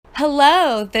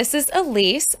Hello, this is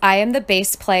Elise. I am the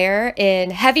bass player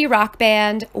in heavy rock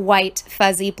band White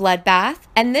Fuzzy Bloodbath,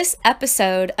 and this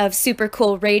episode of Super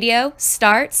Cool Radio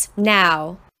starts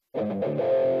now.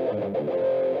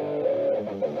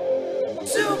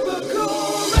 Super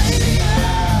Cool Radio!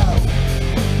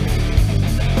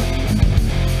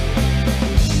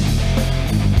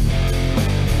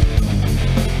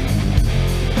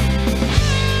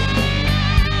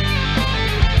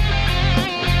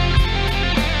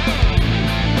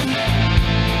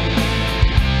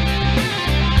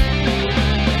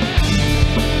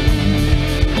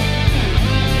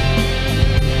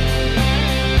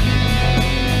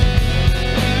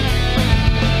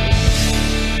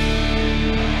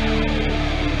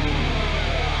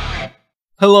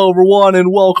 Hello everyone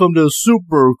and welcome to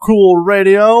Super Cool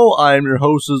Radio. I am your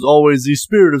host as always, the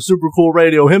spirit of Super Cool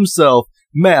Radio himself,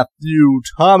 Matthew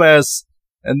Thomas.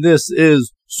 And this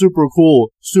is Super Cool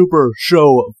Super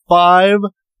Show 5.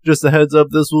 Just a heads up,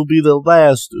 this will be the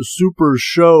last Super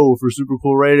Show for Super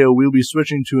Cool Radio. We'll be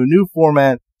switching to a new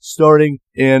format starting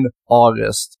in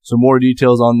August. So more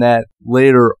details on that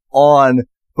later on.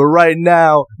 But right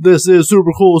now, this is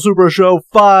Super Cool Super Show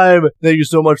 5. Thank you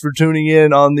so much for tuning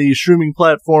in on the streaming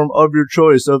platform of your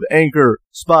choice of Anchor,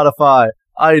 Spotify,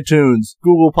 iTunes,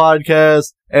 Google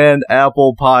Podcasts, and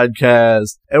Apple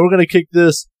Podcasts. And we're going to kick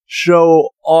this show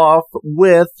off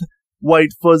with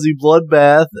White Fuzzy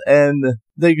Bloodbath. And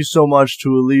thank you so much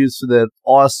to Elise for that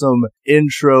awesome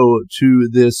intro to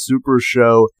this Super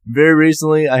Show. Very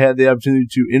recently, I had the opportunity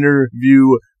to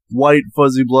interview White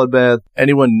Fuzzy Bloodbath.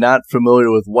 Anyone not familiar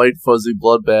with White Fuzzy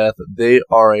Bloodbath, they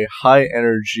are a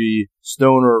high-energy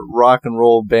stoner rock and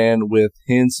roll band with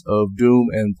hints of doom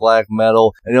and black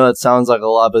metal. I know that sounds like a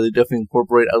lot, but they definitely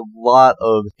incorporate a lot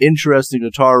of interesting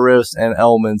guitar riffs and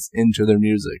elements into their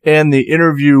music. And the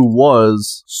interview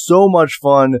was so much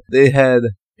fun. They had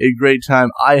a great time.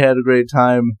 I had a great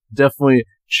time. Definitely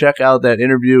check out that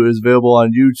interview. It is available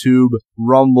on YouTube,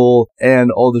 Rumble,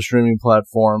 and all the streaming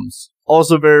platforms.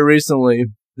 Also, very recently,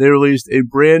 they released a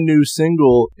brand new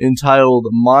single entitled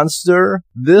Monster.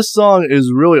 This song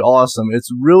is really awesome. It's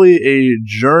really a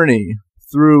journey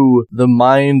through the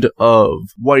mind of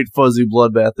White Fuzzy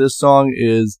Bloodbath. This song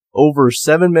is over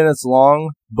 7 minutes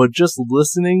long, but just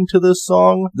listening to this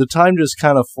song, the time just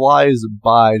kind of flies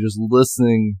by just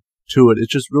listening to it.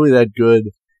 It's just really that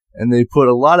good. And they put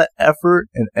a lot of effort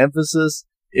and emphasis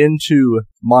into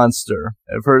Monster.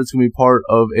 I've heard it's going to be part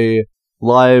of a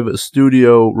live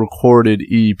studio recorded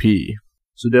EP.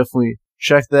 So definitely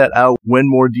check that out when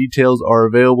more details are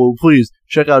available. Please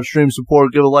check out stream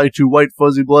support. Give a like to White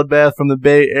Fuzzy Bloodbath from the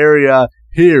Bay Area.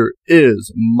 Here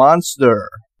is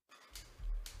Monster.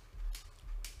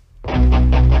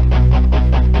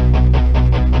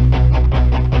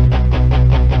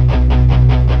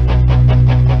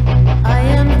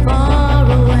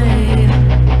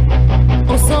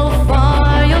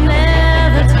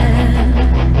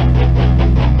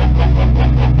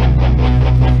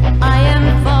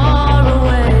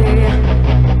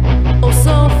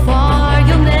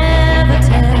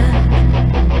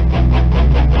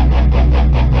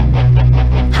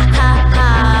 Ha ha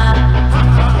ha.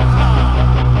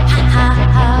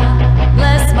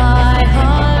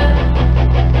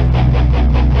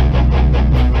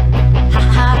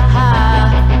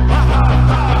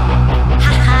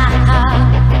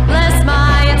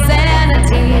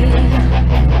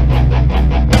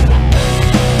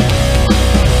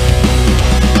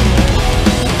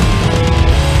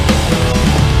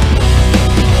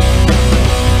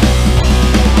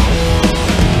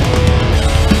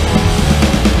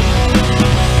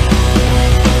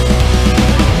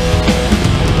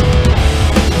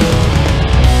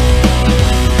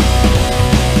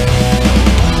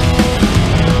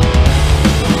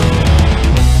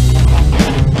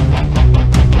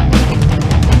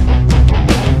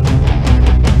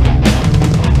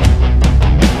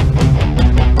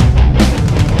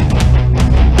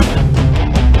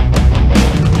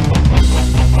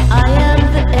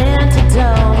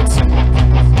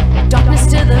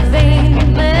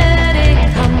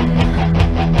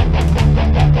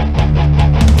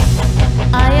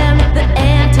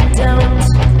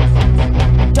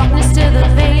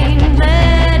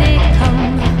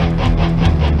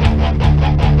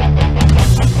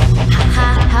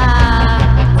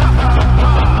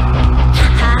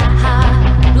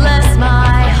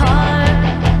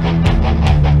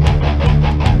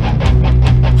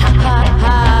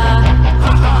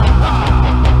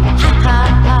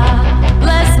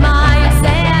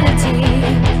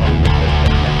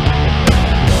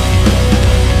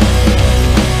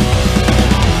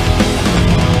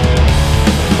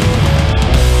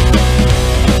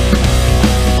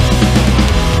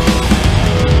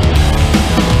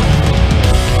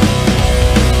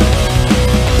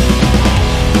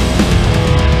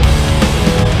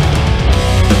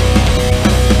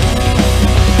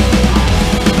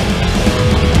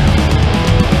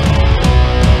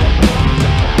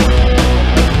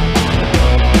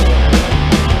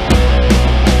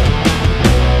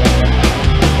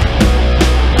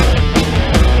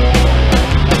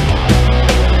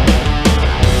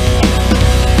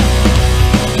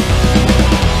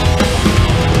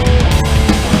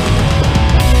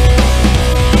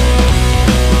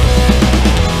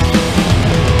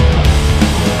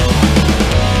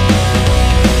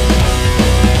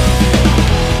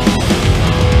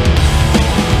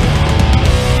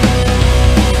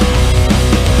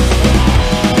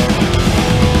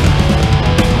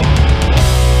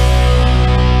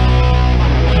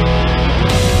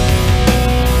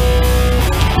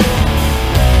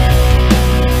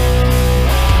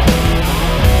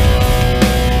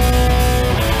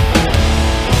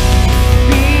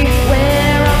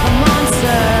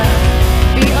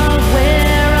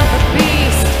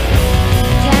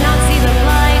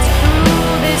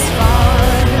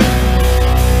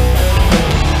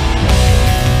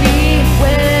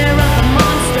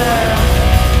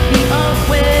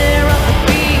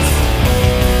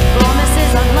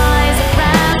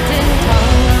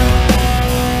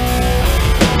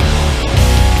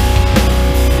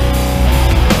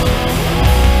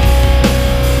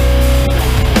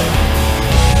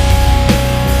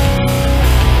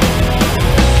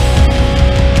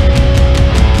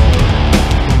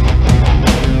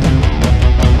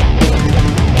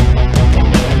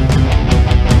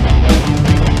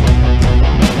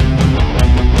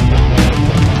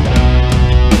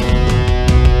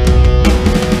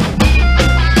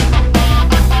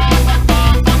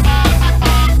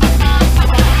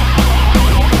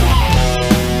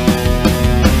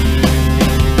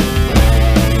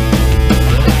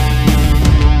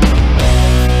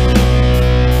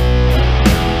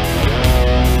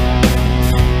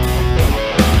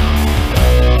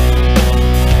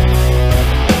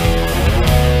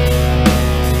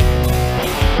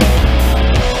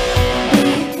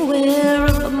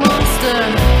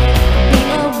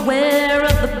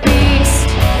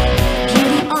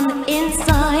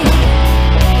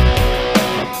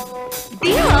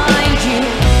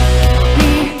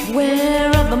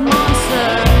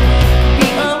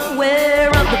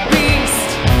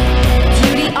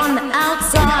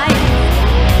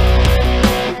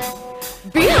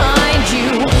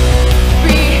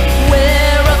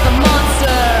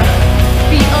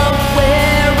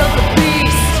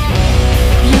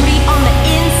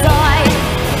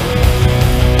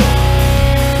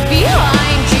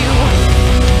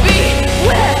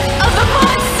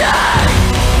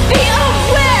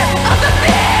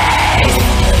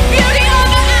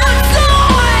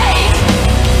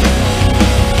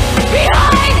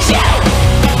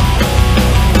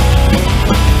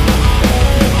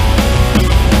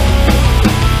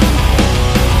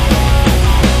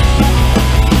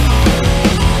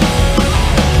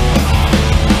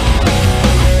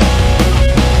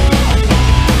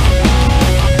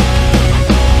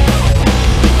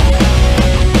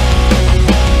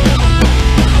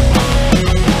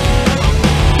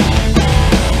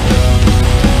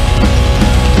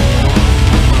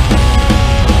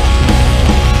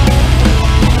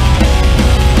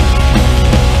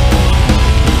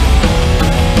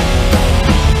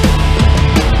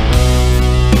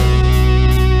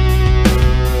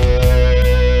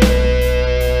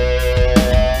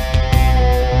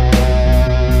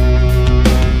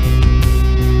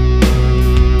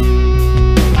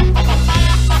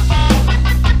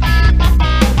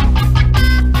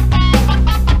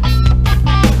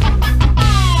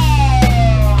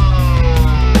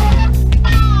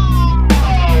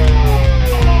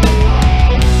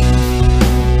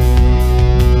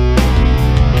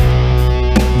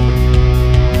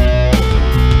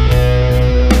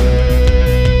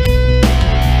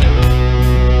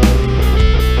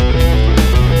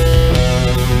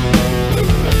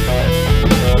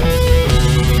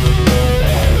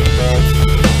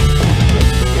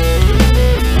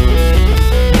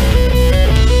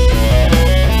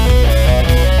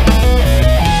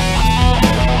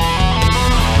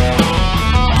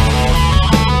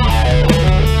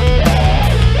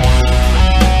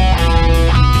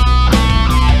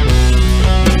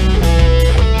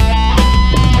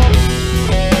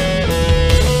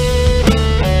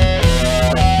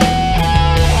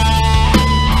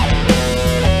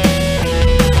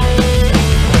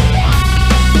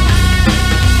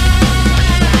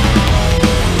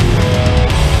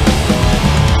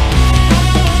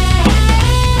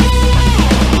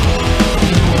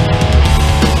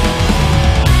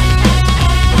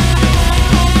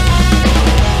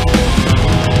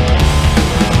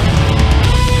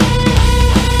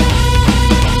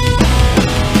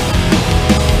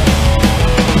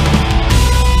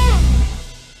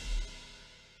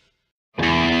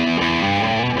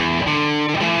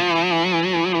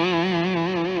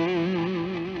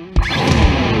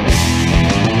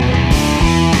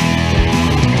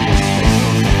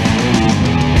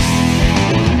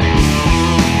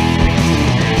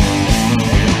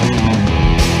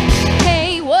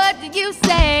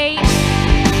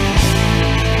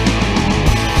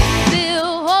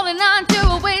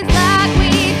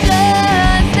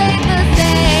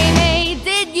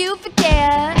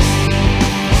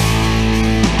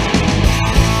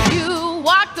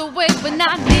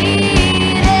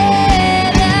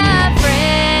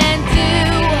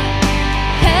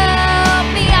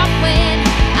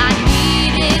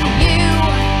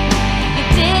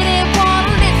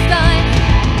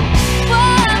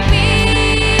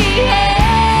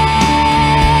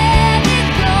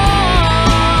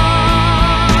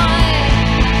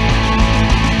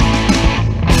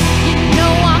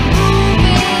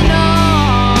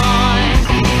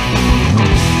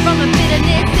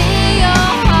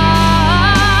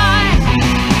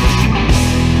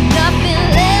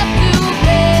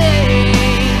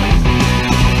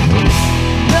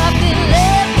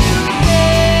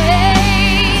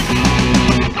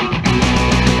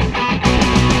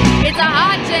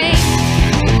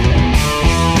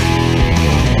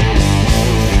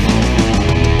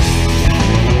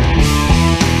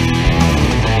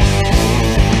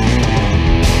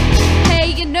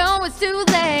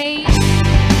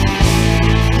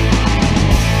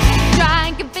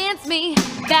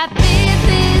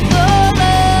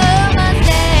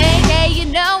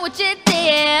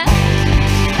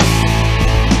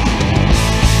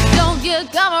 to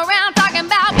come around talking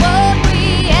about what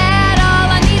we had.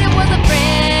 All I needed was a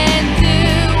friend to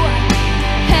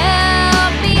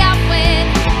help me out when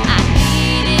I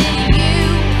needed you,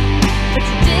 but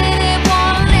you didn't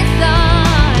want to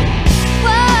listen.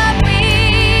 What we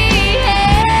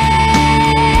had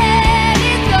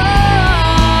is gone.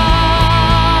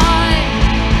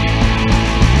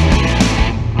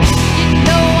 You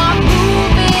know I'm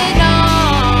moving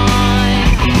on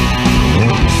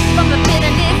from the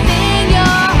bitterness in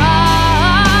your heart.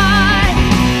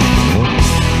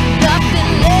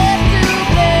 Nothing left to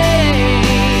blame.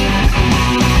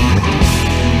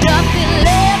 Nothing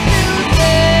left to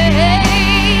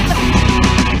save.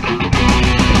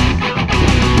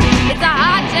 It's a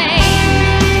hard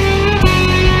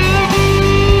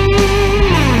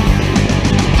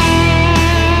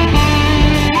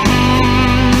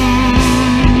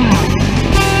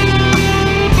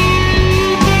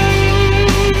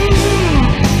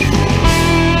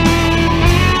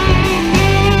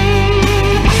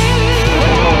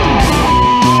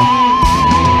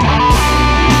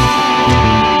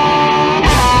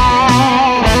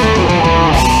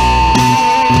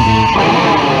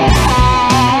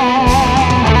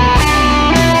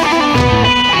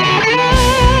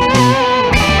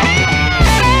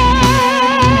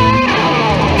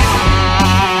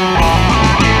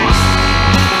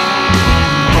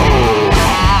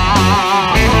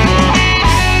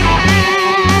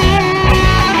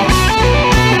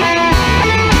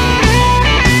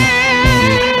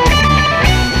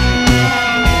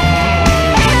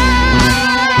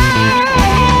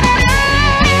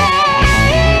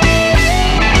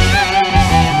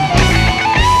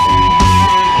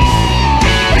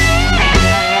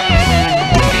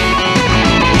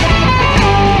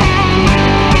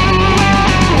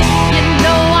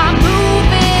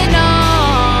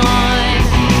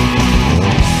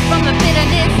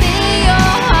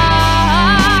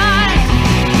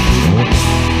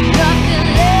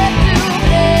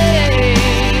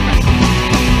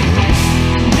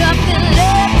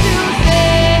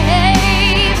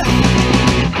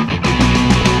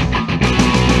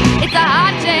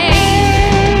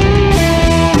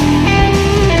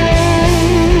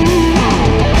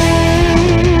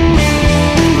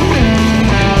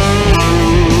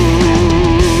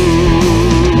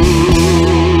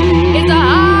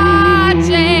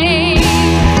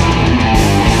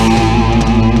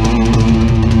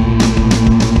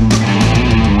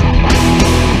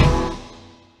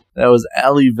That was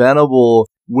Ali Venable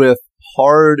with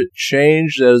Hard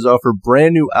Change. That is off her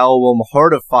brand new album,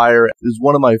 Heart of Fire. It is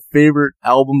one of my favorite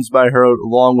albums by her,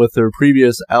 along with her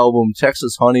previous album,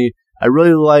 Texas Honey. I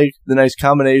really like the nice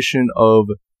combination of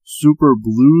super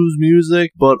blues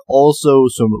music, but also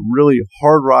some really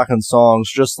hard rocking songs,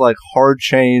 just like Hard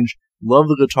Change. Love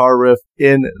the guitar riff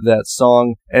in that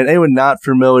song. And anyone not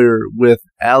familiar with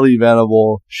Ali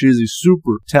Venable, she's a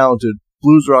super talented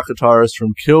blues rock guitarist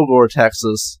from Kilgore,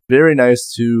 Texas. Very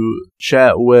nice to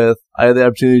chat with. I had the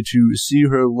opportunity to see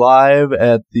her live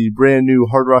at the brand new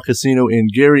Hard Rock Casino in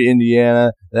Gary,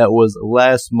 Indiana. That was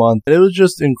last month. And it was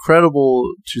just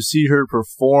incredible to see her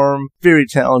perform. Very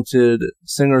talented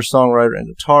singer, songwriter,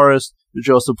 and guitarist.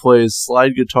 She also plays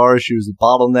slide guitar. She was a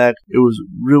bottleneck. It was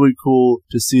really cool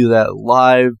to see that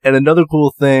live. And another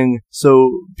cool thing,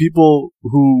 so people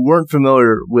who weren't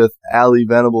familiar with Ali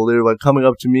Venable, they were like coming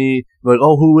up to me, like,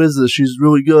 oh, who is this? She's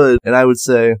really good. And I would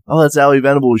say, oh, that's Ali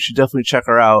Venable. We should definitely check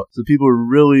her out. So people were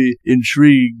really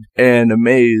intrigued and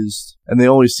amazed. And they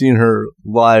only seen her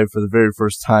live for the very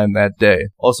first time that day.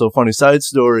 Also, funny side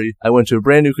story, I went to a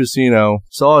brand new casino,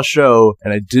 saw a show,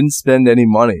 and I didn't spend any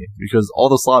money because all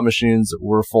the slot machines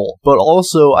were full. But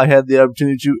also, I had the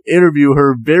opportunity to interview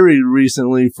her very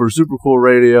recently for Super Cool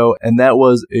Radio, and that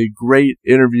was a great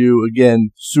interview.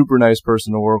 Again, super nice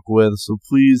person to work with. So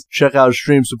please check out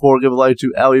Stream Support, give a like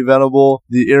to Ali Venable.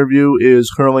 The interview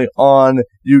is currently on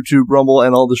YouTube, Rumble,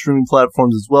 and all the streaming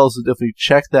platforms as well, so definitely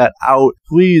check that out.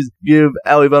 Please give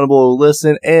Ali Venable a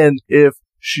listen, and if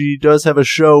she does have a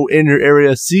show in your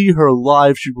area, see her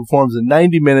live. She performs in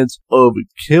 90 minutes of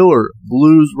killer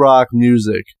blues rock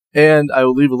music. And I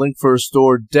will leave a link for her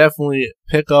store. Definitely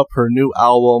pick up her new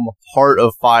album, Heart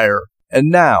of Fire. And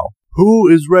now, who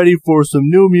is ready for some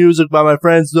new music by my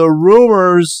friends, The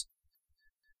Rumors?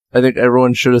 I think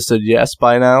everyone should have said yes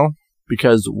by now,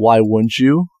 because why wouldn't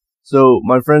you? So,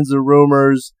 my friends, The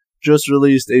Rumors just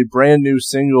released a brand new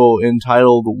single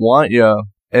entitled Want Ya,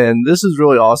 and this is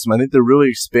really awesome. I think they're really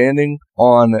expanding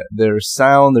on their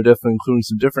sound. They're definitely including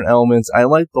some different elements. I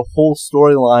like the whole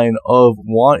storyline of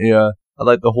Want Ya. I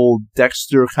like the whole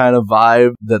Dexter kind of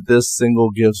vibe that this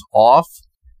single gives off.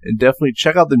 And definitely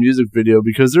check out the music video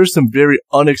because there's some very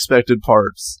unexpected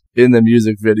parts in the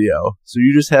music video. So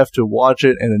you just have to watch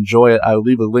it and enjoy it. I'll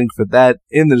leave a link for that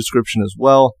in the description as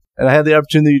well. And I had the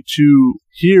opportunity to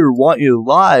hear Want You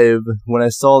live when I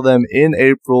saw them in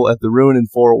April at the Ruin in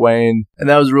Fort Wayne. And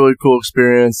that was a really cool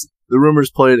experience. The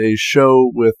Rumors played a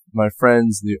show with my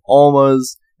friends, the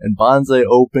Almas, and Bonsai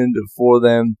opened for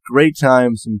them. Great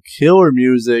time, some killer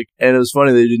music, and it was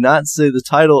funny, they did not say the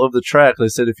title of the track. They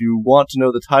said if you want to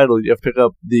know the title, you have to pick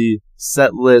up the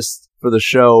set list for the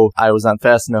show. I was not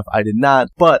fast enough, I did not,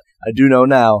 but I do know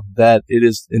now that it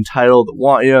is entitled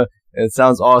Want Ya, and it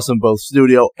sounds awesome both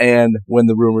studio and when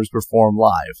the Rumors perform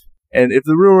live. And if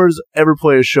the Rumors ever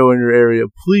play a show in your area,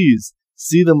 please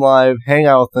see them live, hang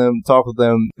out with them, talk with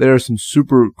them. They are some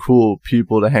super cool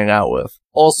people to hang out with.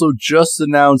 Also, just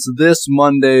announced this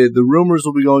Monday, the Rumors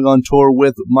will be going on tour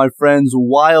with my friends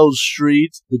Wild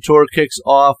Street. The tour kicks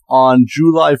off on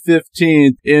July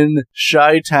 15th in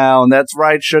Chi-Town. That's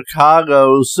right,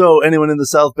 Chicago. So anyone in the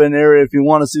South Bend area, if you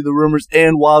want to see the Rumors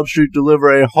and Wild Street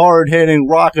deliver a hard-hitting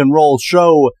rock and roll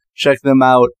show, check them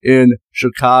out in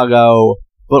Chicago.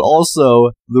 But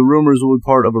also, the Rumors will be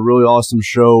part of a really awesome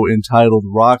show entitled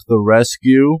Rock the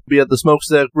Rescue. Be at the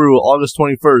Smokestack Brew August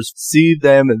 21st. See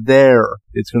them there.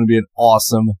 It's going to be an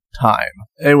awesome time.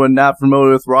 Anyone not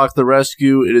familiar with Rock the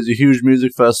Rescue, it is a huge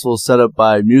music festival set up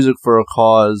by Music for a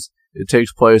Cause. It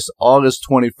takes place August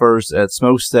 21st at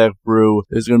Smokestack Brew.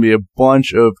 There's going to be a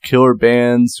bunch of killer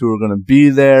bands who are going to be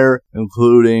there,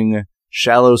 including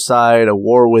Shallow Side, A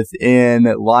War Within,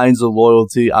 Lines of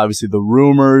Loyalty, obviously The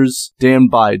Rumors,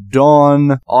 Damned by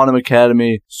Dawn, Autumn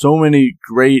Academy, so many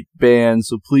great bands,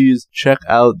 so please check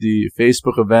out the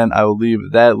Facebook event. I will leave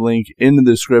that link in the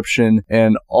description,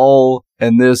 and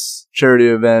this charity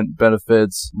event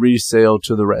benefits Resale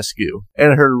to the Rescue.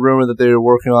 And I heard a rumor that they were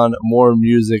working on more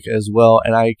music as well,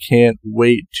 and I can't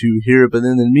wait to hear it. But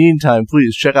in the meantime,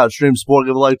 please check out Stream Support,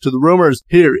 give a like to the Rumors.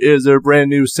 Here is their brand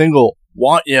new single,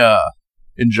 Want Ya.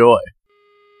 Enjoy.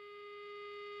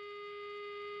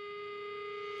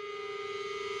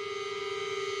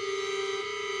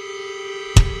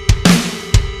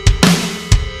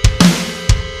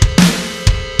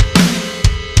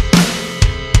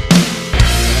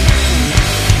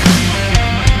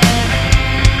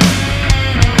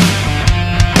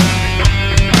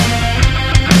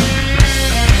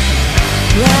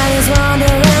 Granny's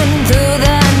wandering through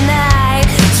the night,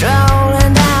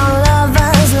 strolling down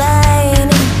Lover's Lane.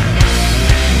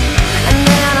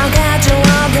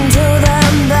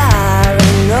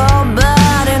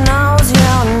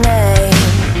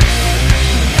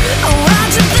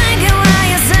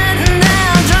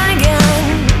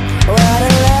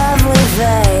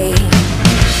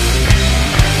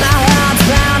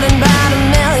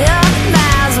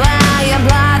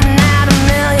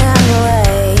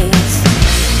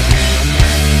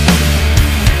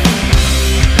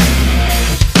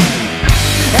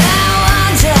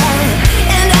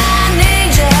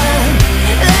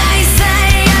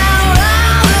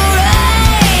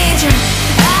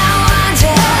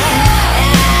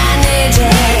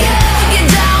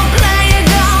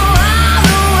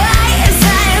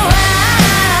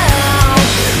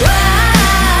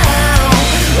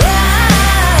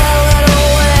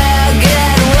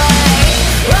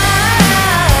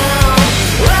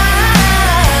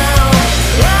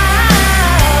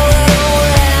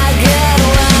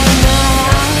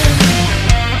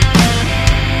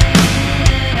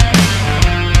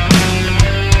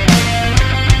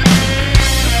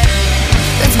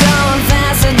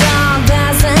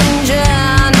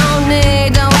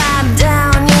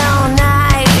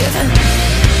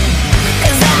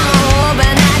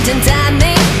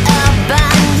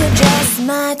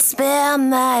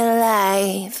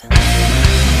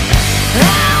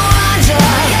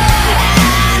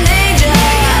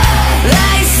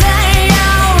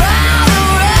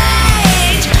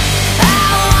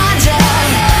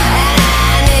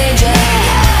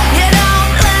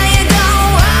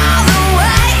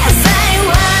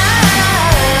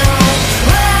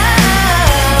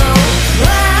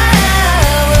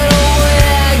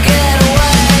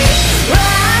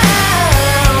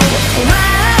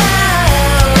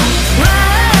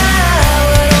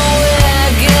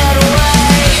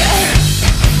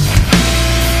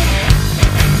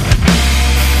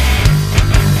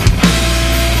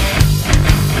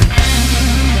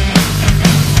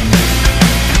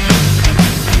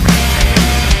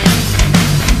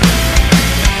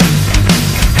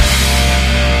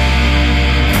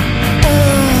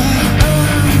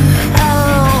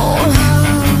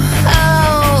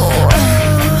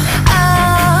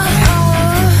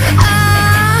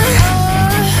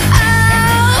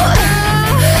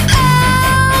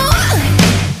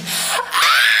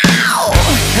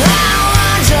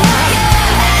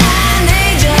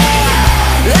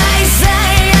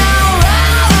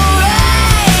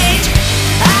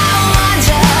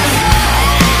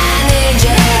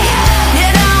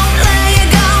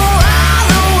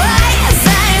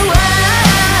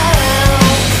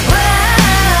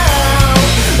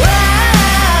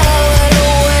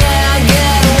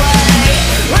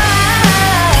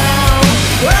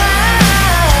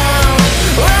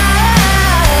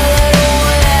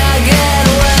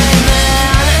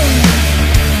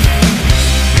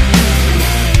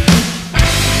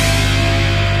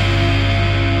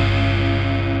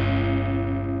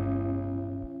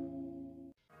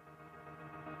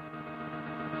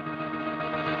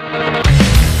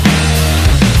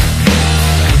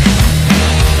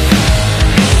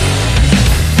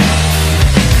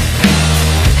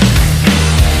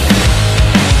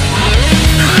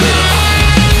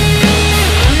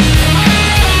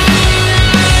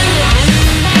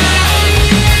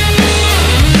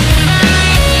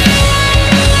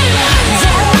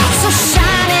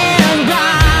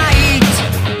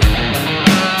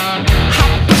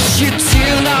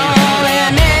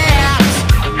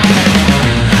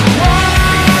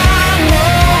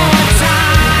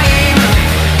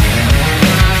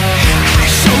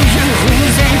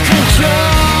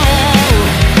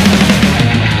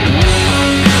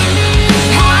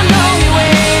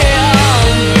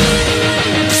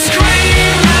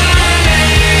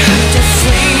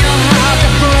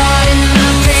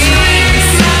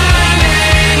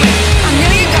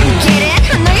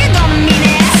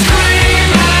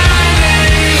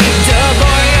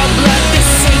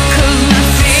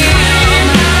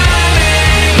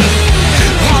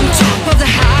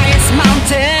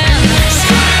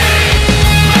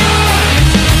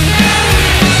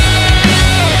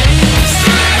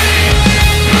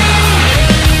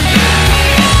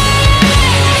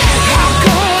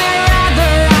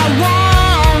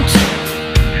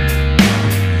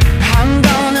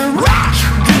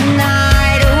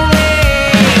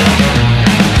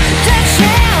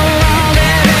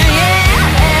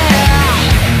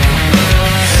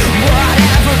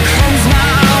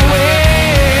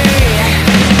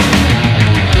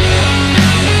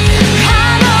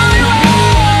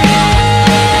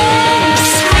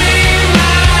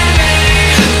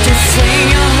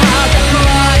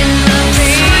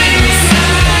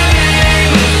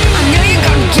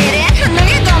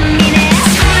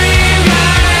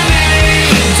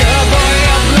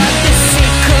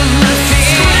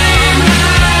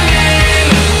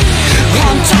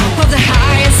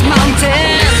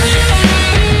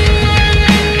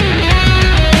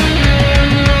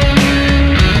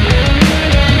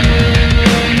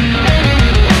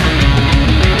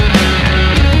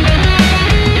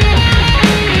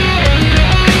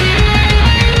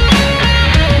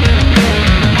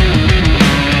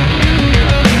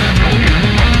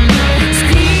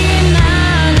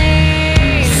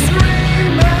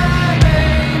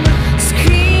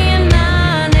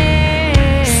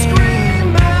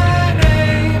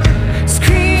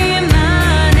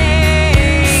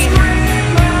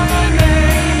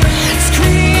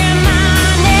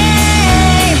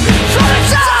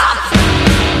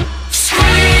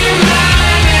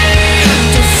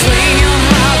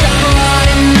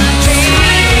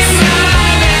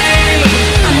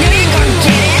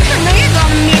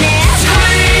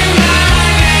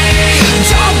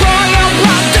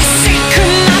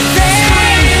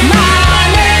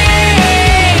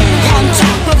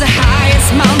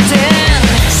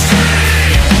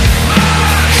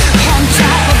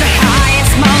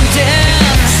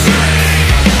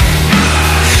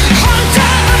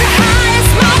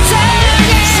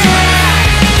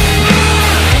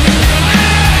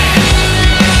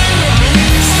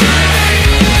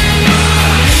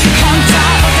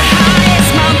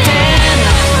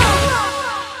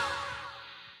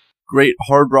 great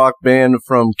hard rock band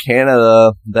from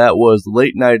Canada. That was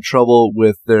Late Night Trouble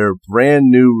with their brand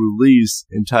new release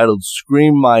entitled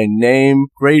Scream My Name.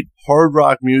 Great hard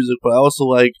rock music, but I also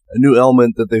like a new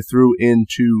element that they threw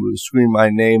into Scream My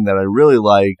Name that I really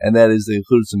like, and that is they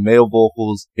included some male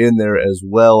vocals in there as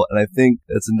well, and I think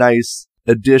that's a nice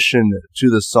addition to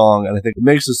the song, and I think it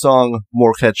makes the song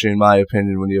more catchy in my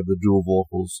opinion when you have the dual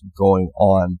vocals going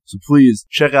on. So please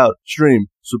check out, stream,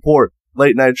 support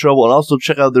Late Night Trouble, and also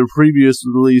check out their previous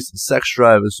release, Sex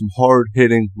Drive, with some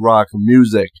hard-hitting rock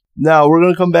music. Now, we're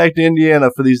going to come back to Indiana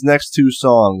for these next two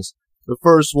songs. The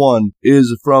first one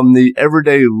is from the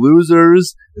Everyday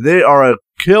Losers. They are a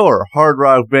killer hard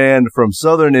rock band from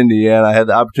southern Indiana. I had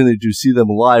the opportunity to see them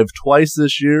live twice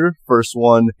this year. First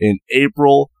one in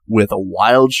April with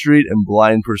Wild Street and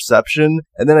Blind Perception.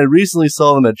 And then I recently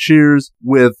saw them at Cheers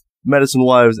with Medicine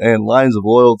Wives and Lines of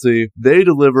Loyalty. They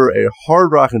deliver a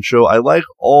hard rockin' show. I like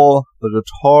all the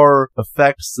guitar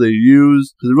effects they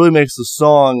use because it really makes the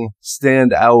song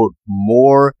stand out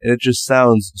more, and it just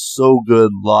sounds so good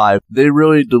live. They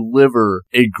really deliver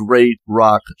a great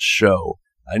rock show.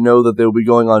 I know that they'll be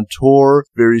going on tour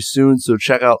very soon, so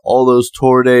check out all those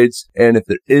tour dates. And if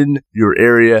they're in your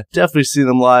area, definitely see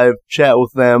them live, chat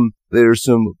with them. They're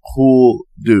some cool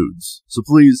dudes. So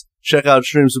please check out,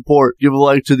 stream, support, give a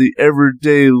like to the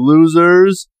Everyday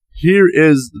Losers. Here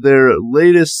is their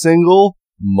latest single,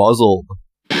 Muzzled.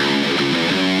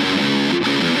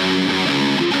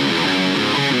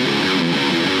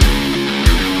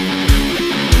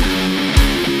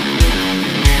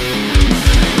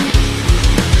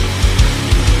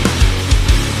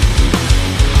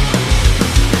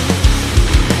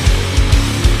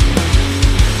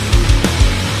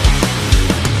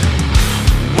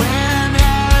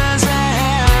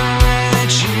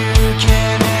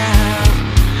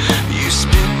 You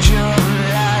spend your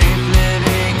life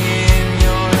living in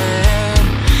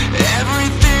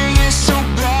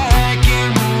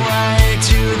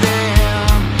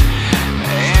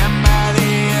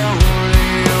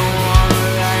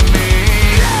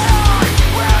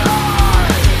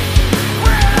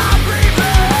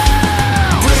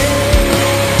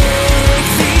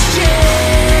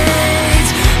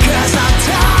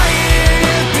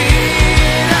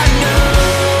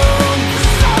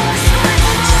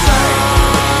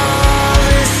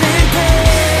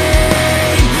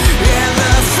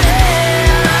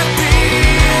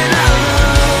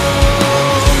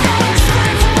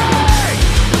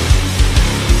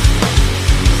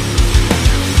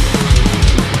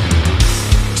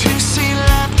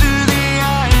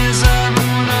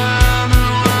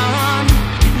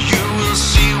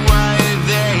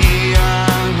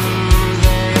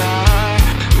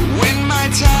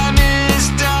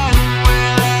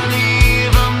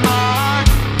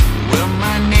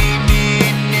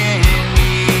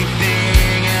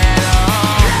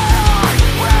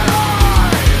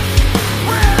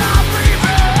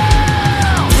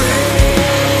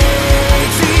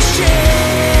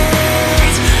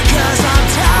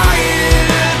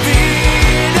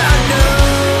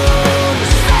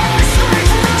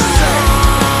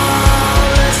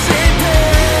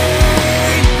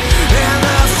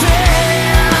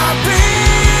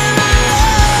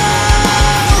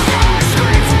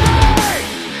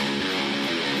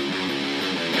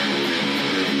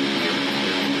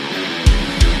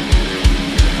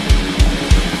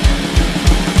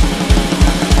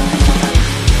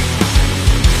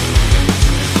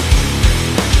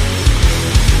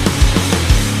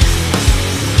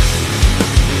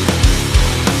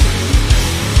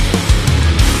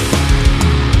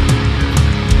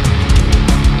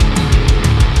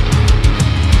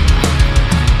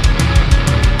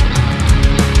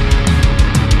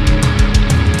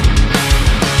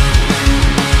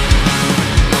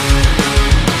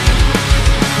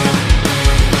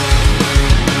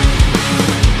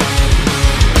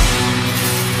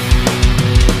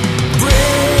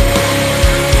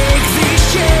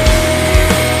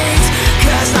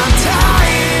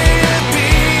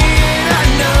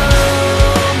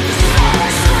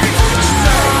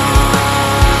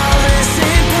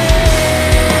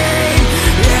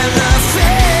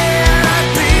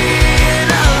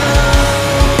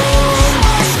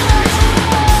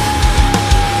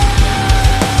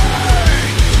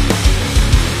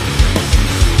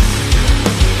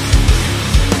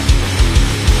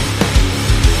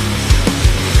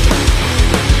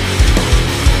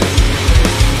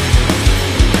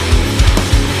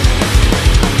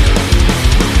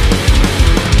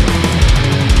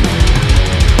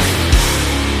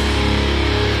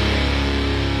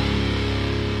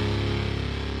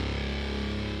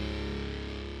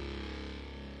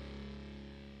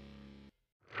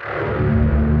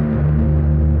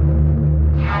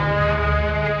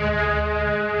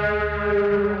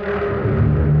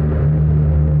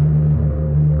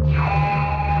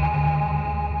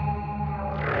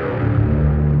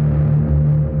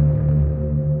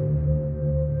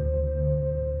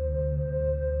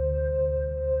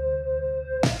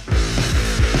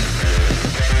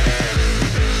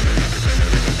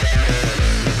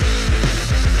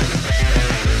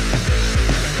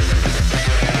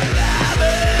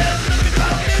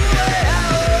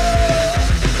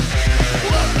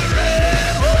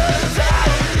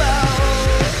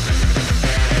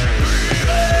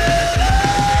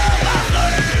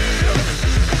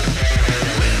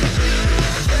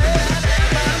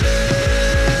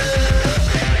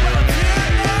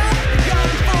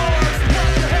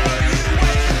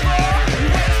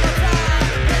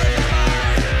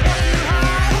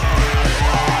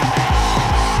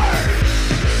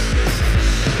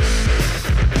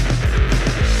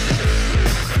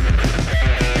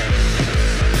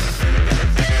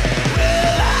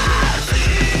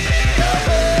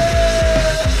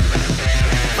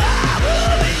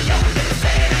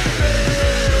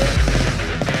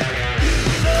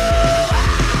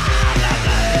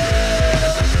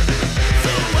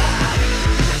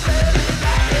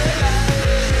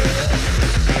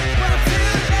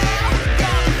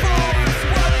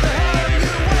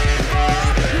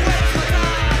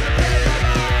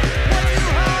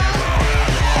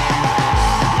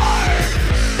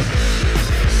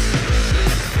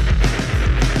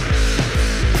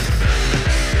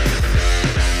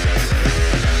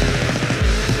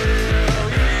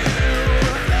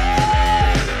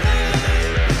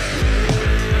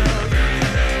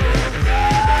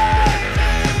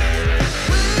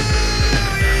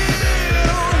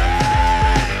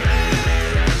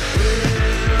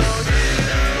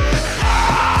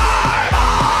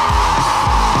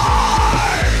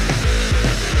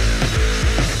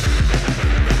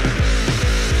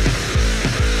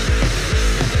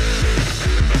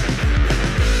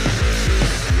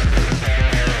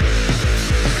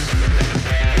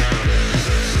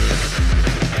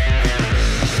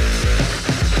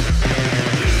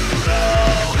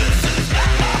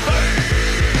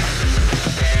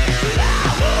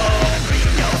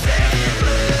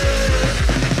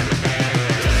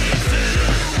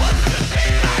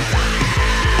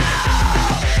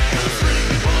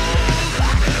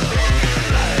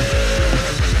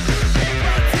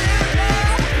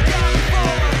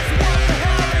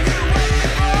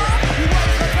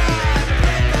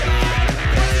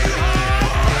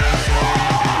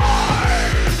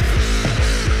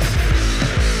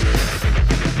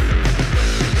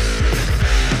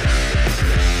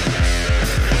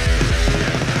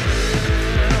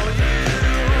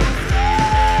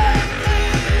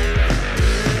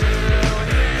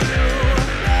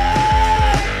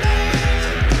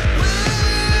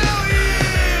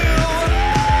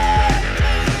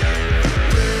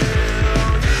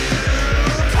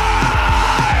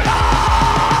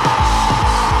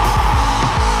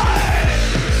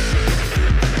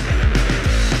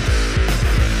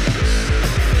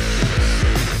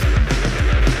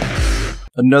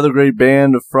Another great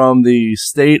band from the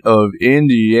state of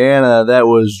Indiana, that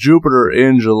was Jupiter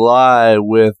in July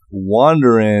with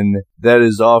Wanderin'. That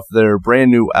is off their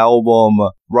brand new album,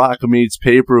 Rock Meets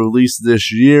Paper, released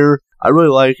this year. I really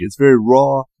like it. It's very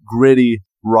raw, gritty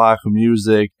rock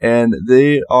music, and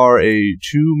they are a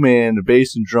two-man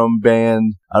bass and drum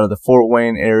band out of the Fort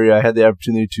Wayne area. I had the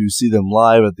opportunity to see them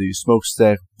live at the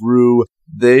Smokestack Brew.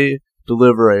 They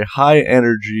deliver a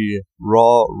high-energy,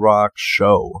 raw rock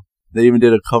show. They even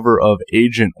did a cover of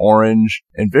Agent Orange,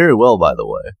 and very well, by the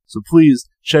way. So please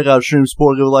check out Stream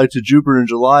Support, give a like to Jupiter in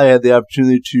July. I had the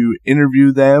opportunity to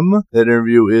interview them. That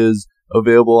interview is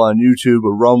available on YouTube,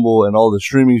 Rumble, and all the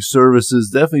streaming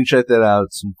services. Definitely check that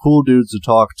out. Some cool dudes to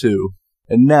talk to.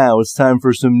 And now it's time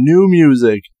for some new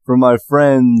music from my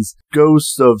friends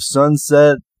Ghosts of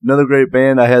Sunset. Another great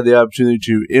band I had the opportunity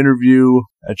to interview.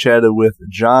 I chatted with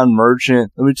John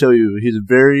Merchant. Let me tell you, he's a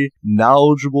very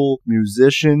knowledgeable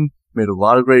musician. Made a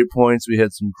lot of great points. We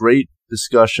had some great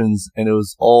discussions, and it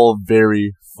was all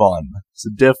very fun. So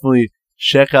definitely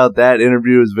check out that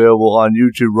interview. It's available on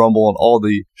YouTube, Rumble, and all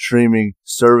the streaming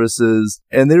services.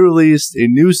 And they released a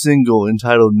new single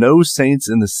entitled No Saints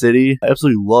in the City. I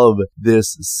absolutely love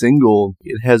this single.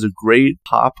 It has a great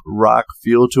pop rock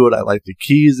feel to it. I like the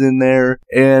keys in there,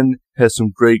 and has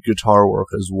some great guitar work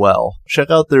as well. Check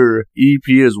out their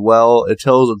EP as well. It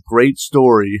tells a great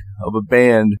story of a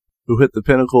band who hit the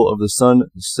pinnacle of the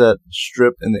Sunset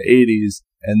Strip in the 80s,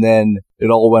 and then it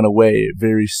all went away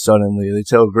very suddenly. They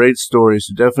tell a great story,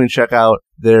 so definitely check out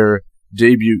their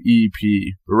debut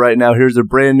EP. But right now, here's a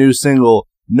brand new single,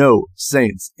 No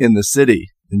Saints in the City.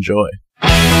 Enjoy.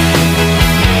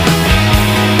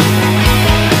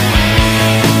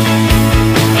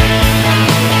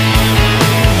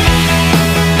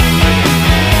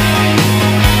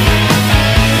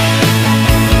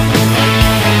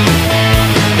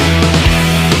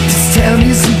 Town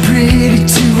isn't pretty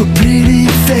to a pretty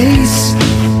face.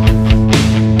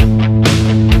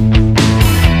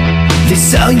 They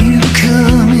saw you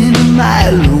coming a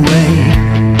mile away.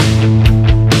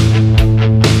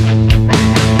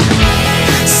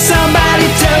 Somebody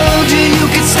told you you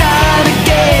could start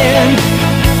again.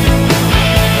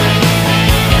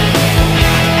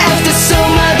 After so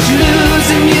much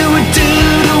losing, you were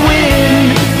due to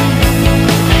win.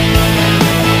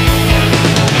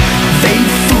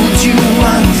 You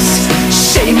once,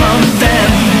 shame on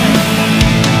them.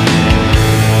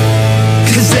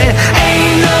 'Cause there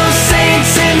ain't no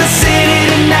saints in the city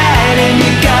tonight, and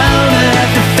you're gonna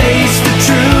have to face the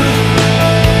truth.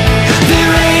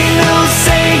 There ain't no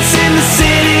saints in the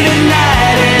city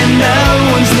tonight, and no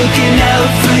one's looking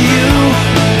out for you.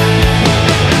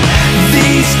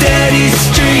 These dirty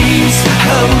streets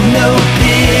hold no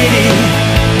pity.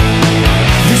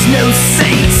 There's no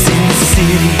saints in the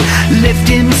city. Left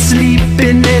him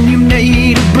sleeping and you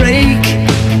made a break.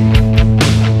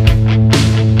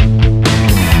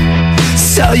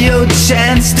 Saw your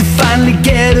chance to finally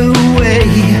get away.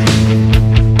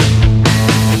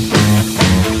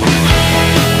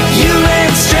 You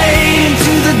ran straight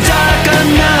into the dark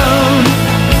unknown.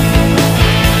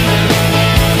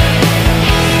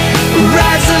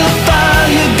 Rise or fall,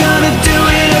 you're gonna do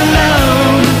it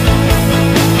alone.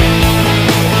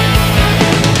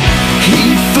 He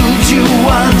fooled you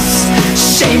once,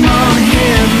 shame on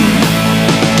him.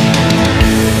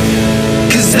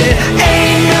 'Cause there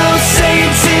ain't no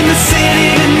saints in the city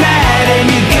tonight, and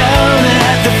you're gonna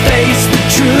have to face the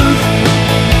truth.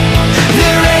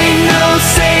 There ain't no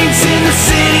saints in the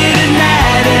city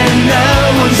tonight, and no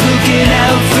one's looking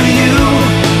out for you.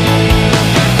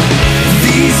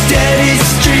 These dirty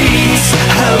streets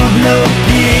hold no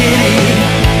pity.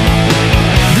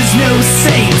 There's no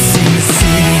saints in the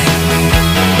city.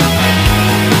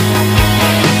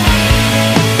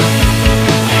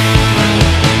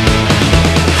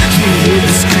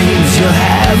 You're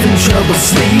having trouble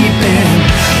sleeping.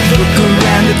 Look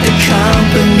around at the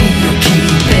company you're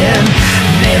keeping.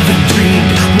 Never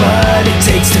dreamed what it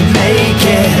takes to make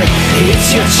it.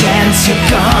 It's your chance, you're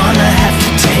gonna have to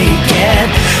take it.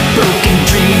 Broken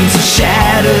dreams are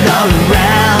shattered all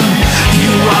around. You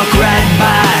walk right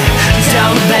by,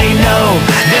 don't they know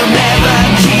they'll never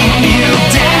keep you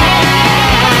down.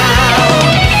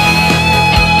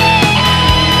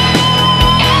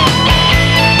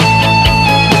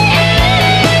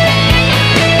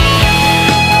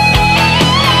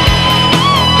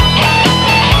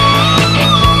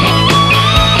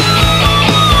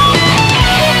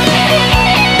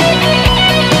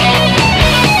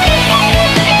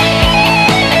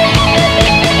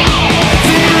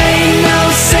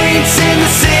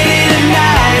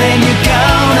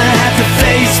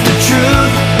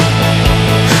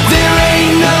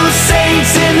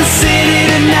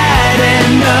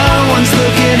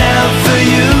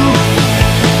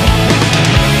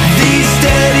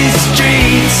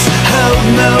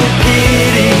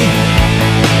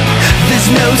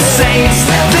 no saints.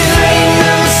 There ain't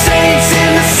no saints in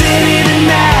the city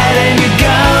tonight, and you're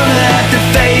gonna have to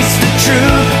face the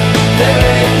truth.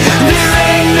 There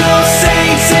ain't no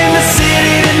saints in the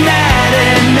city tonight,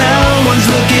 and no one's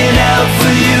looking out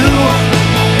for you.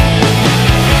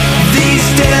 These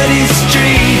dirty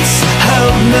streets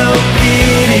hold no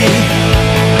pity.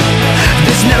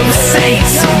 There's no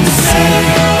saints in the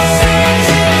city.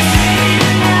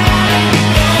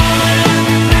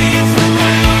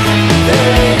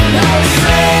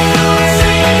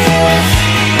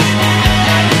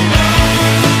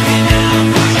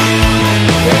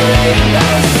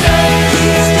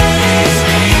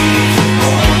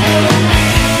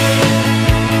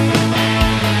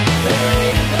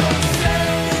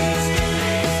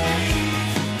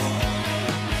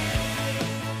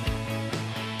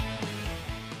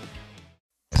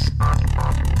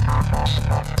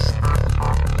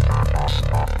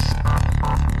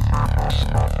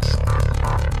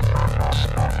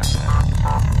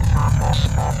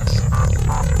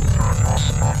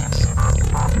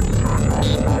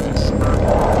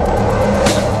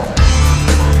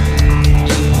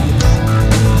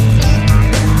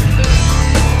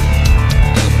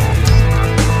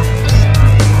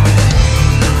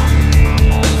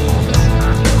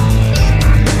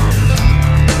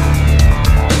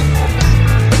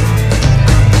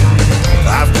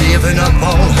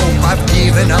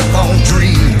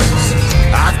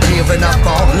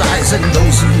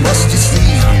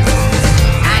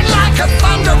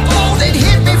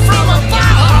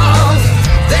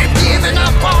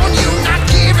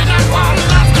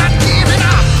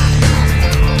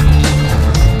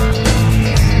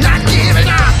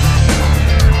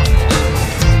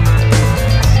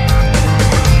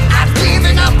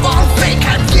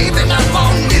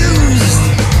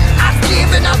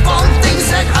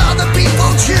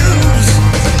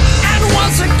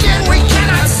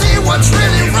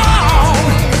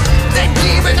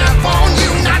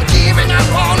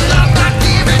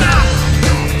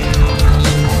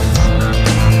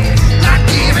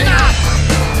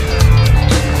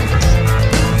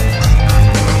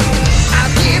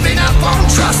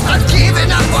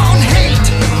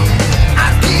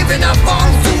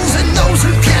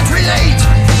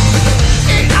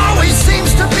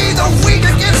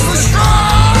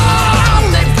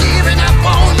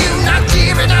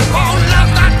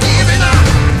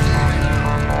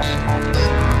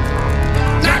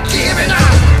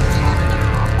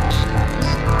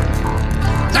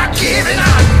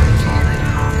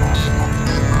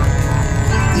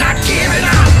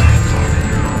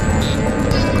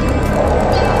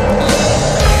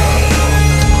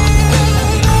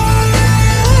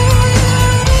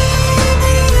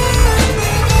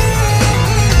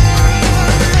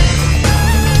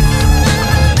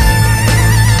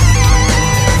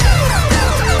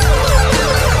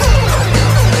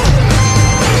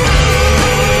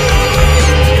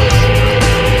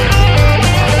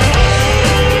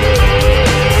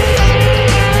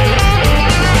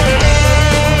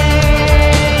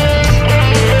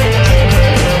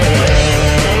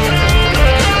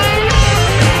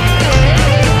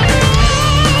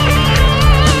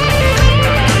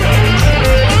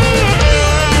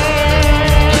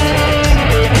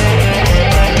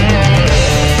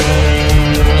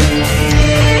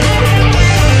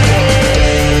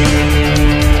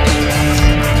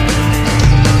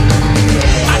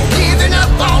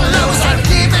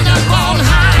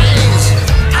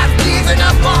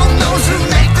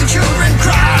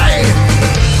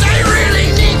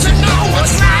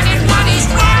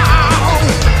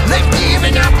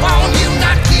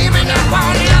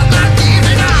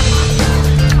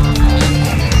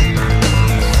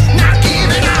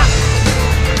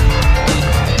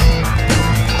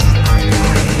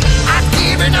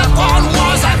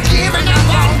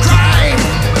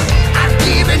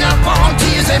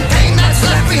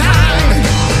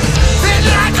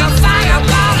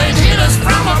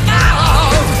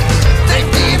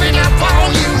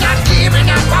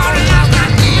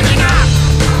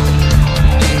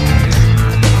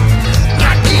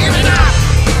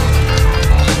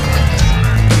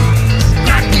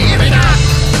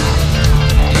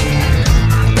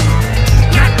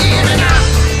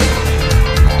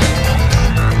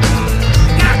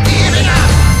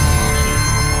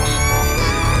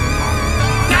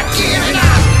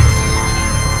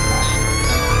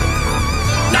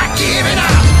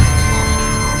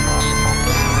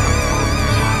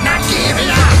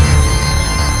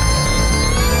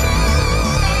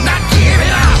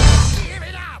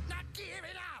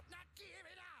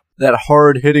 That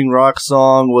hard-hitting rock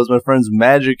song was my friends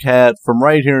Magic Hat from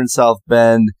right here in South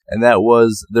Bend, and that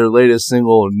was their latest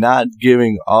single, Not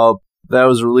Giving Up. That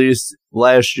was released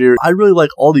last year. I really like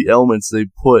all the elements they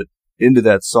put into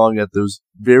that song. You got those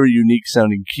very unique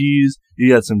sounding keys.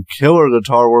 You got some killer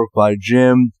guitar work by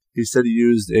Jim. He said he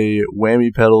used a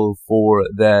whammy pedal for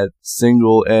that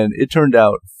single, and it turned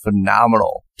out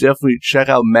phenomenal. Definitely check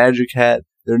out Magic Hat.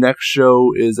 Their next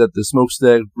show is at the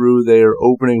Smokestack Brew. They are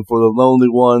opening for the Lonely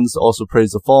Ones. Also, Praise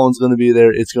the Fallen's going to be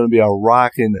there. It's going to be a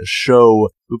rockin' show.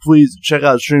 But please check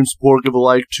out Stream Support. Give a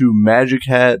like to Magic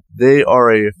Hat. They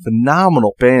are a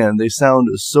phenomenal band. They sound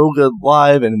so good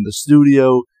live and in the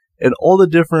studio. And all the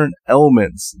different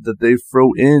elements that they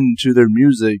throw into their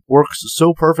music works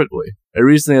so perfectly. I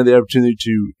recently had the opportunity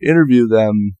to interview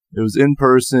them. It was in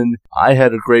person. I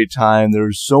had a great time. There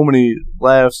were so many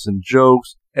laughs and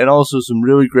jokes, and also some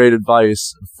really great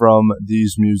advice from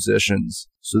these musicians.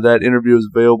 So that interview is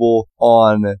available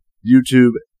on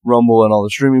YouTube, Rumble, and all the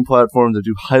streaming platforms. I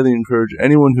do highly encourage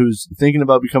anyone who's thinking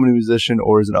about becoming a musician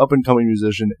or is an up-and-coming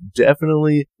musician,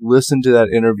 definitely listen to that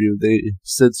interview. They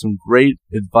said some great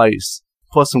advice,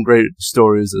 plus some great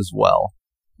stories as well.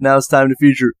 Now it's time to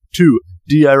feature two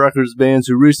DI Records bands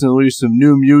who recently released some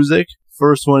new music.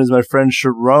 First one is my friend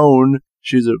Sharon.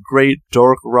 She's a great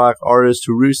dark rock artist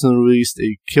who recently released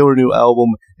a killer new album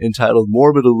entitled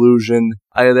Morbid Illusion.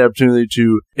 I had the opportunity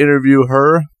to interview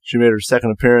her. She made her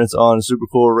second appearance on Super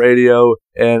Cool Radio,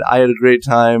 and I had a great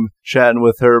time chatting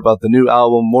with her about the new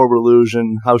album, Morbid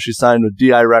Illusion, how she signed with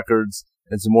DI Records,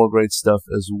 and some more great stuff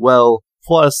as well.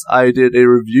 Plus, I did a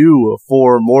review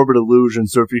for Morbid Illusion,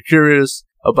 so if you're curious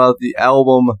about the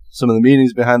album, some of the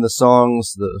meanings behind the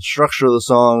songs, the structure of the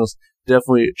songs,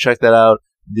 definitely check that out.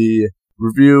 The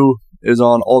review is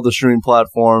on all the streaming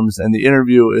platforms, and the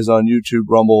interview is on YouTube,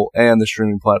 Rumble, and the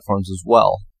streaming platforms as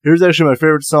well. Here's actually my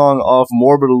favorite song off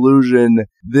Morbid Illusion.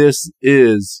 This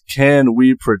is Can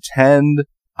We Pretend?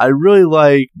 I really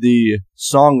like the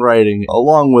songwriting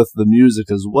along with the music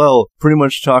as well. Pretty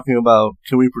much talking about,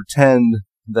 can we pretend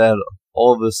that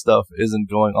all of this stuff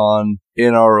isn't going on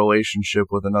in our relationship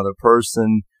with another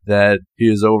person, that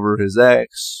he is over his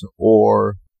ex,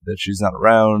 or that she's not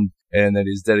around, and that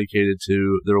he's dedicated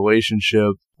to the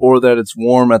relationship, or that it's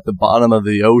warm at the bottom of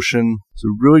the ocean. So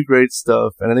really great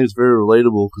stuff, and I think it's very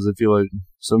relatable because I feel like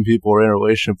some people are in a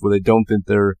relationship where they don't think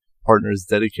their partner is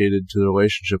dedicated to the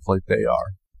relationship like they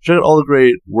are. Check out all the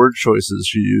great word choices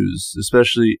she used,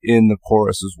 especially in the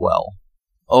chorus as well.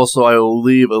 Also, I will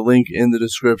leave a link in the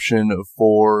description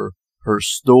for her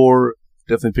store.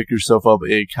 Definitely pick yourself up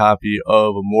a copy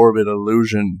of Morbid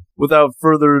Illusion. Without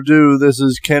further ado, this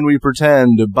is Can We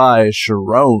Pretend by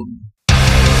Sharon.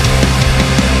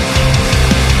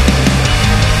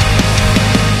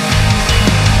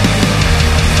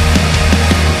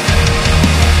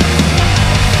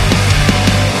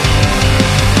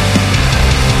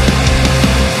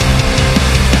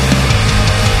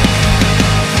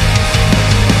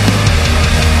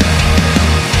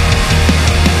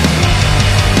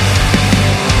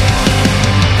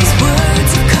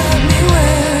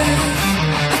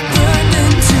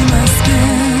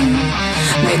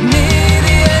 Made me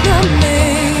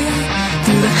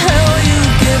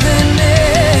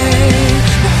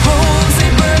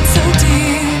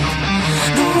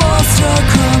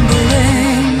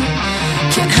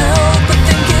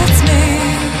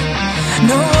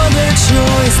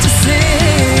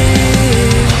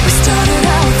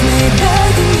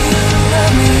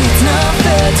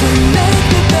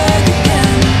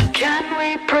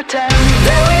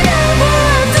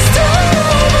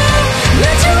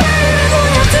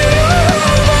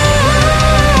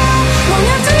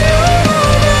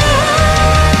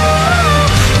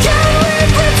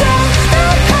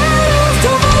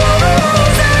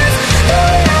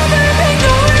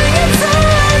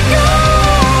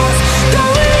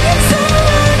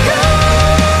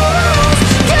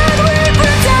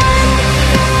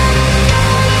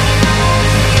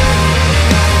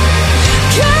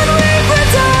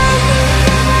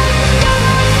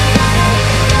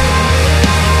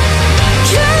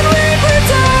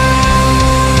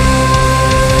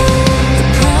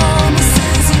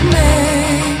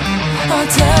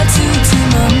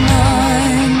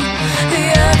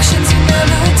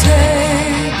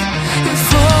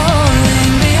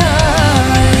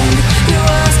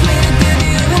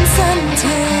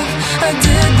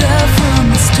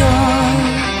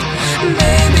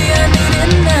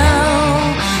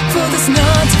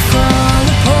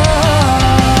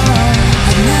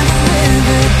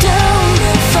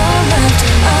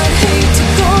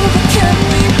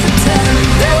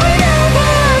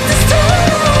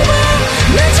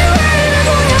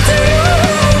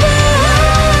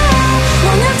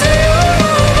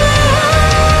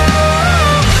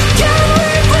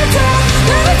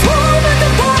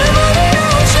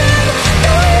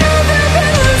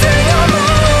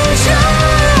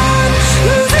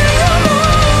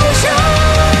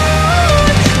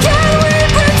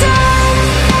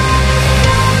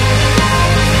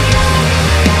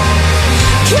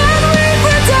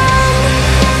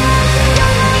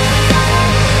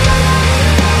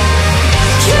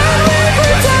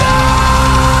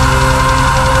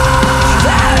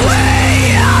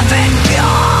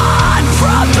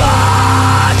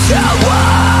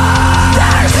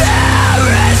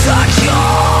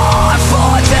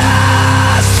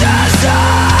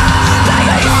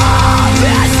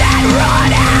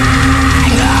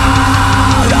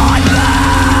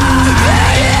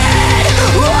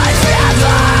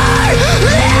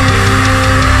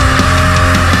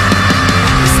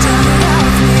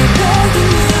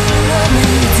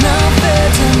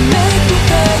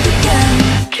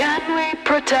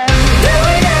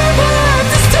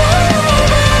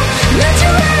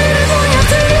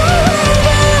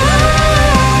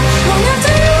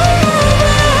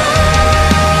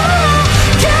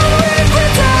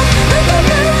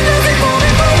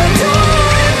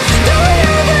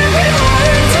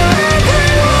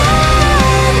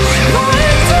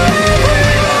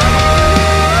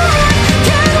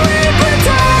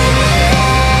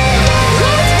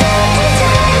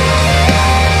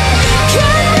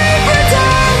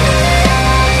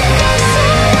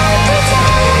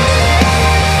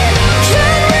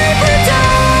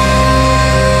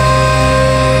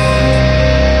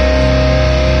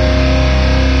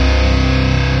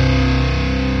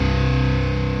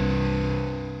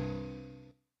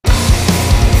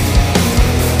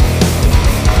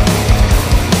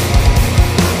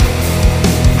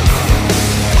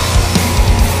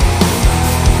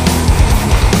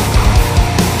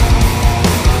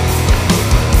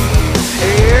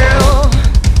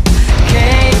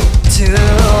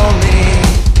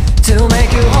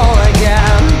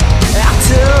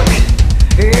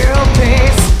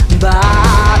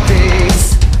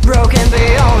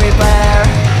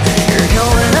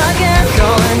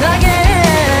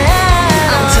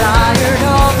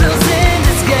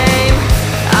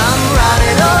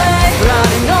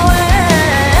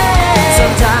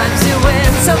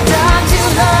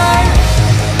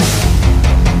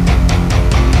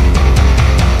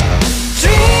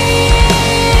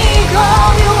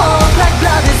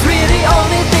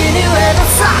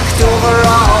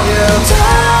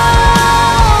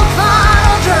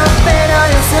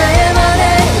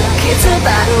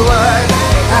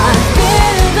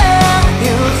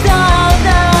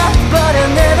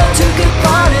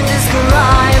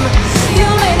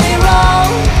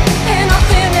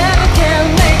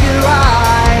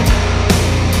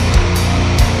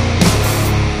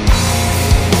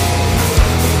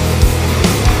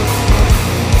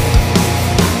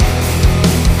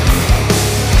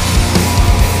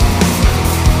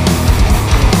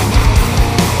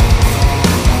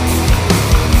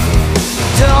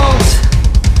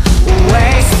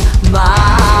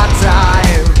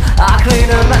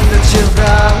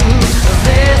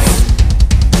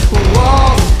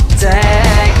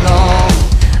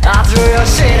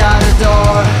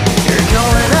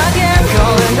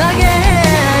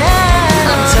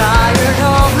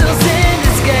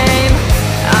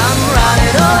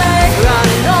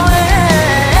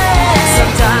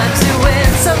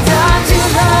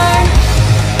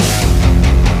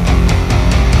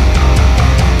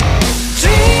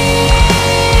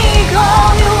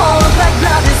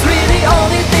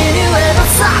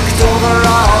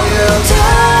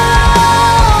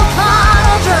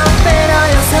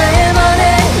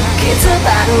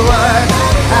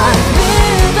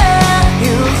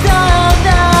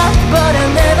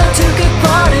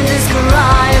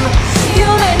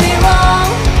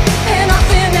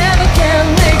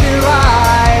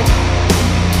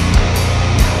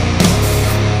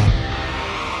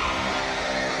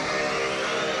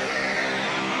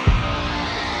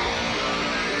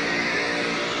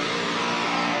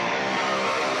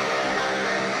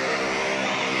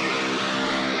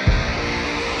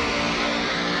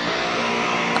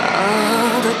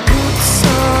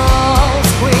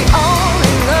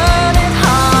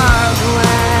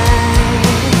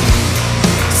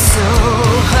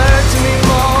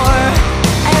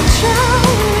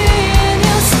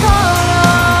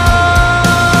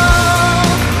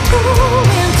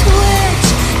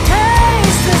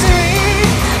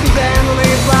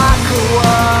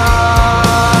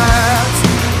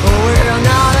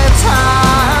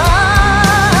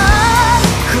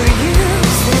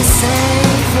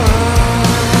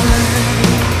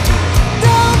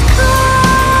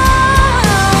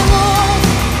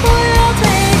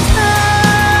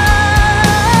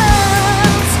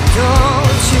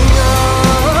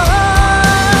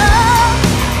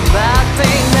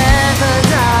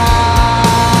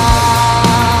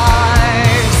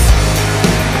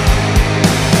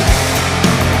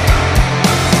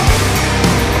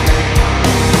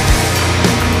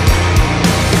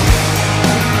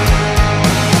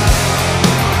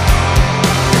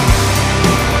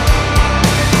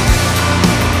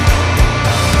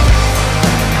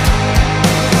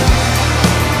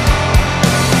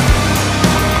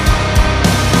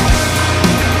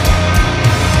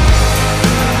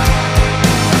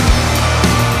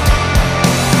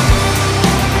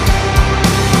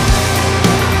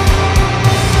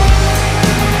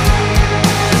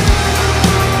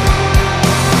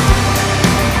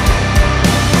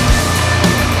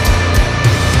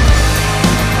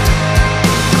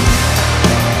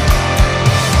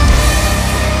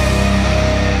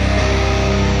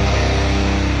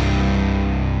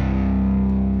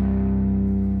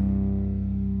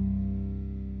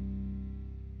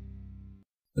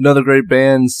Another great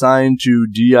band signed to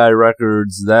DI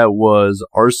Records, that was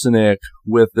Arsenic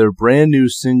with their brand new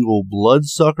single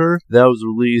Bloodsucker that was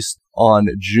released on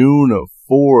June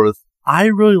 4th. I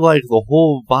really like the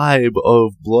whole vibe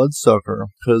of Bloodsucker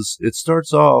because it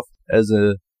starts off as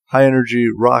a high energy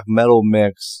rock metal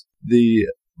mix. The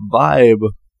vibe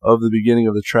of the beginning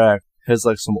of the track has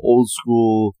like some old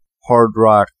school hard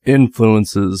rock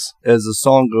influences. As the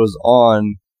song goes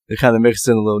on, they kind of mix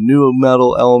in a little new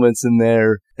metal elements in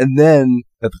there. And then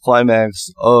at the climax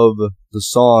of the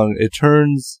song, it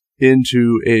turns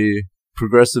into a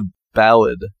progressive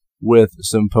ballad with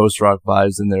some post-rock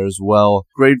vibes in there as well.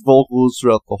 Great vocals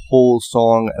throughout the whole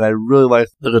song, and I really like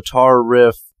the guitar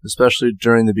riff, especially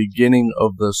during the beginning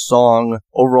of the song.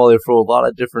 Overall, they throw a lot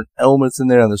of different elements in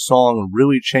there, and the song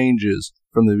really changes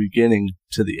from the beginning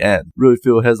to the end. Really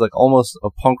feel it has like almost a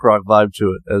punk rock vibe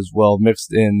to it as well,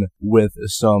 mixed in with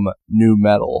some new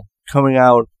metal. Coming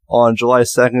out on July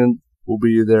 2nd will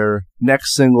be their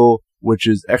next single, which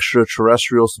is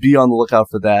Extraterrestrial, so be on the lookout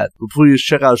for that. But please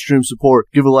check out Stream Support.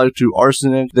 Give a like to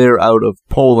Arsenic. They're out of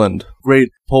Poland. Great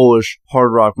Polish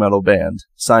hard rock metal band,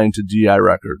 signed to DI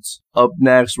Records. Up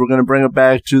next, we're going to bring it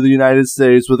back to the United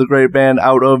States with a great band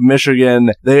out of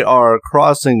Michigan. They are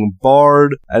Crossing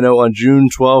Bard. I know on June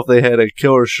 12th, they had a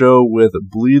killer show with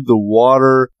Bleed the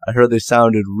Water. I heard they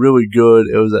sounded really good.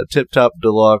 It was at Tip Top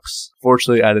Deluxe.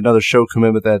 Fortunately, I had another show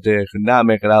commitment that day. I could not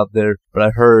make it out there, but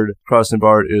I heard Crossing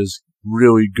Bard is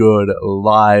really good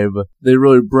live. They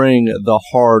really bring the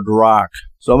hard rock.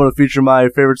 So I'm going to feature my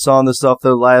favorite song that's off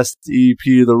their last EP,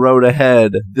 The Road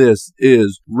Ahead. This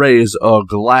is Raise a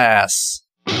Glass.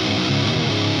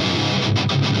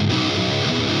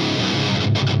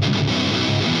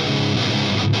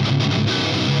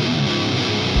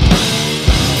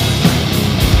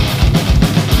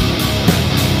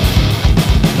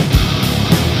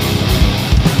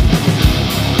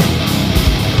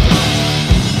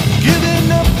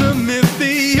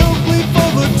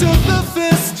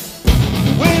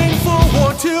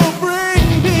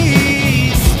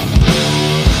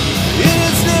 It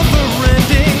is never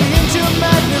ending into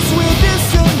madness.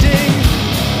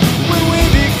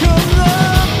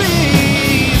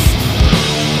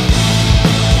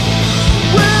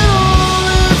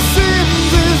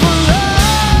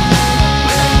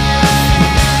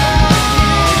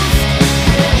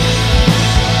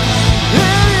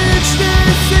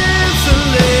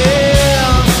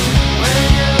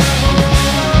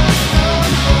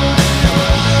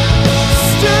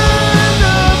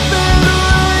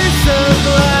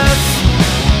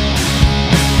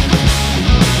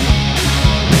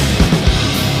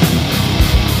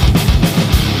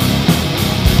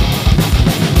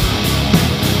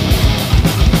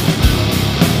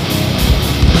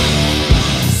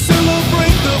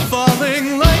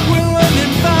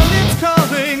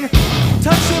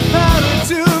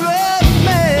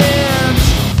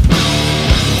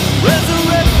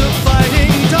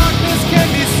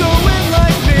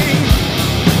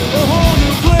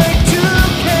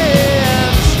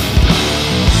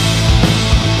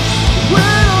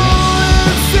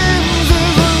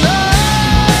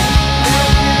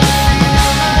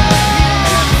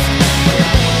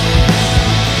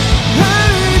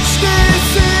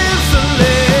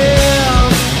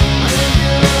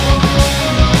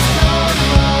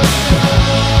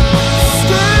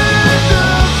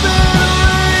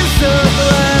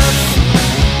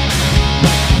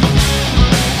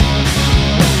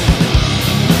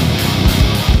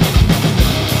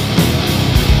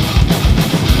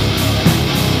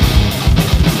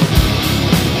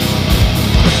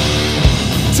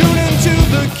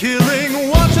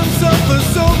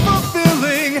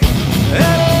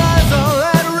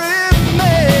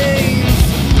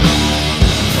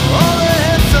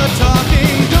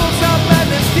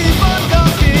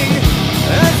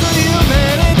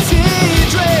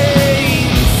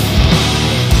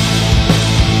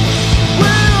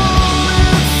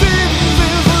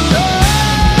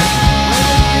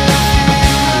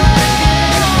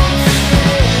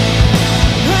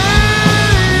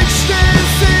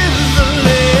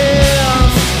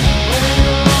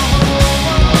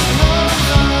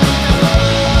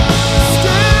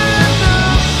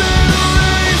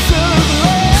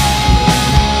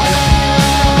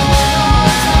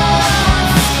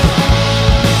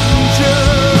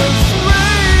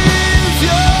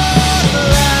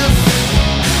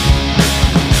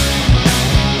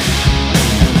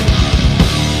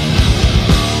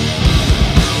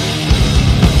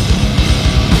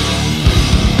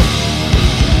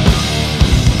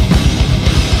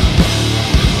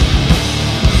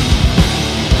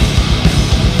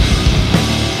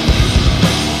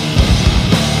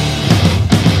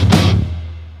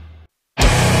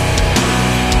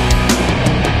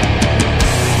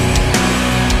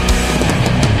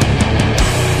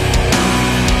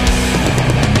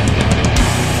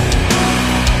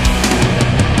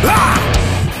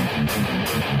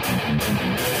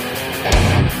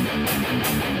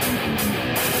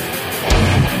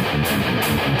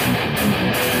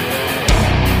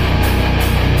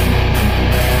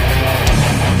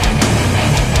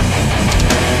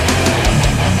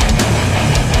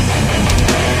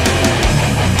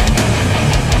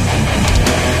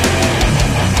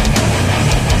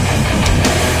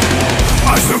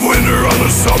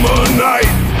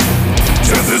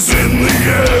 is in the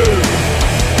air.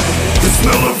 The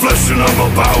smell of flesh and I'm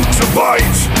about to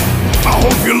bite. I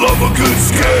hope you love a good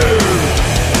scare.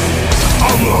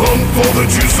 On the hunt for the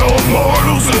juice of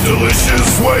mortals, a delicious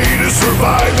way to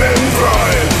survive and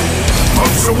thrive.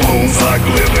 Puncture wounds like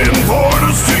living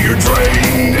portals till you're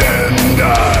drained and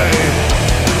die.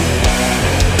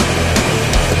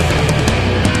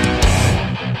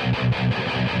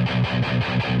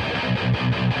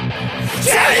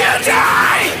 Till you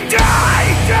die, die,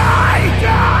 die,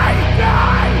 die,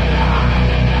 die.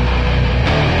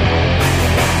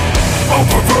 Oh,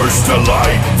 perverse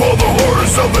delight for the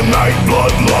horrors of the night,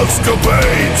 bloodlust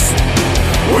capades,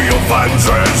 where you'll find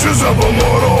treasures of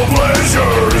immortal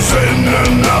pleasures in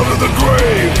and out of the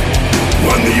grave.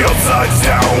 When the upside's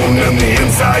down and the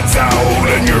inside's out,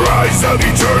 and your eyes have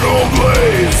eternal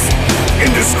glaze.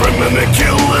 Indiscriminate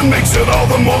killing makes it all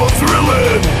the more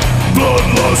thrilling.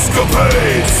 Bloodlust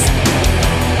capades.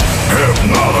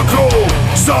 Hypnotical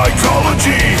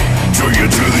psychology drew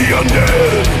you to the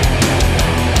undead.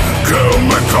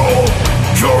 Chemical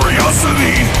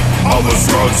curiosity, all the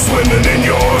drugs swimming in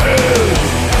your head.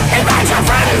 Invite your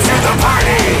friends to the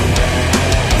party.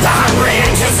 The hungry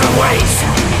anxious await.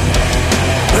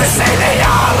 They say they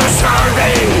all are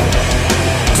starving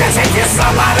to take your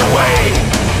sunlight away.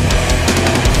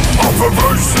 Oh,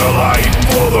 perverse delight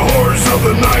for the horrors of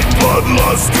the night,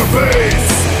 bloodlust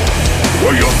capades,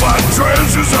 where you'll find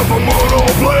treasures of immortal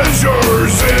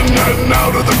pleasures in and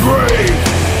out of the grave.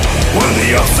 When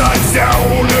the upside's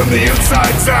down and the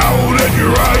inside's out, and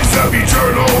your eyes have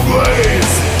eternal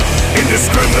glaze.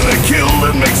 Indiscriminate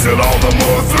killing makes it all the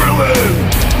more thrilling.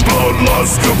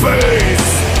 Bloodlust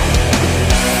capades.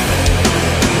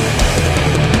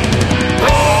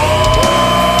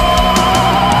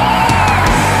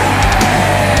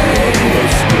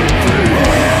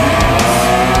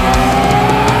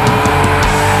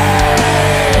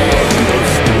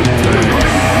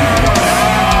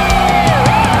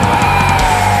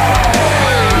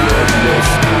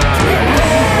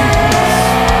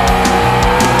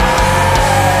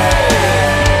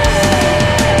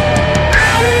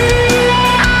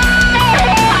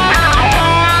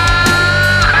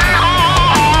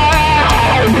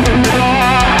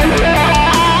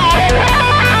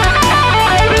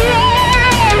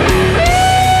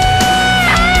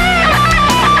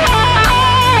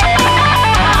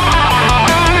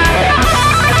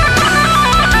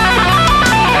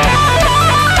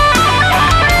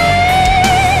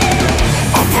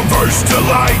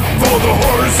 Delight for the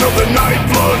horrors of the night,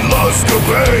 bloodlust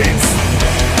capades,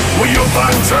 where you'll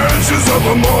find treasures of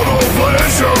immortal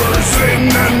pleasures in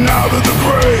and out of the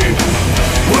grave.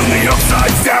 When the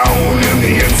upside's down and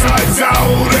the inside's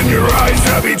out, and your eyes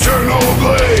have eternal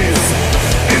glaze.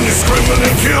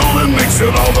 Indiscriminate killing makes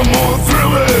it all the more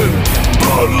thrilling.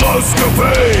 Bloodlust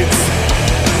capades.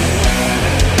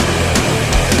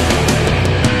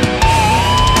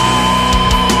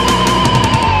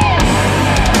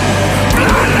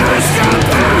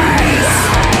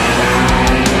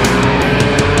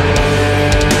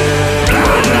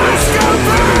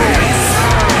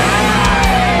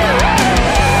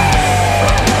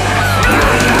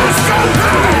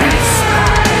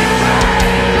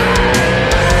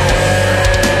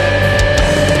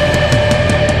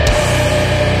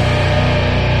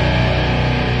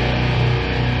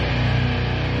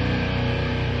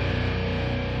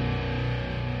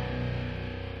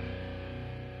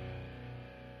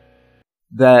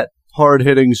 That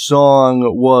hard-hitting song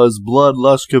was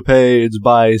Bloodlustcapades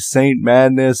by Saint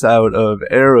Madness out of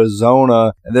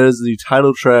Arizona, and that is the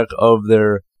title track of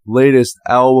their latest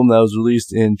album that was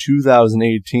released in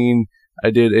 2018. I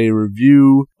did a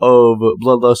review of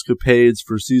Bloodlustcapades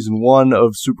for Season 1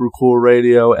 of Super Cool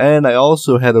Radio, and I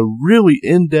also had a really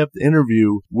in-depth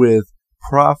interview with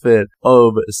Prophet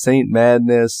of Saint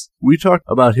Madness. We talked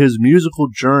about his musical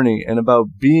journey and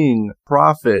about being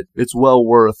Prophet. It's well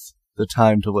worth the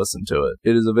time to listen to it.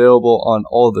 It is available on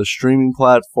all the streaming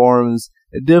platforms.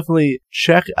 And definitely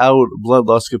check out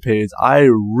Bloodlustcapades. I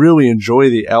really enjoy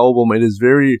the album. It is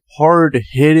very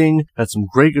hard-hitting, has some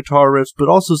great guitar riffs, but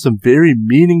also some very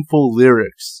meaningful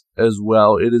lyrics as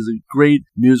well. It is a great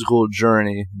musical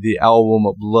journey, the album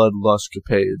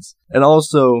Bloodlustcapades. And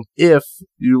also, if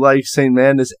you like Saint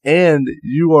Madness and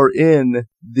you are in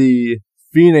the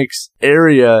Phoenix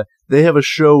area, they have a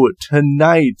show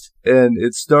tonight, and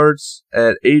it starts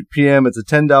at 8 p.m. It's a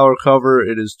 $10 cover.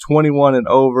 It is 21 and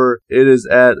over. It is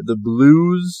at the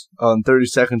Blues on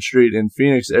 32nd Street in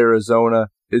Phoenix, Arizona.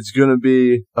 It's going to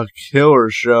be a killer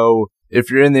show.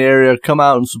 If you're in the area, come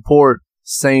out and support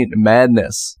Saint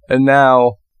Madness. And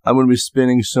now, I'm going to be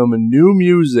spinning some new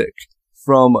music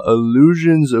from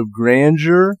Illusions of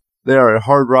Grandeur. They are a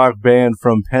hard rock band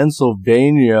from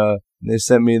Pennsylvania. They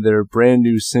sent me their brand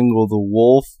new single, The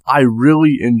Wolf. I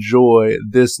really enjoy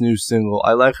this new single.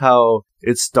 I like how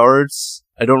it starts.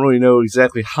 I don't really know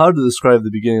exactly how to describe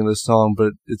the beginning of this song,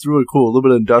 but it's really cool. A little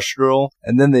bit industrial.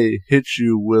 And then they hit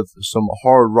you with some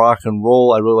hard rock and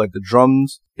roll. I really like the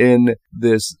drums in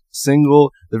this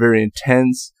single. They're very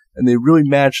intense. And they really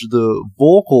match the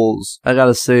vocals. I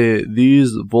gotta say,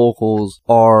 these vocals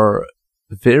are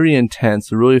very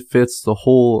intense. It really fits the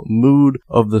whole mood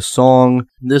of the song.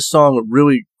 This song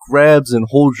really grabs and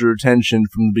holds your attention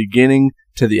from the beginning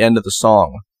to the end of the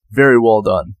song. Very well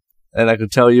done. And I can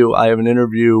tell you, I have an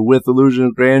interview with Illusion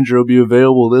of Grandeur. It'll be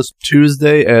available this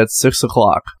Tuesday at 6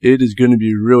 o'clock. It is going to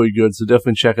be really good, so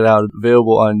definitely check it out.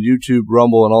 Available on YouTube,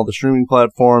 Rumble, and all the streaming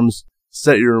platforms.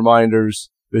 Set your reminders.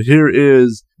 But here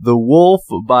is The Wolf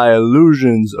by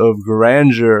Illusions of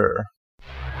Grandeur.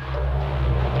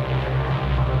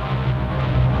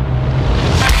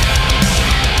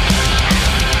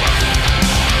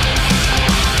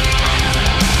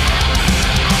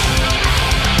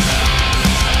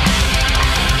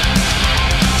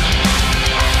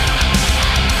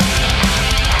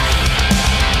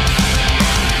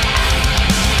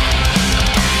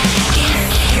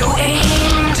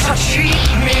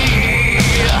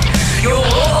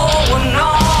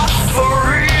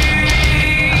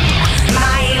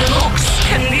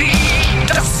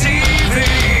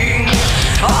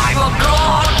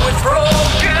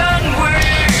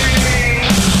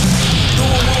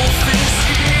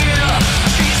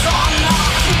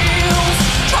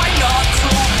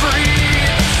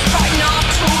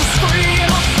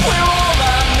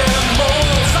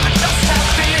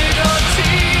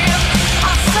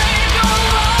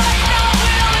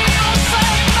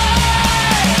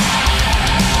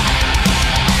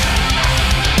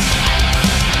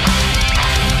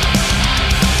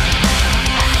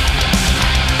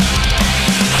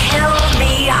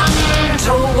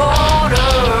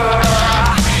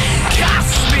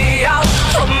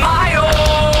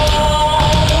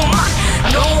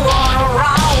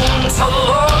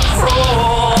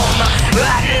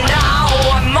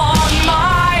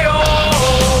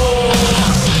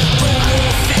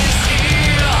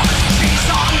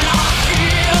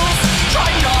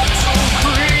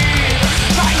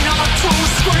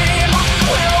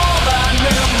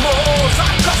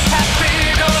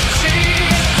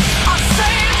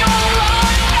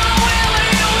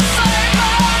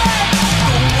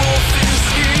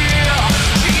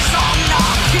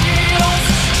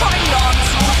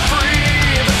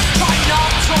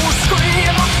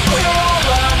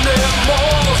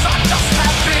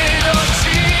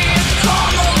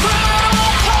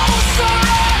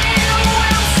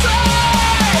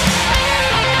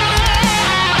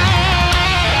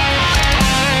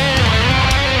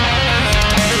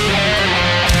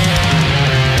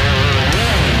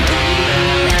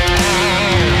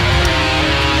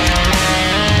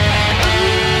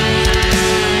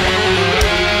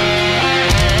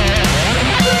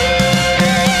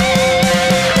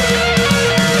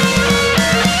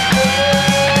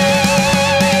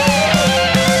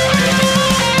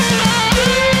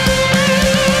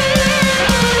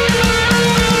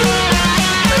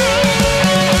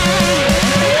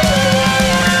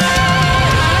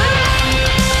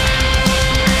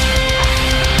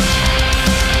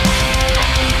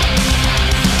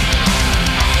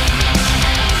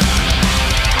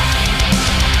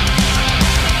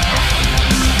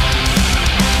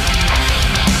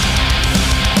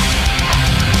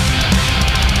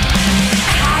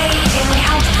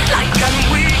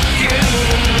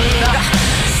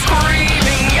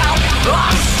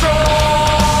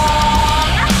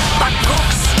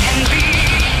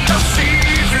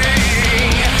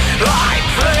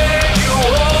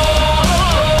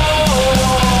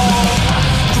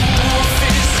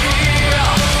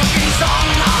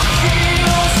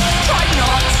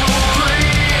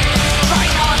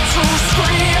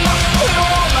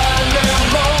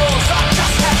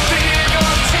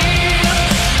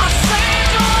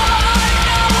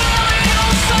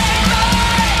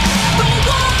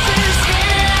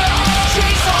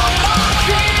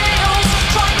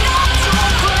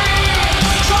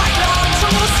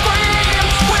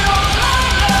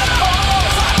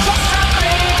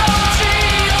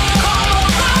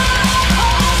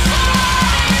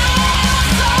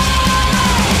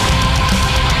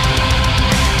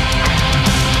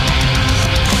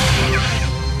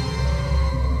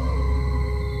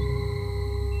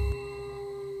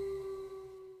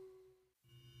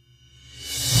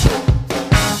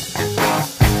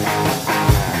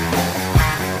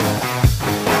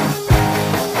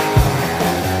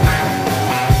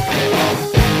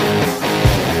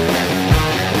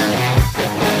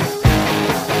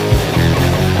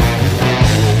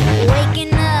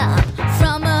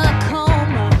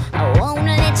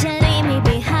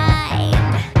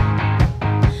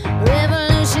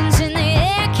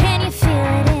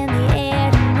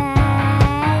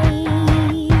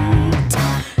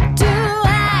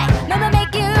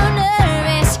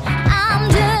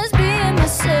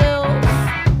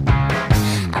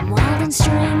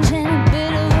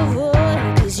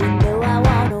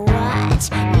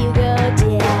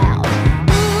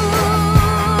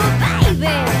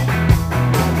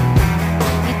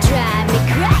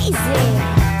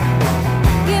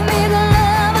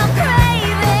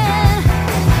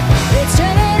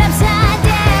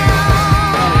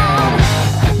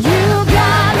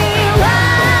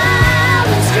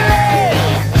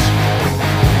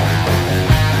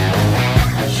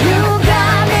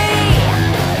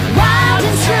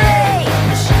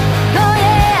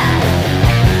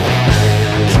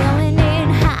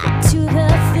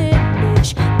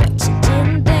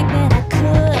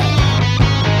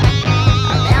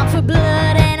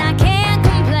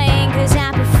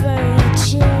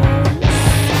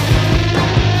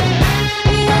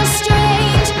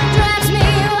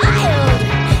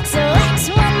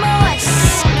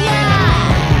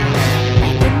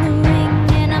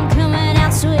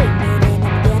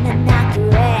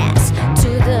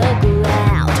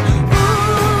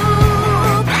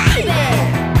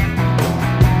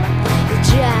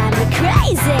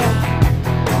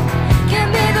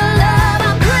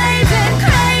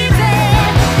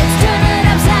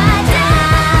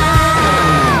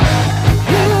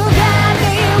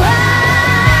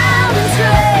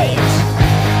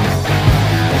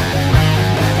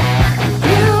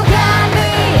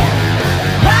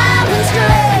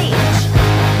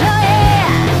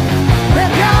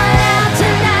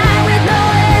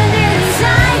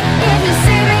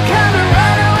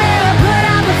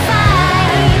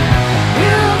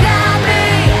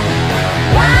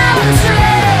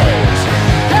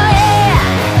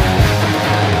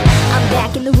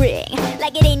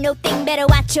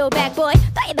 macho bad boy,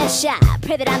 buy your best shot.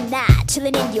 Pray that I'm not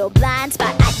chilling in your blind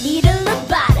spot. I need a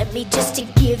lobotomy just to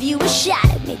give you a shot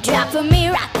at me. Drop for me,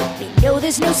 rock with me, no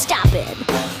there's no stopping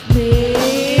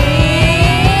me.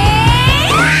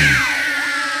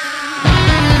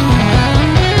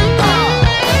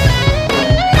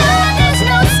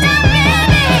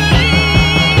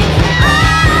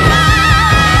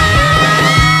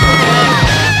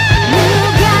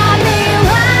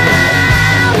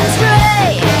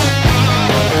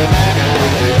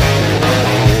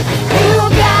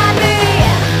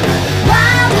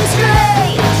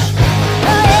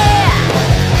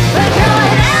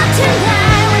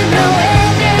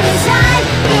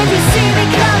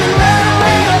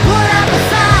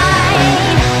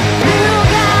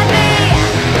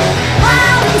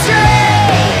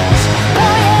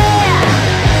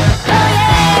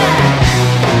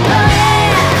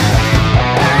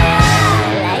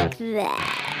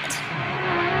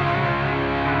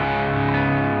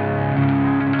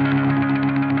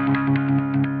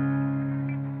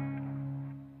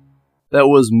 That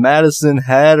was Madison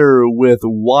Hatter with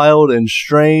Wild and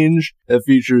Strange. That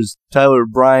features Tyler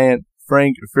Bryant,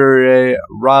 Frank Ferrier,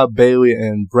 Rob Bailey,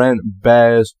 and Brent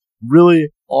Bass. Really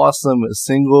awesome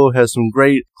single. Has some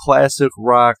great classic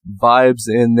rock vibes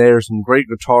in there. Some great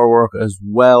guitar work as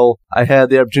well. I had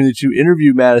the opportunity to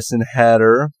interview Madison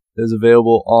Hatter. It is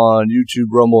available on YouTube,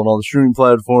 Rumble, and all the streaming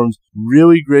platforms.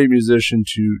 Really great musician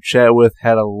to chat with.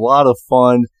 Had a lot of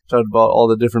fun. Talked about all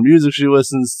the different music she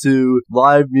listens to,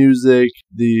 live music,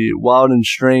 the Wild and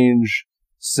Strange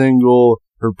single,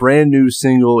 her brand new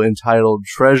single entitled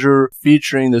Treasure,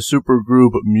 featuring the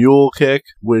supergroup Mule Kick,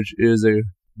 which is a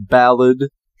ballad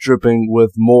dripping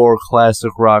with more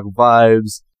classic rock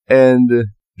vibes, and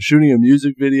shooting a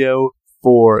music video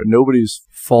for Nobody's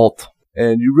Fault.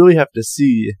 And you really have to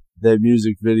see that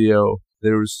music video.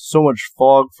 There was so much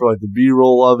fog for like the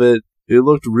B-roll of it. It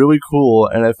looked really cool,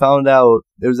 and I found out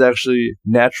it was actually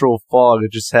natural fog.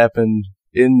 It just happened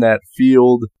in that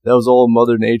field. That was all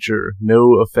Mother Nature.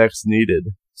 No effects needed.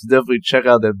 So definitely check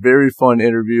out that very fun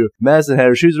interview. Madison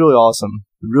Hatter, she's really awesome.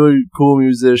 Really cool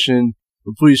musician.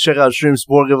 But please check out Stream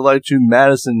Support. Give a like to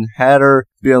Madison Hatter.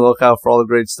 Be on the lookout for all the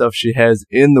great stuff she has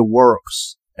in the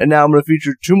works. And now I'm going to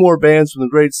feature two more bands from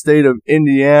the great state of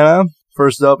Indiana.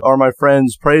 First up are my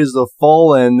friends Praise the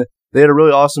Fallen. They had a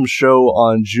really awesome show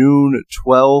on June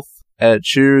 12th at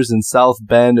Cheers in South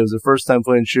Bend. It was their first time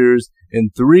playing Cheers in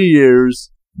 3 years.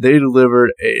 They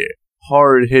delivered a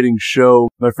hard-hitting show.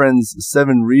 My friends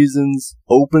 7 Reasons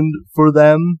opened for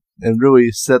them and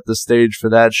really set the stage for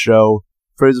that show.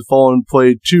 Praise the Fallen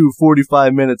played 2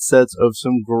 45-minute sets of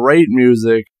some great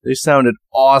music. They sounded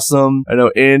awesome. I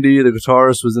know Andy, the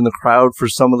guitarist, was in the crowd for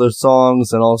some of the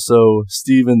songs, and also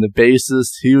Steven, the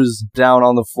bassist. He was down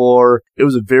on the floor. It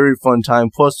was a very fun time.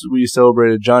 Plus, we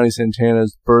celebrated Johnny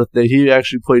Santana's birthday. He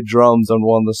actually played drums on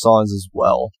one of the songs as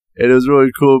well. It was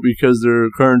really cool because their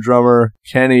current drummer,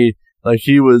 Kenny,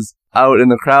 he was out in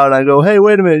the crowd, and I go, hey,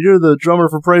 wait a minute, you're the drummer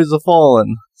for Praise the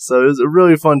Fallen. So it was a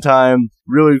really fun time,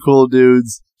 really cool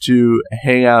dudes to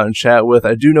hang out and chat with.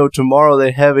 I do know tomorrow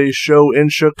they have a show in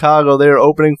Chicago. They are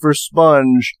opening for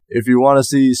Sponge. If you want to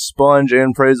see Sponge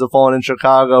and Praise the Fallen in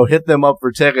Chicago, hit them up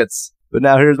for tickets. But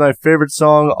now here's my favorite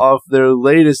song off their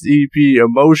latest EP,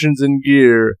 Emotions in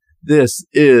Gear. This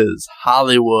is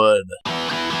Hollywood.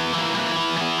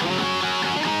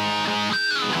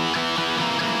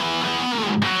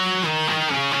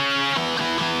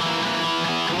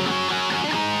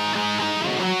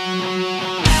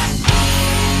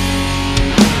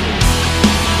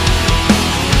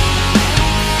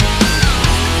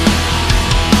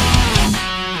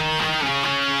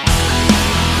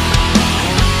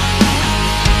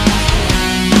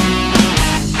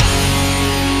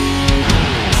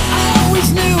 I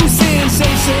always knew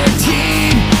sensation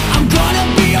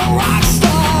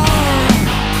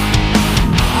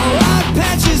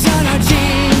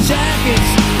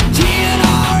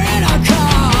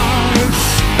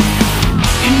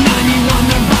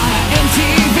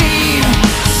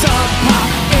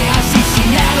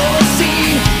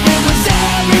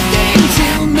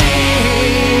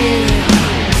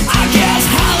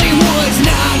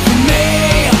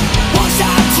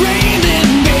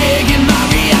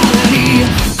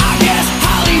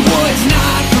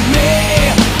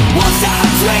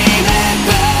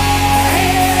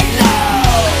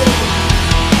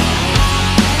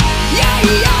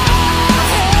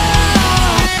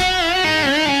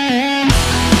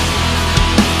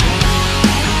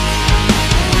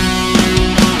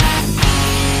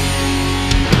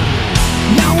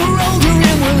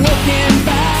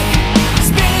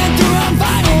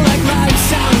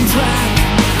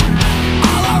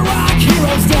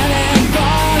is dead and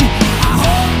gone. I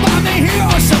hope I'm a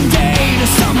hero someday to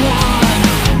someone.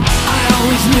 I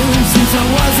always knew since I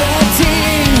was a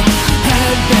teen,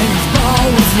 Headbangers Ball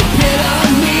was the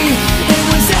epitome. It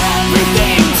was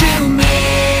everything to me.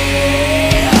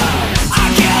 I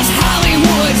guess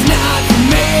Hollywood's not for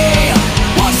me.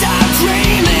 Won't stop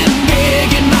dreaming big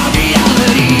in my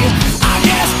reality. I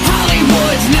guess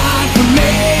Hollywood's not for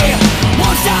me.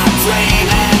 Won't stop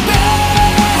dreaming big.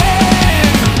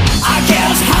 I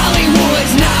guess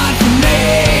Hollywood's not for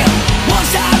me. Won't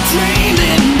stop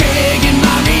dreaming big in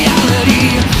my reality.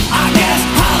 I guess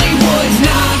Hollywood's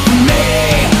not for me.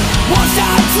 Won't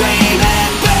stop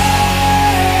dreaming big.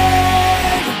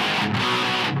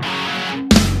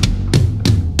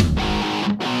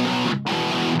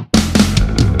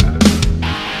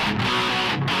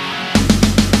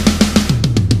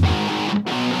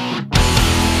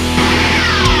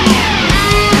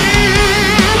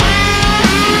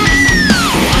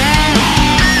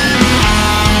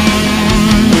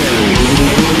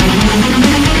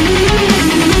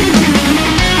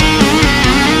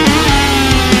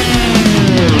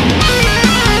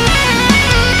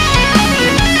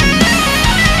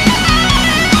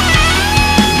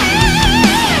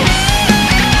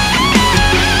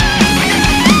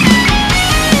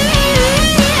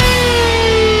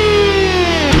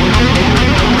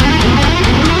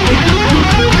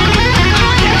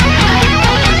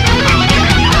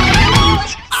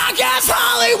 I guess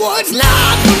Hollywood's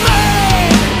not for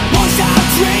me. Won't stop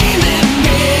dreaming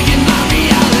big in my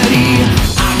reality.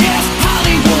 I guess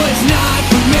Hollywood's not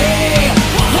for me.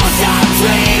 Won't stop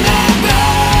dreaming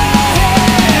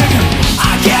big.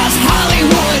 I guess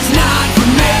Hollywood's not for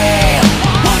me.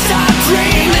 Won't stop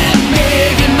dreaming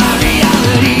big in my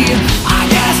reality. I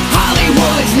guess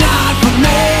Hollywood's not for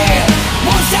me.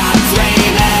 Won't stop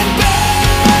dreaming big.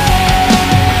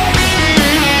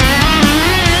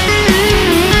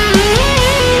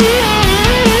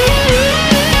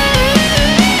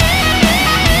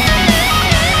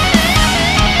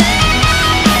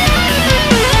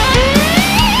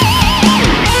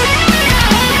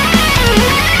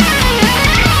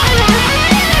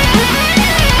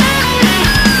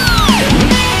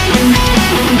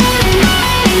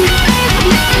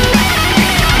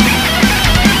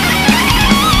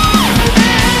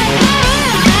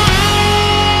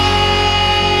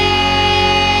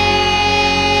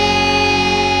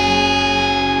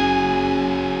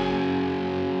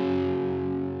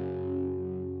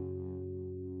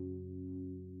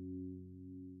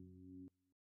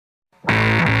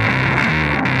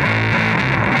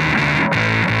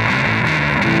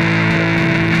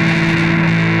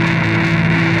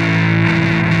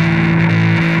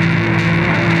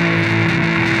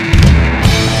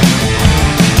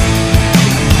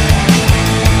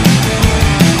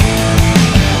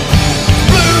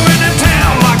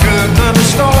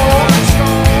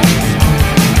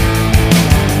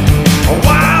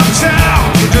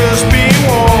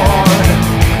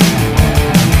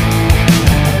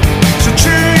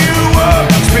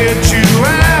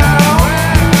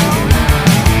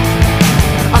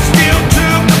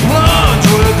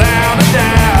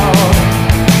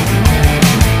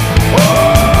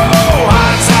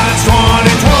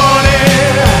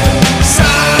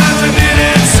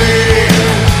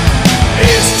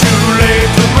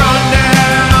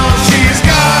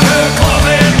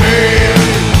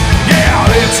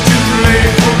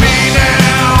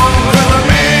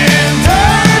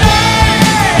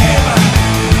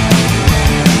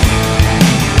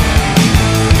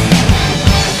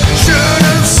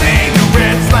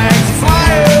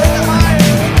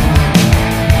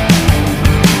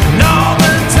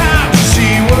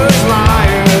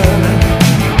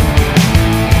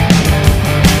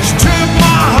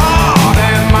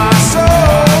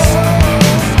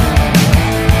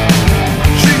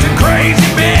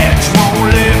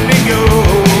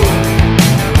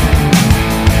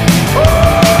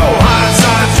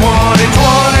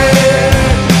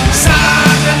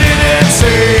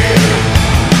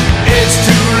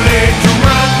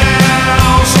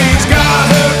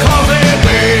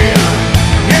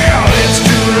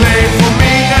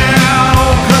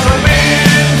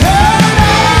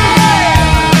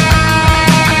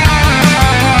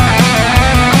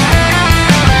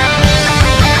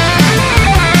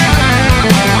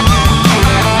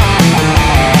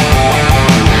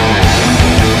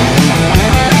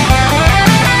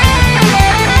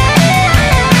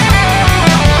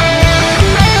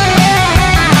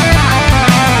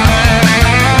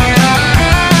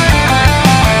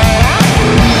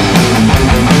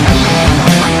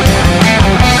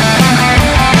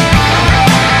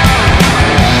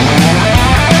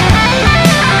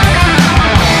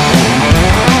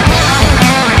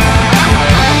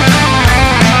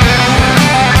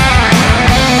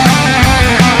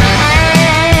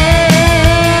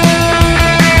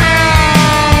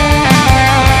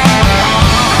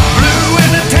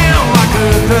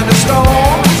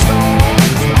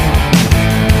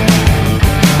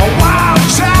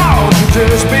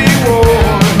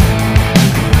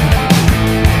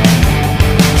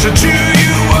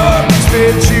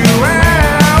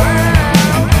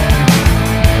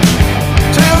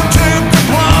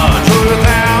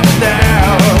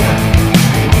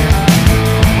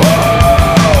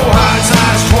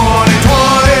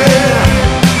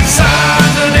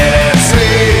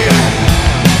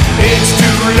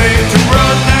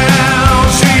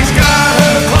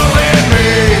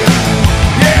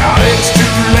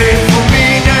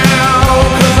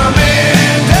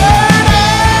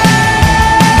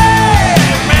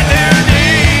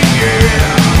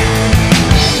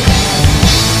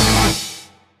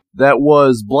 That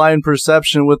was Blind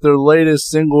Perception with their latest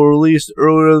single released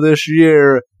earlier this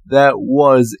year. That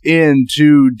was In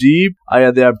Too Deep. I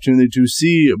had the opportunity to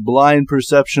see Blind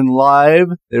Perception live.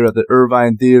 They were at the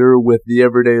Irvine Theater with the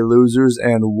Everyday Losers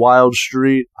and Wild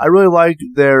Street. I really like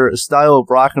their style of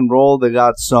rock and roll. They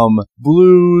got some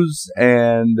blues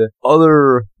and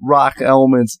other rock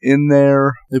elements in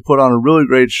there. They put on a really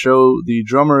great show. The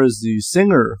drummer is the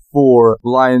singer for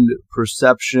Blind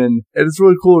Perception, and it's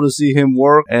really cool to see him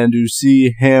work and to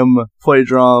see him play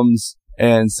drums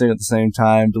and sing at the same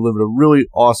time. Delivered a really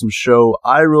awesome show.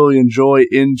 I really enjoy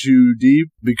In Too Deep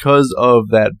because of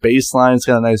that bass line. It's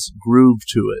got a nice groove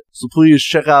to it. So please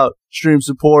check out, stream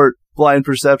support Blind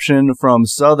Perception from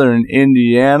Southern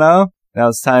Indiana. Now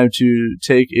it's time to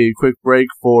take a quick break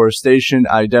for station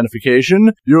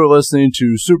identification. You're listening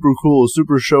to Super Cool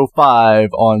Super Show 5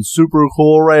 on Super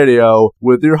Cool Radio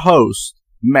with your host,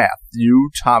 Matthew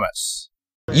Thomas.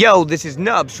 Yo, this is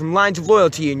Nubs from Lines of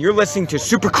Loyalty, and you're listening to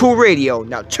Super Cool Radio.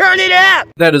 Now turn it up!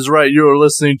 That is right, you're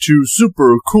listening to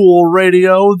Super Cool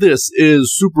Radio. This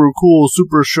is Super Cool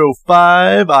Super Show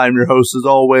 5. I'm your host, as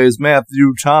always,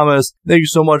 Matthew Thomas. Thank you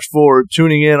so much for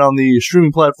tuning in on the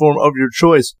streaming platform of your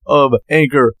choice of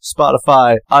Anchor,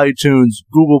 Spotify, iTunes,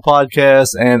 Google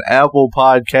Podcasts, and Apple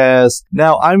Podcasts.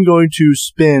 Now, I'm going to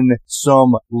spin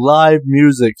some live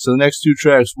music, so the next two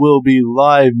tracks will be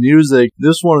live music.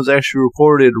 This one is actually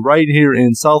recorded right here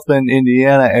in South Bend,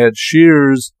 Indiana at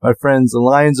Cheers. My friends, the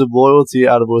Lines of Loyalty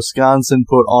out of Wisconsin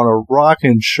put on a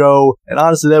rockin' show, and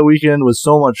honestly that weekend was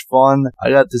so much fun.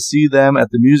 I got to see them at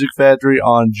the Music Factory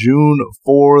on June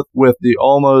 4th with the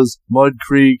Almas, Mud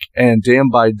Creek, and Damn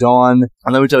by Dawn.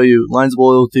 And let me tell you, Lines of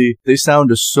Loyalty, they sound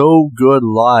so good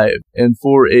live, and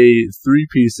for a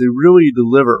three-piece, they really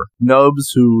deliver.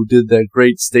 Nubs, who did that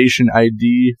great station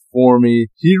ID for me,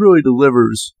 he really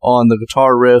delivers on the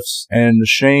guitar riffs, and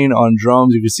Shane on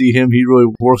drums, you can see him, he really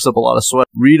works up a lot of sweat.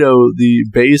 Rito, the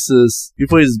bassist, he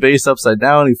plays his bass upside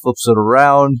down, he flips it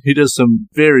around, he does some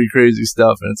very crazy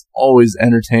stuff, and it's always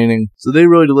entertaining. So they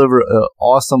really deliver an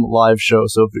awesome live show.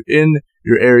 So if you're in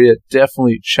your area,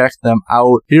 definitely check them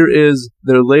out. Here is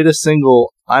their latest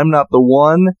single, I'm Not the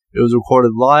One. It was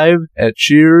recorded live at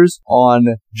Cheers on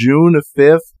June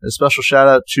 5th. A special shout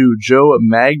out to Joe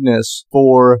Magnus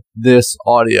for this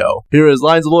audio. Here is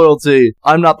Lines of Loyalty,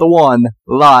 I'm Not the One,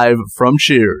 live from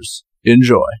Cheers.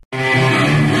 Enjoy.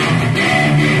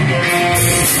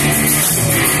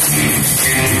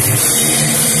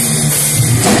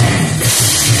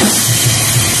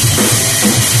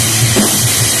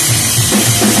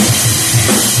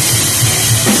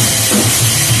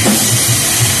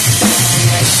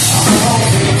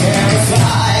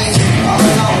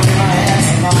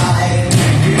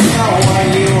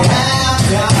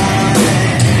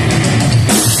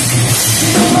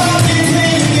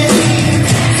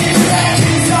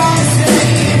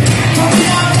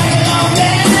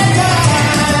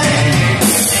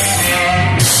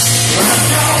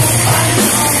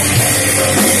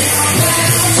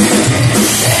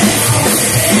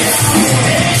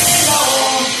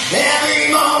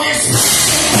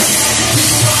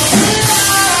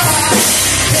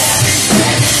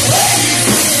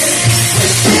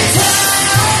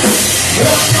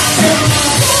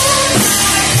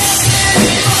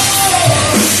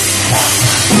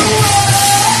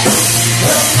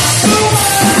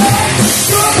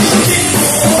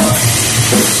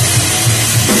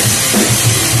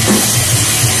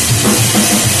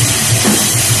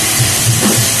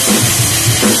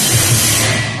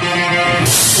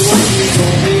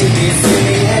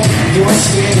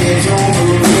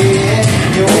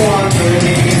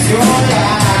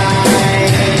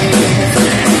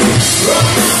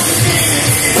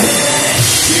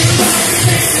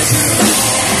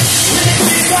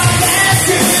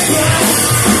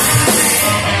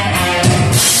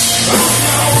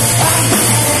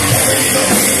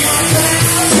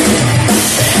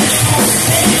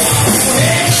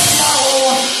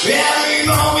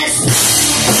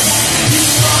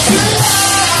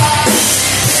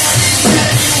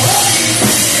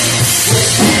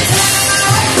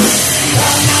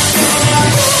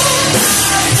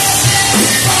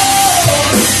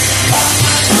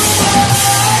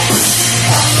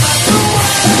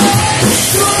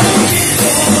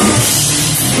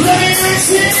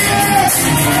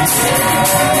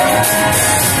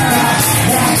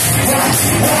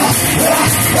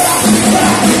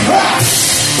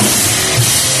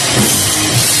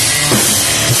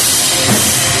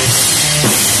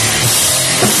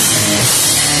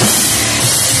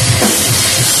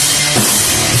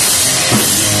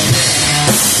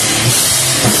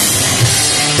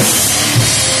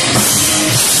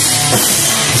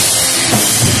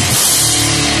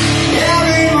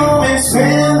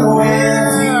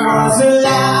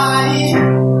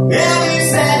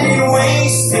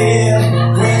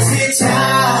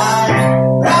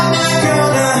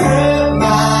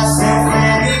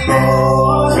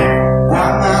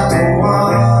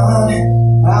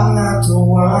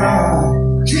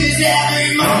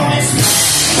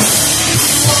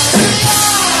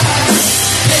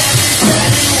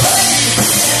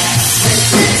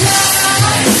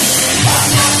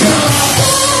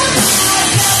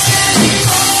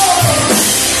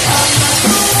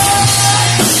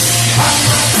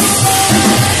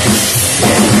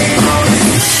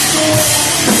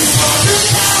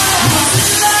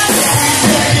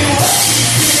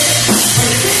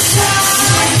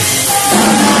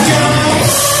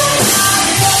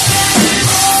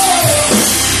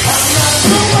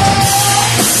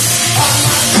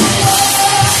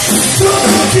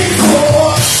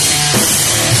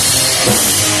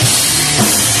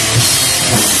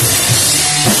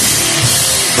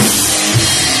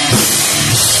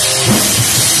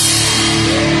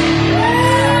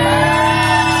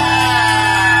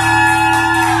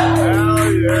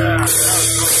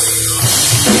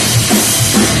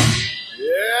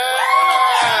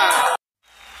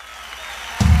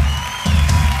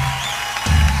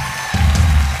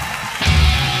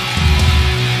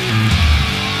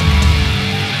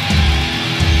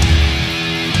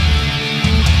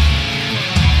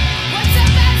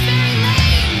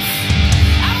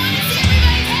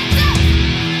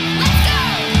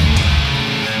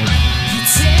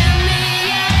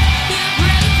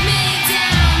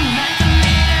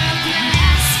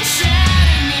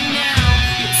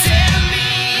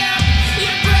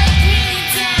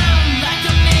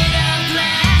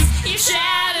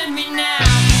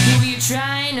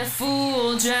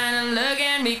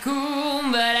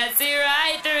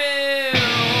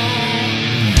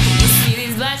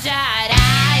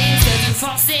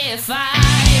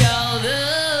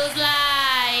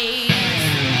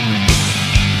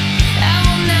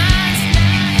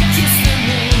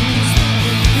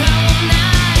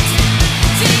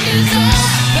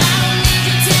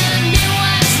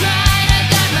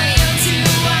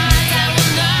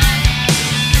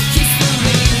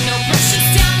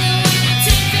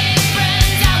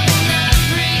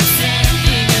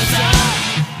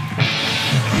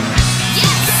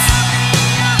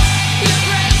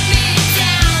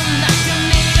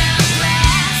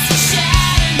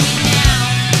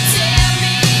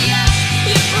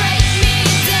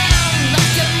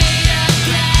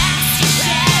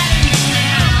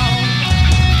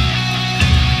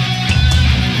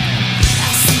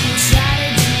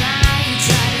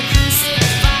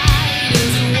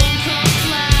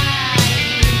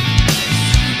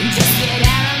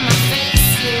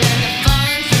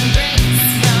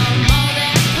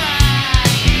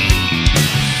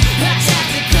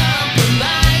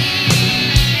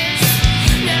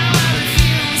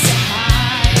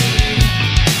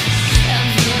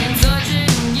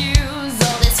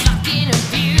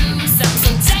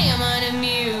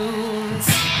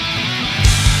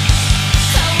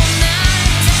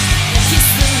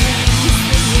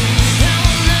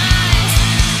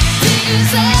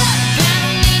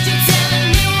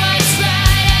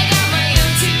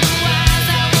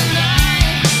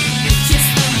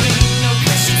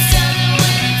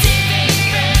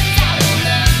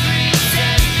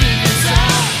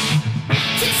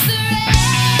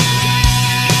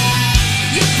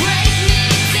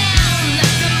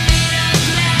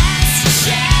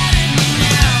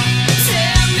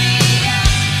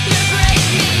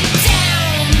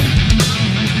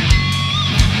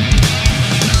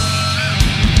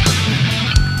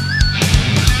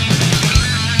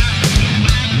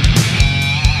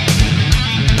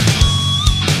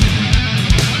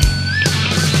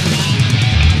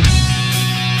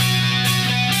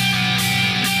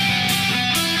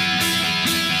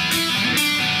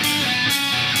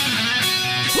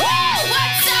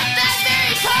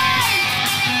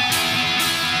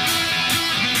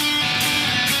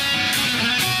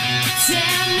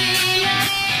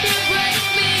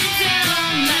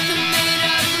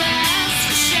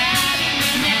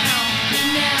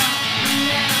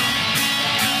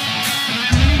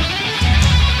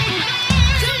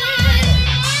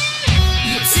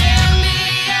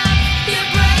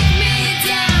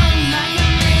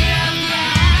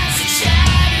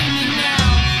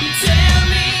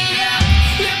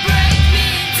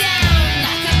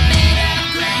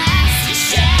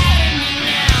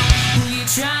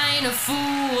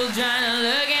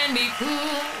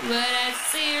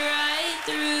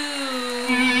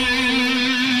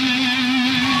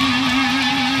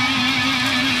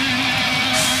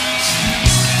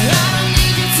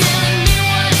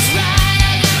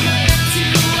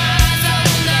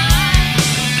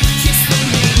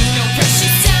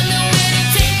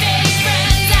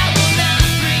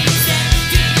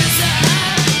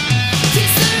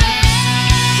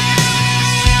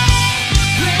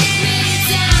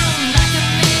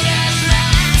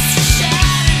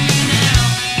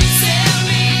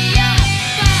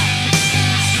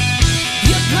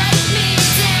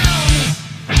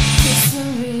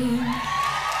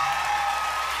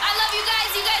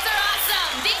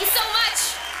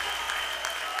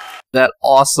 That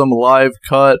awesome live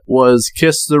cut was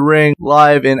Kiss the Ring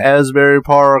live in Asbury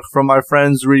Park from my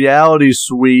friends Reality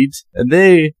Suite. And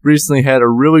they recently had a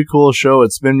really cool show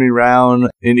at Spin Me Round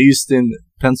in Easton,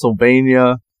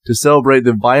 Pennsylvania, to celebrate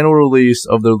the vinyl release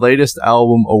of their latest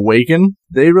album, Awaken.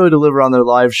 They really deliver on their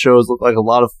live shows, look like a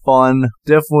lot of fun.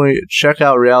 Definitely check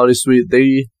out Reality Suite.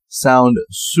 They sound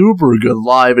super good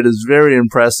live. It is very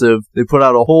impressive. They put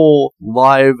out a whole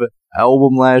live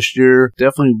album last year.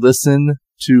 Definitely listen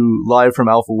to Live from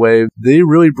Alpha Wave. They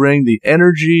really bring the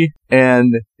energy,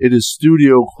 and it is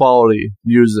studio quality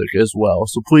music as well.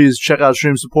 So please check out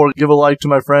Stream Support. Give a like to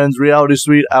my friends Reality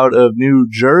Suite out of New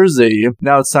Jersey.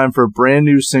 Now it's time for a brand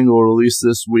new single released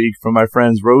this week from my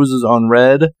friends Roses on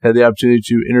Red. Had the opportunity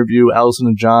to interview Allison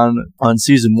and John on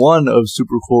season 1 of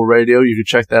Super Cool Radio. You can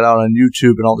check that out on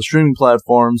YouTube and all the streaming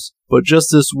platforms. But just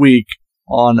this week,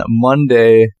 on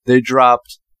Monday, they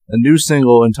dropped a new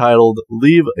single entitled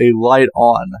Leave a Light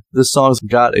On. This song's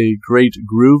got a great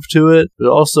groove to it, but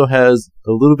it also has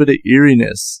a little bit of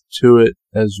eeriness to it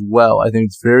as well. I think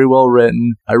it's very well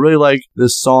written. I really like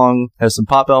this song. It has some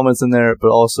pop elements in there, but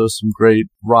also some great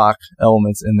rock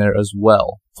elements in there as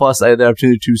well. Plus, I had the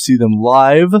opportunity to see them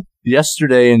live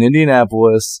yesterday in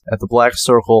Indianapolis at the Black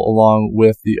Circle along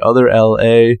with the Other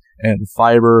LA and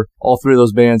Fiber. All three of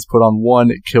those bands put on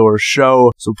one killer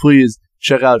show. So please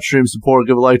check out Stream Support.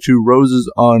 Give a like to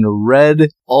Roses on Red.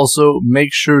 Also, make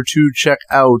sure to check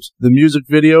out the music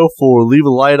video for Leave a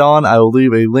Light On. I will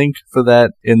leave a link for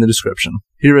that in the description.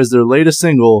 Here is their latest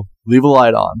single, Leave a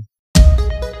Light On.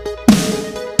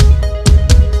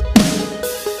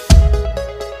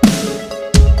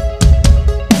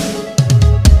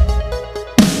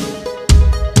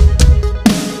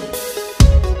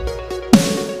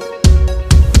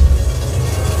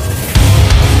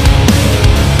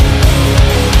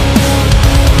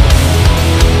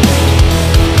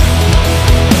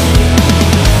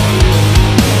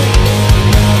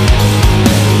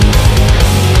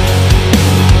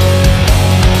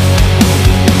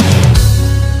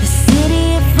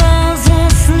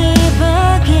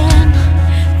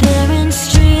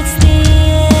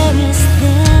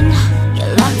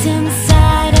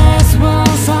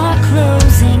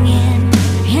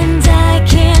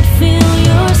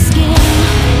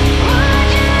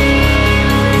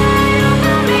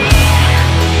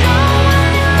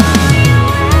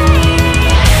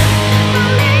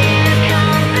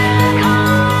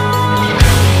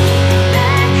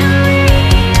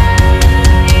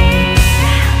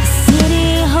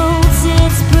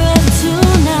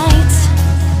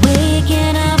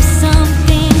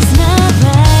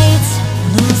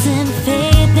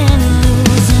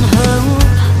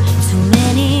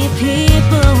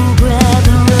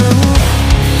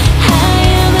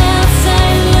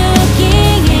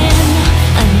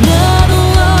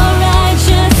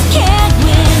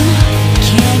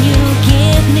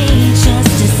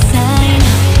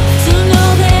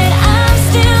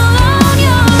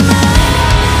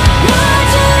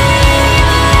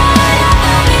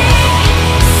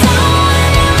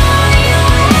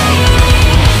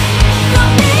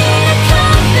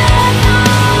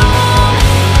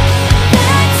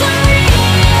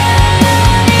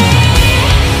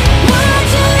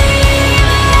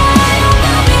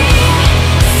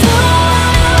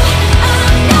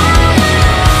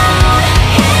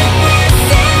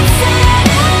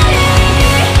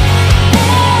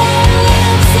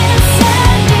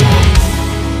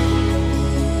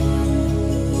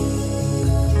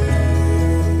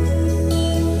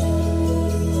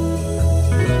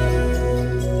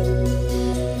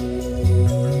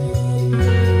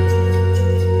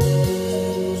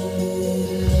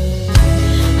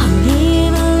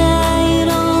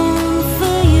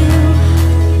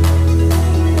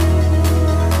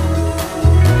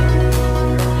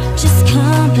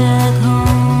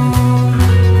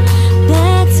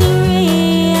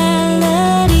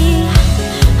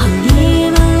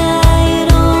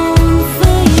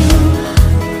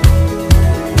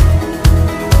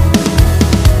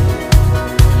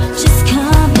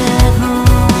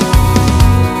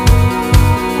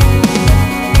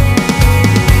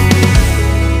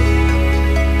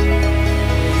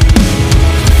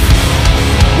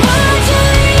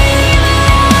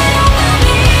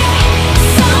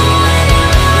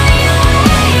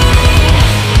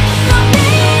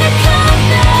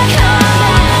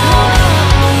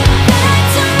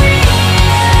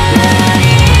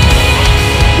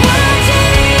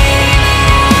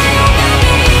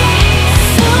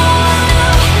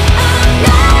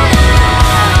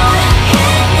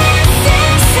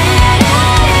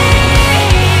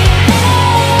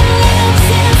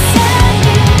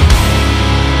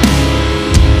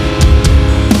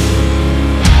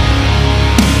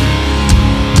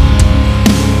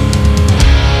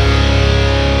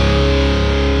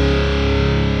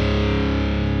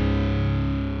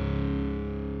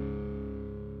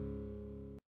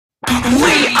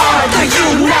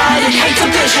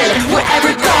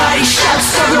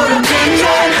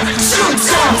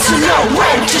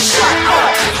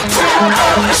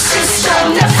 of a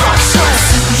system that fucks us.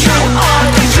 You are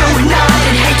the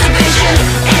united hate division,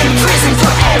 in prison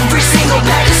for every single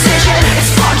bad decision.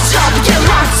 It's fucked up, get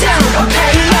locked down or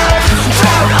pay off.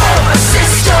 Proud of a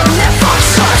system that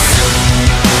fucks us.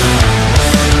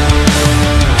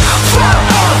 Proud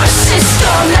of a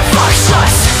system that fucks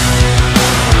us.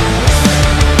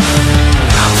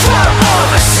 Proud of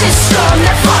a system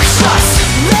that fucks us.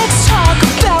 Let's talk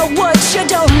about what you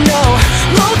don't know.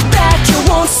 Look back, you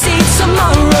won't see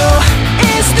tomorrow.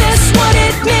 Is this what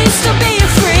it means to be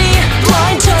free?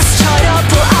 Blind, just tied up,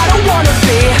 well I don't wanna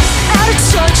be. Out of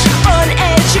touch,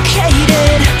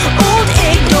 uneducated, old,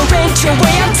 ignorant, your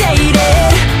way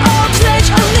outdated. I'll pledge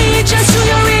allegiance to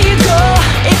your ego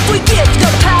if we give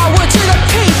the power to the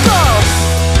people.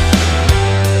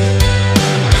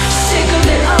 Sick of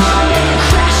it all and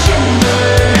crash and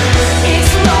burn.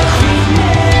 It's like we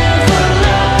never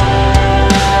learn.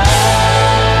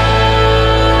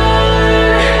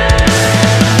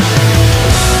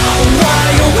 Why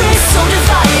are we so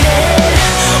divided?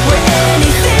 We're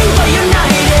anything but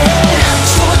united.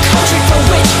 To a country for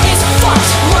which is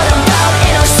fucked. What about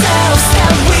in ourselves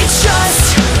that we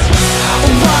trust?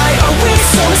 Why are we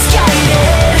so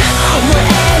misguided? We're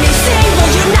anything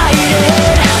but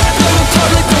united. The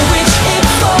republic for which it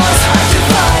falls, a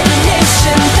divided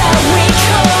nation that we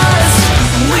cause.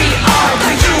 We are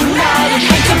the united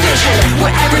hate division,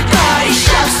 where everybody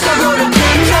shouts their own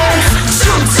opinion.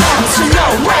 Too dumb to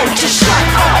know when to shut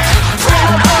up.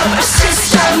 Proud of a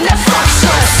system that fucks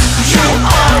us. You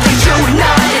are the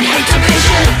united hate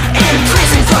division, in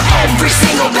prison for every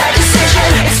single bad decision.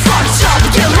 It's fucked up,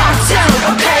 get locked down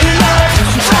or pay off.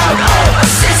 Proud of a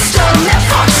system that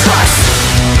fucks us.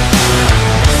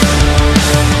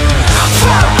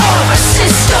 Proud of a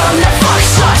system that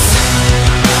fucks us.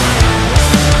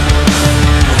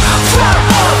 Proud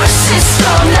of a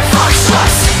system that fucks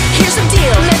us. Here's the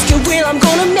deal, let's get real, I'm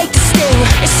gonna make this thing.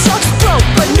 It sucks broke,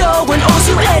 but no one owes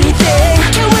you anything.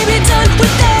 Can we be done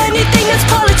with anything that's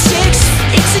politics?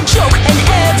 It's a joke and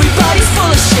everybody's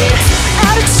full of shit.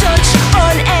 Out of touch,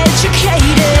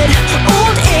 uneducated,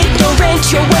 old, ignorant,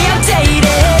 your way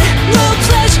outdated. We'll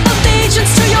pledge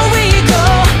allegiance to your ego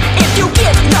if you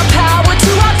give the power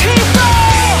to our people.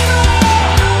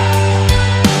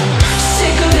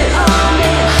 Sick of it all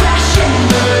and crash and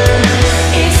burn.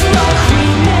 It's like we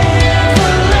never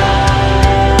learn.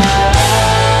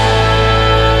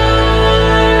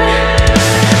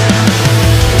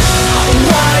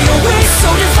 Why are we so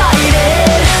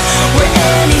divided? We're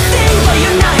anything but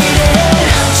united.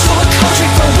 To a country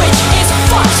for which is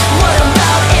fucked. What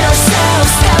about in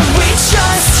ourselves that we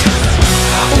trust?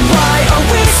 Why are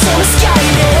we so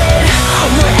misguided?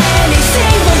 We're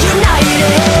anything but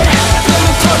united. The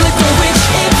republic for which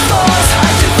it falls, a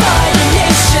divided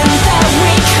nation that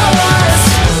we cause.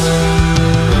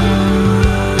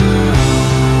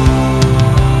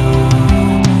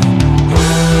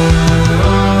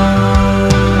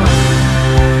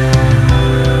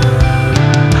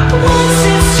 Once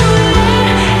it's too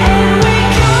late and we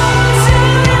go to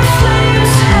the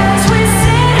flames, as we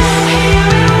sit here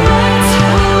and wait,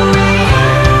 we'll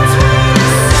realize we're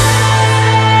the same.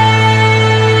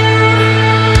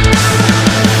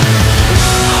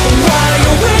 Why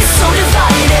are we so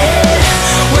divided?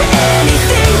 We're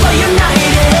anything but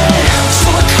united. To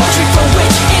a country for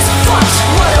which is fucked.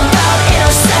 What about in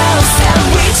ourselves that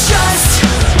we trust?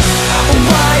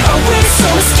 Why are we so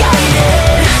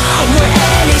misguided? We're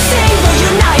anything but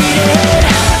united.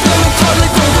 The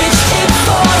republic for which it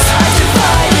falls, a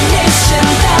divided nation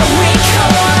that we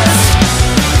cause.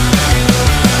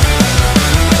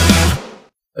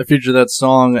 I featured that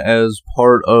song as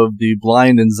part of the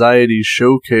Blind Anxiety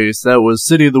Showcase. That was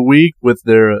City of the Week with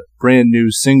their brand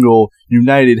new single,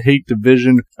 United Hate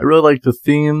Division. I really like the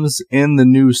themes in the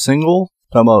new single.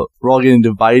 Talking about we're all getting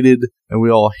divided and we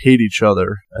all hate each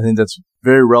other. I think that's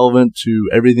very relevant to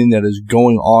everything that is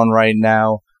going on right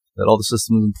now, that all the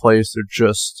systems in place are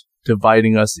just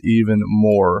dividing us even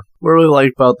more. What I really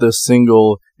like about this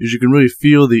single is you can really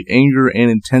feel the anger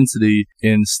and intensity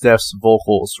in Steph's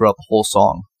vocals throughout the whole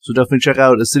song. So definitely check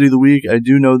out A City of the Week. I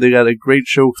do know they got a great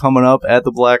show coming up at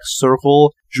the Black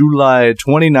Circle, July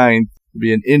 29th. It'll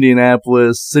be in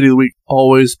Indianapolis. City of the Week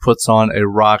always puts on a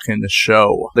rockin'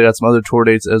 show. They got some other tour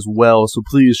dates as well, so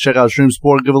please check out Stream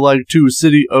Support. Give a like to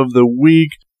City of the Week.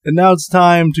 And now it's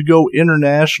time to go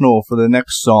international for the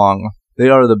next song. They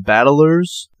are the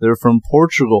Battlers. They're from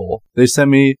Portugal. They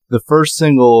sent me the first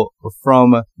single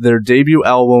from their debut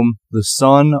album, The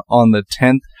Sun on the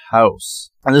 10th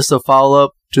House. And this is a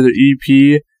follow-up to their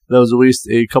EP that was released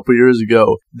a couple years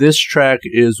ago. This track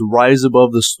is Rise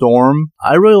Above the Storm.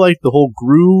 I really like the whole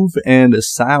groove and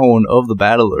sound of the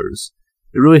Battlers.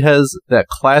 It really has that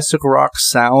classic rock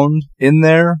sound in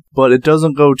there, but it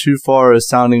doesn't go too far as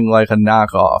sounding like a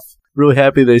knockoff. Really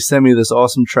happy they sent me this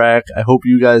awesome track. I hope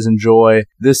you guys enjoy.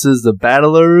 This is the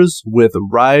Battlers with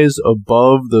Rise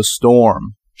Above the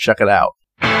Storm. Check it out.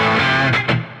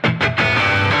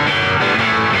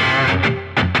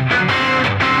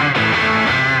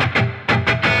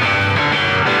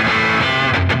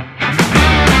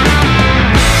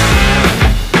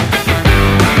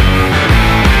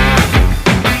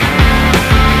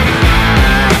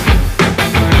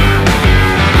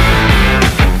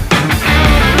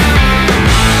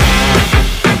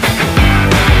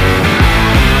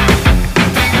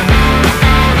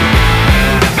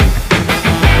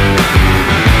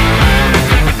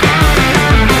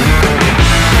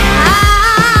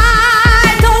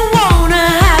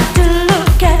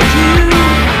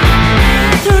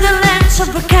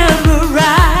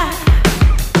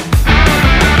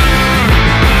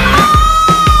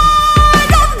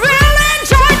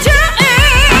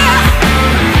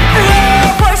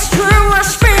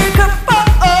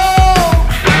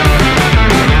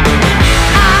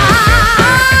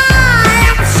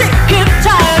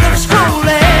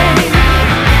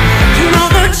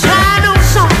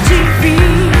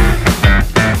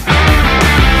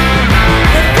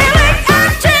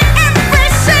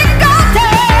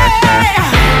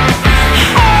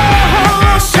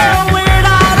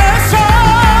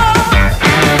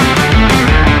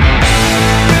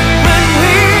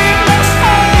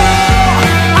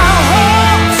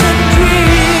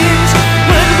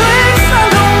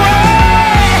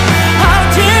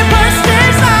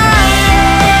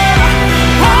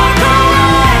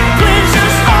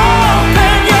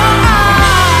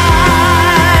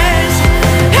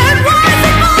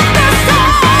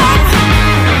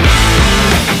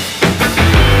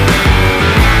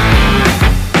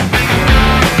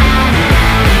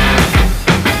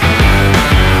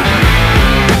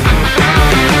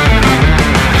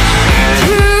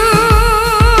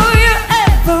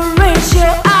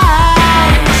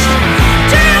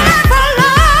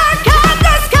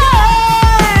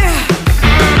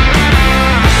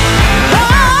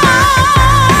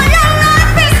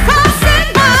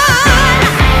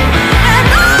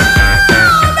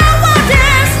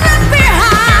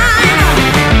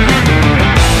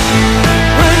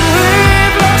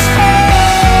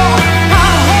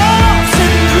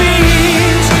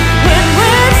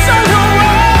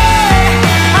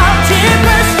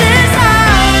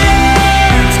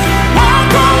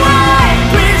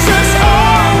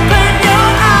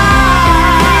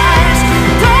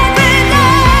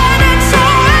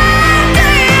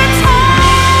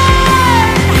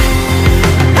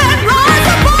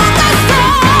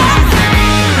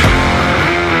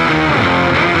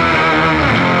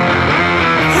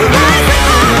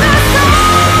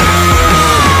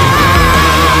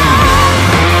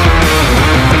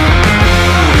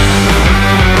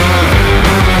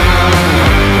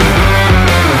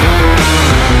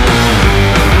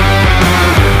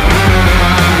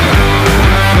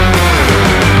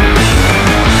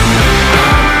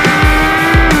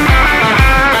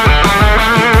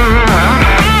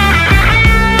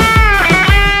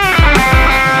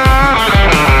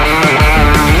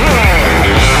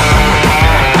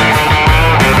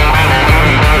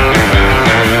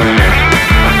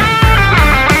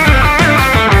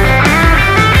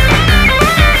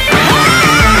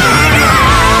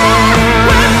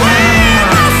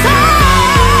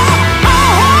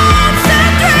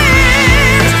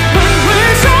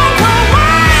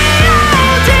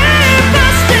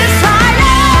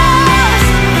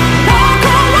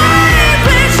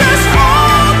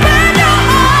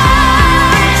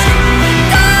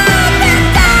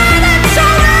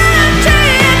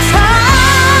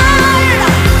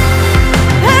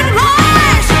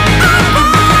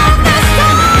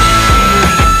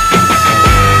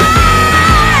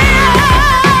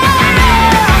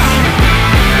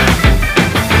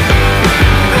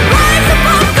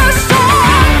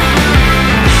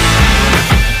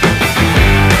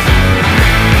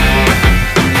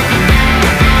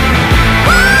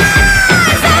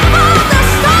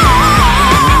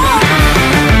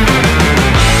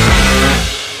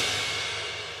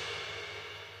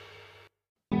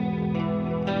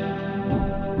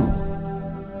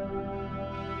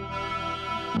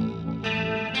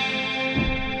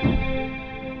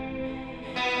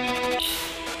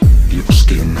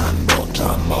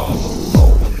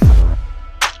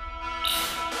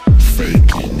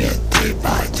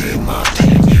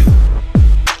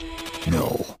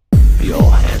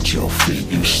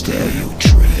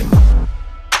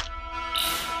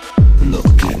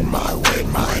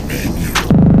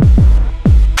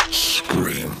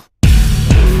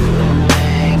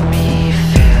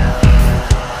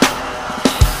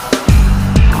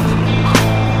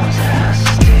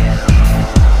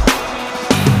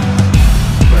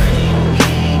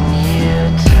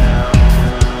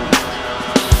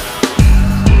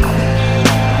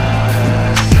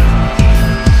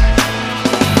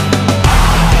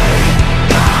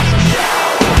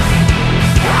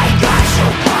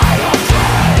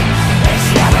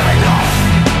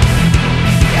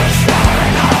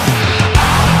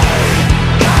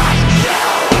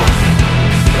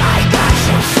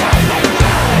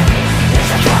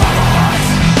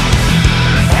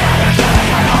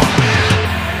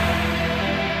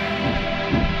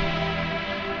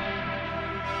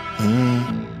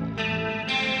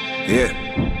 Yeah.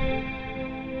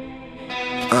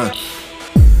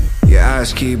 Your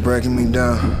eyes keep breaking me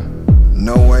down.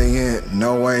 No way in,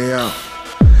 no way out.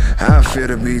 How I feel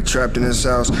to be trapped in this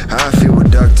house. How I feel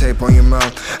with duct tape on your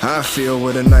mouth. How I feel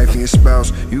with a knife in your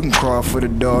spouse. You can crawl for the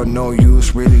door, no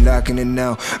use, really locking it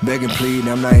now. Begging, pleading,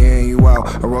 I'm not hearing you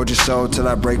out. I rode your soul till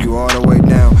I break you all the way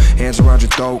down. Hands around your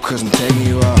throat, cause I'm taking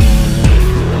you out.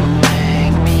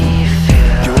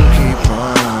 You keep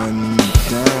running me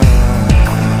down.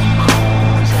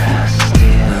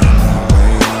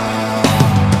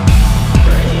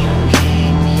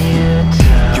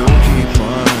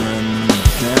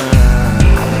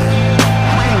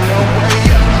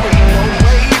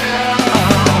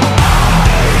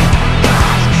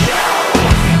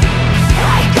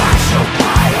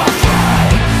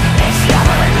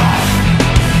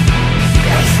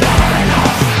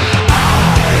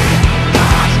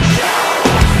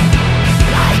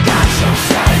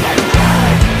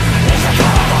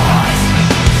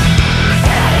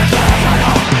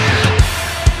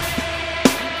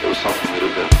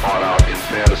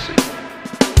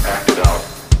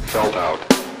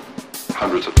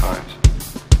 Hundreds of times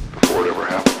before it ever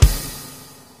happened.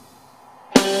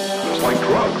 It was like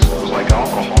drugs. It was like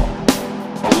alcohol.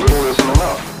 A little isn't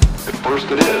enough. At first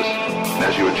it is. And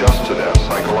as you adjust to that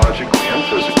psychologically and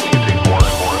physically, you take more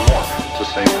and more and more. It's the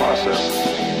same process.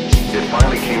 It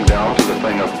finally came down to the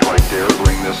thing of, do I dare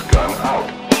bring this gun out?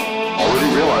 Already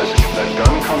realizing if that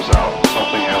gun comes out,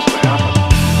 something has to happen.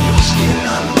 Your skin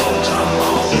unfolds on my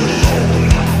own.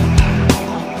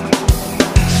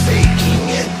 Faking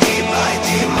it day by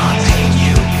day, my pain,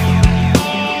 you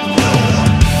know.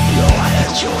 Your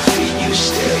hands, your feet, you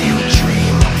stare, you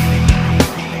dream.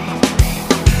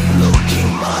 Looking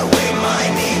my way, my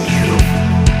name, you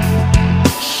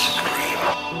scream.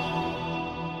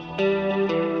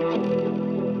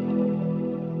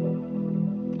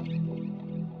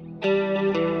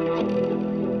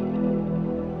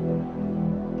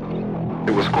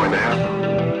 It was going to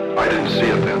happen. I didn't see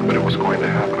it then, but it was going to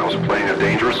happen. I was playing a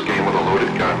dangerous game with a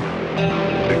loaded gun.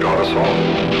 It got us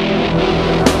all.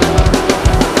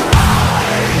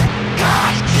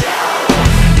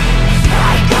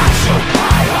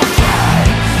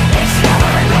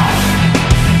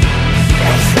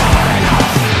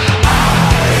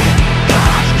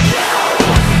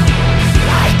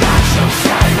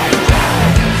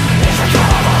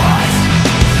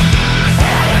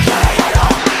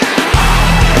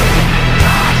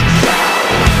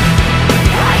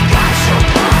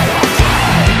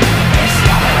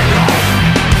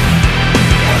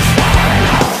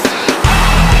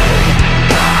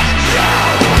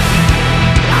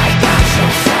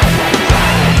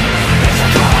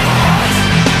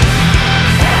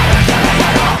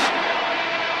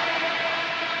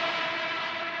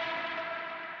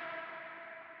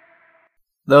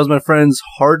 That was my friends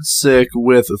Heartsick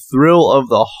with Thrill of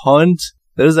the Hunt.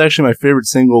 That is actually my favorite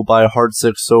single by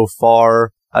Heartsick so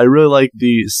far. I really like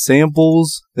the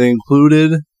samples they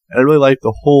included. I really like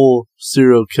the whole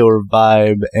serial killer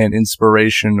vibe and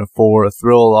inspiration for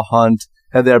Thrill of the Hunt.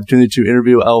 Had the opportunity to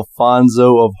interview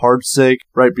Alfonso of Heartsick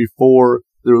right before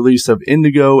the release of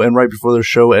Indigo and right before their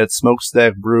show at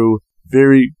Smokestack Brew.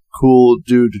 Very cool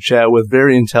dude to chat with,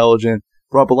 very intelligent.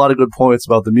 Brought up a lot of good points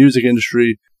about the music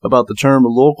industry, about the term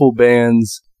local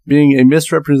bands being a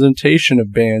misrepresentation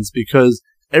of bands because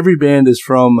every band is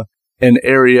from an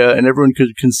area and everyone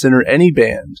could consider any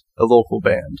band a local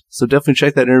band. So definitely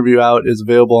check that interview out. It's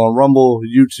available on Rumble,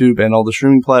 YouTube, and all the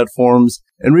streaming platforms.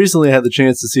 And recently I had the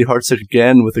chance to see Heartsick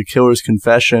again with The Killer's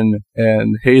Confession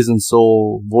and Haze and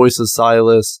Soul, Voice of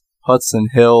Silas, Hudson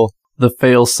Hill, The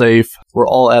Failsafe were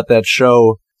all at that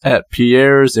show at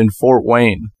Pierre's in Fort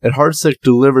Wayne. And Heartsick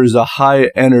delivers a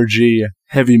high-energy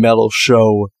heavy metal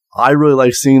show. I really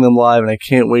like seeing them live, and I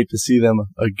can't wait to see them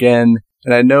again.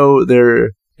 And I know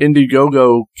their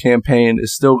Indiegogo campaign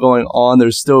is still going on.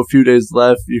 There's still a few days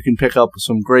left. You can pick up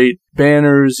some great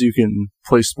banners. You can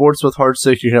play sports with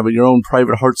Heartsick. You can have your own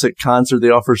private Heartsick concert.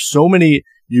 They offer so many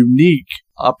unique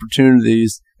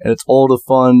opportunities, and it's all to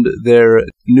fund their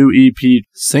new EP,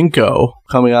 Cinco,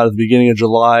 coming out at the beginning of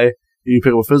July. You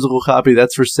can pick up a physical copy.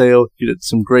 That's for sale. You get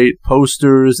some great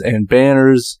posters and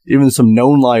banners, even some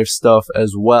known life stuff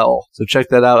as well. So check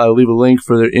that out. I'll leave a link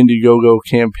for their Indiegogo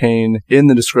campaign in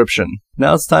the description.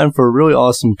 Now it's time for a really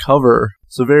awesome cover.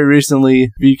 So very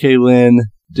recently, VK Lynn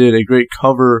did a great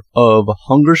cover of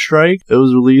Hunger Strike. It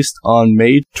was released on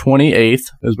May 28th.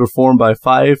 It was performed by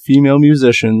 5 female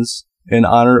musicians in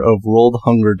honor of World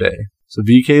Hunger Day. So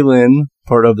VK Lynn,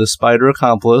 part of the Spider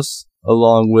Accomplice,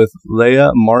 along with Leah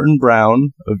Martin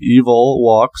Brown of Evil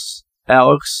Walks,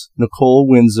 Alex Nicole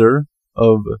Windsor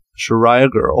of Shariah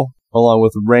Girl, along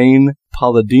with Rain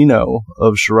Palladino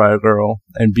of Shariah Girl,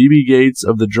 and BB Gates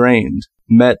of The Drained,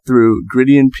 met through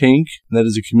Gritty and Pink, and that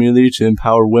is a community to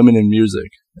empower women in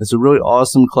music. It's a really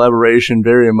awesome collaboration,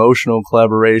 very emotional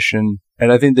collaboration,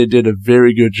 and I think they did a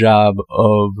very good job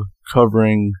of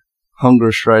covering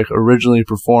Hunger Strike, originally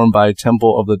performed by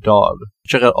Temple of the Dog.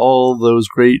 Check out all those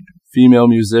great female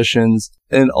musicians,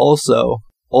 and also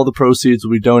all the proceeds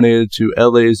will be donated to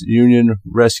LA's Union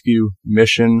Rescue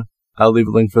Mission. I'll leave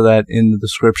a link for that in the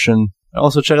description. And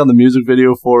also check out the music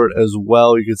video for it as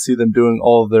well. You can see them doing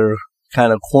all of their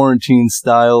kind of quarantine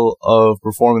style of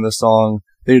performing the song.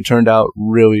 They turned out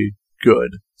really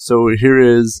good. So here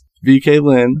is VK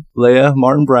Lynn, Leah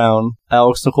Martin Brown,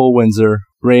 Alex Nicole Windsor,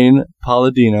 Rain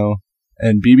Palladino,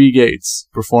 and BB Gates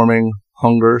performing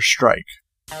Hunger Strike.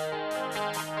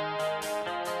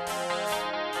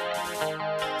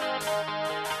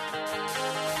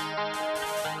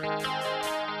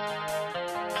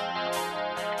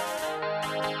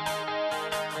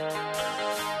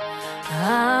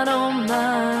 I don't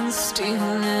mind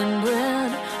stealing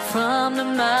bread from the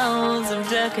mouths of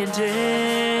decadence,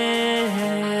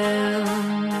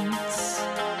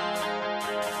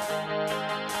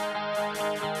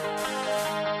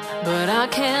 but I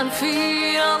can't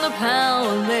feed on the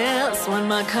powerless when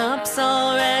my cup's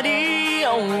already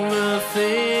overfilled.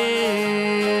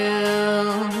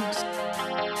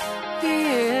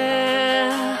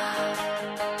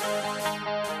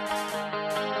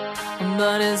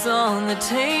 But it's on the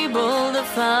table, the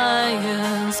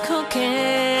fire's cooking,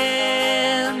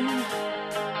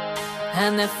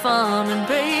 and they're farming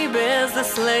babies, the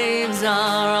slaves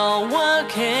are all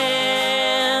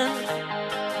working.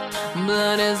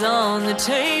 Blood is on the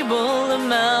table, the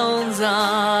mouths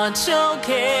are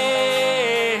choking,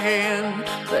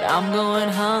 but I'm going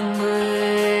hungry.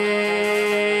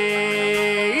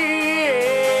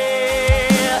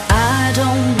 I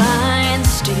don't mind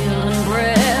stealing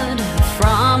bread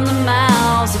from the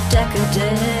mouths of decadence,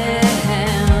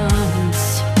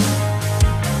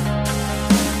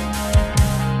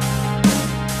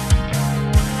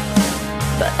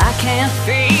 but I can't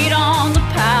feed on the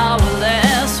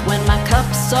powerless when my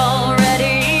cup's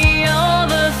already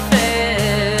overfilled.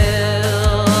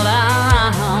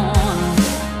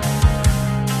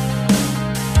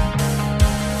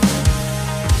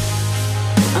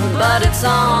 But it's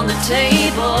on the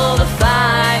table, the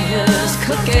fire's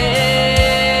cooking,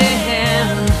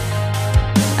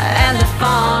 and the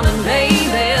farming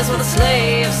babies where the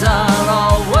slaves are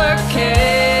all working.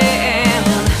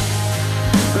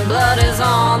 Blood is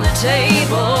on the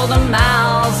table, the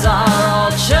mouths are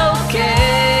all choking,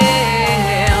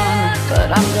 but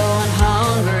I'm going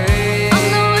hungry. I'm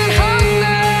going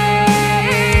hungry.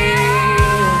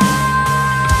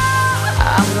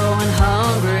 I'm going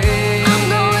hungry. I'm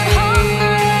going hungry.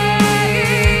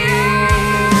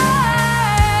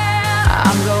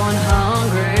 I'm going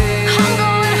hungry. I'm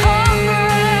going hungry.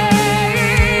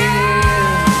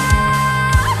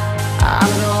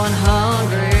 I'm going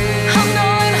hungry. I'm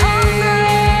going hungry.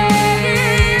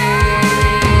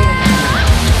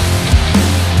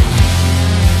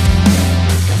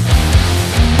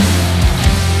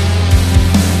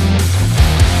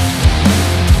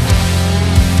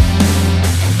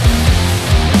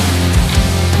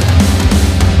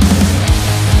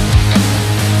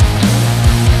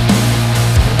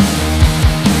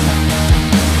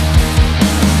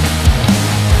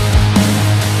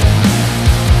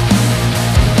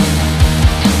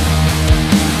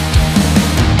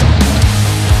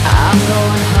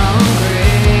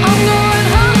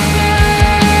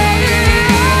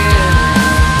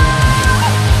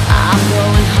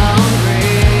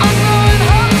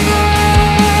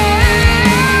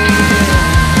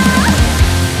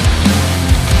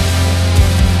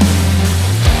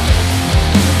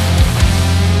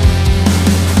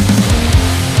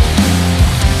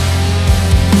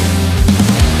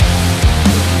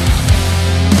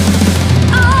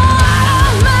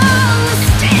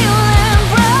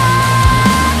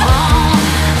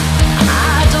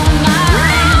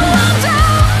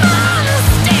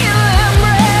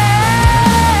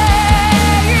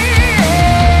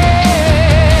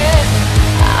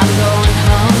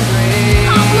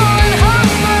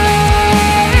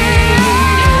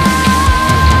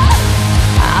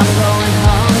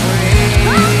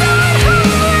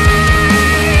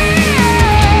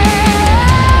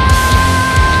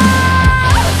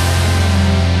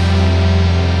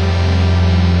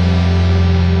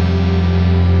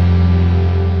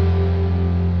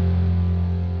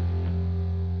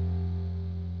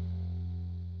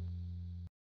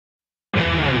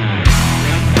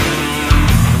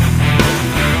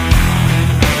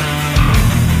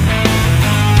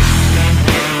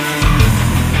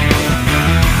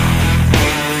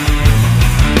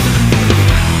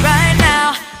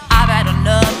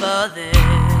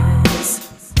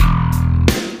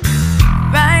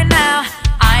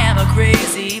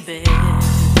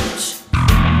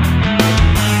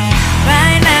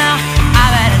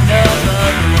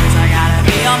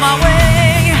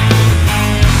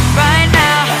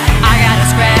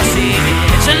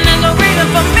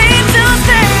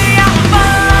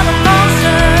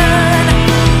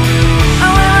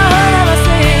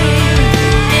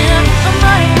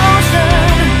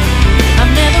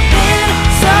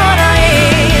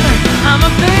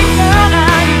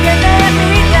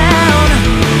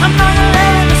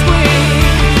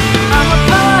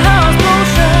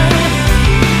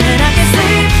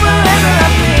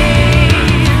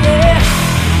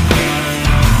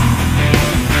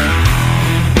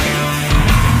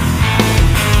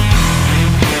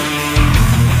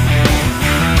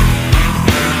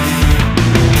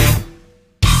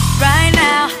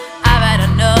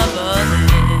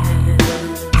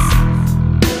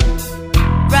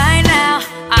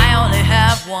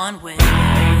 one wish. Right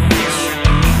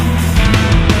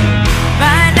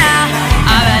now,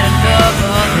 I've had enough of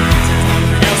this. There's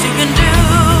nothing else you can do.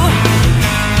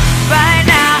 Right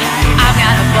now, I've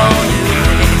got a bold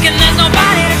new lick, and there's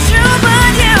nobody to choose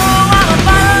but you. I'm a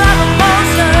bottle of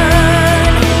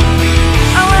emotion.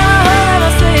 I will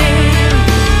ever sing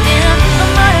in a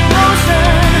mighty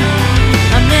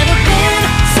motion. I've never been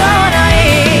so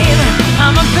naive.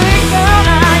 I'm a big girl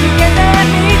now, you can let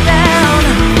me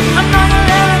down. I'm not gonna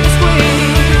let me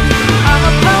squeeze. I'm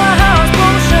a powerhouse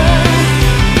potion,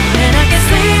 and I can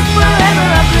sleep wherever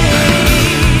I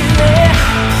please. Yeah.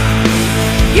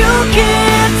 You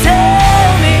can't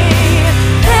tell me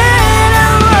that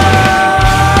I'm wrong,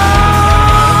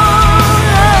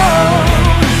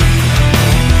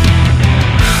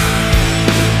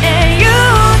 and you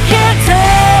can't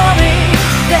tell me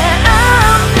that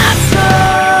I'm not strong.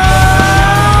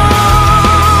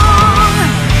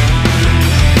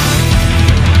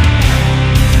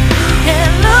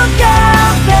 And look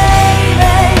out,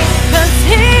 baby, 'cause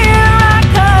here I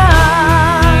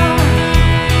come.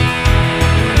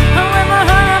 I'm with my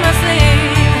heart on my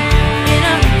sleeve, in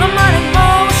a harmonic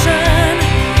motion.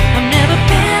 I've never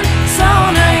been so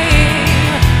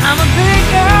naive. I'm a big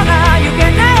girl now, you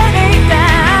can let me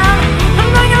down.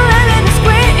 I'm not gonna let it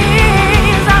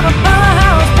squeeze. I'm a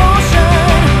powerhouse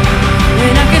potion,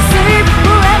 and I can sleep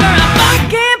wherever I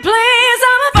fucking please.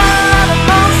 I'm a bottle of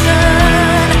motion.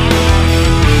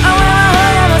 I will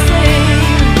ever sleep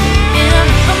in a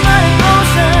harmonic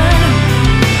motion.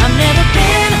 I've never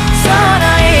been so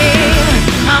naive.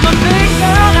 I'm a big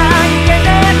girl now, you can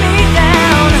let me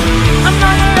down. I'm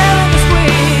not gonna let it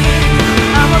squeeze.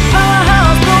 I'm a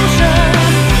powerhouse potion,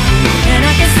 and I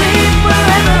can sleep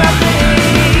wherever I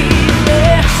please.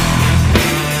 Yeah.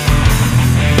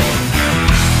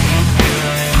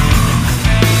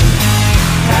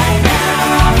 Right now.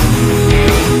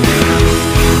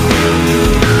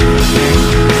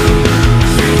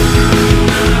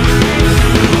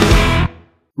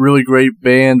 Really great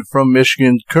band from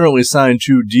Michigan, currently signed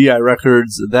to DI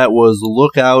Records. That was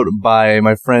Lookout by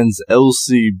my friends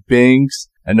LC Binks.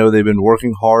 I know they've been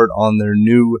working hard on their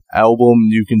new album.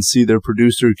 You can see their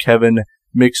producer Kevin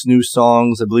mix new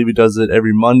songs. I believe he does it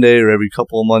every Monday or every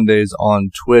couple of Mondays on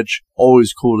Twitch.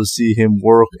 Always cool to see him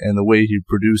work, and the way he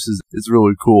produces is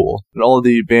really cool. And all of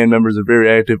the band members are very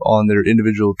active on their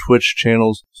individual Twitch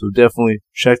channels, so definitely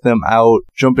check them out.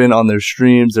 Jump in on their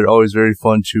streams. They're always very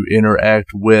fun to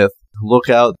interact with.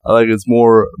 Lookout, I like it's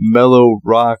more mellow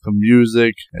rock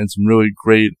music and some really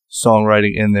great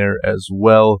songwriting in there as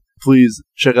well. Please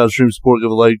check out Stream Support,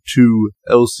 give a like to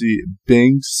LC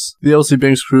Binks. The LC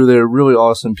Binks crew, they're really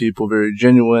awesome people, very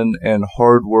genuine and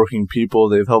hard-working people.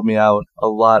 They've helped me out a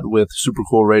lot with Super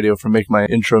Cool Radio for making my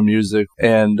intro music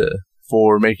and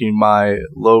for making my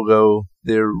logo.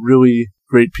 They're really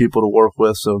great people to work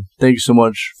with, so thank you so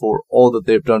much for all that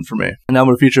they've done for me. And now I'm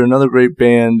going to feature another great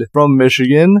band from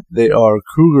Michigan. They are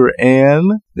Cougar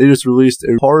Ann. They just released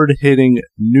a hard-hitting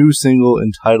new single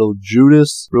entitled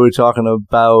Judas, really talking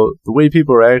about the way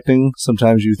people are acting.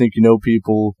 Sometimes you think you know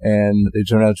people, and they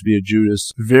turn out to be a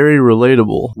Judas. Very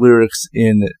relatable lyrics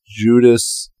in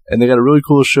Judas. And they got a really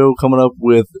cool show coming up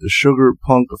with Sugar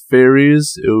Punk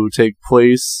Fairies. It will take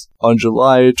place on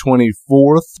July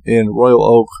 24th in Royal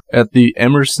Oak at the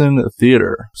Emerson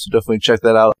Theater. So definitely check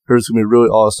that out. It's going to be a really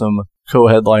awesome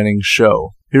co-headlining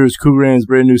show. Here's Cougar Ann's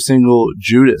brand new single,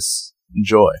 Judas.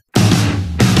 Enjoy.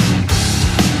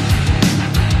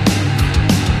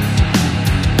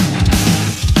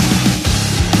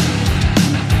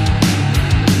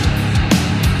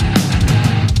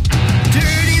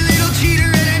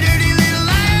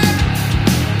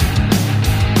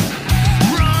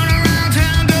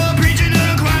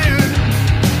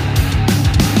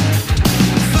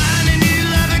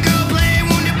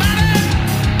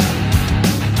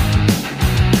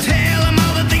 Tell 'em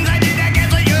all the things I did, I guess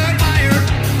that you're fired.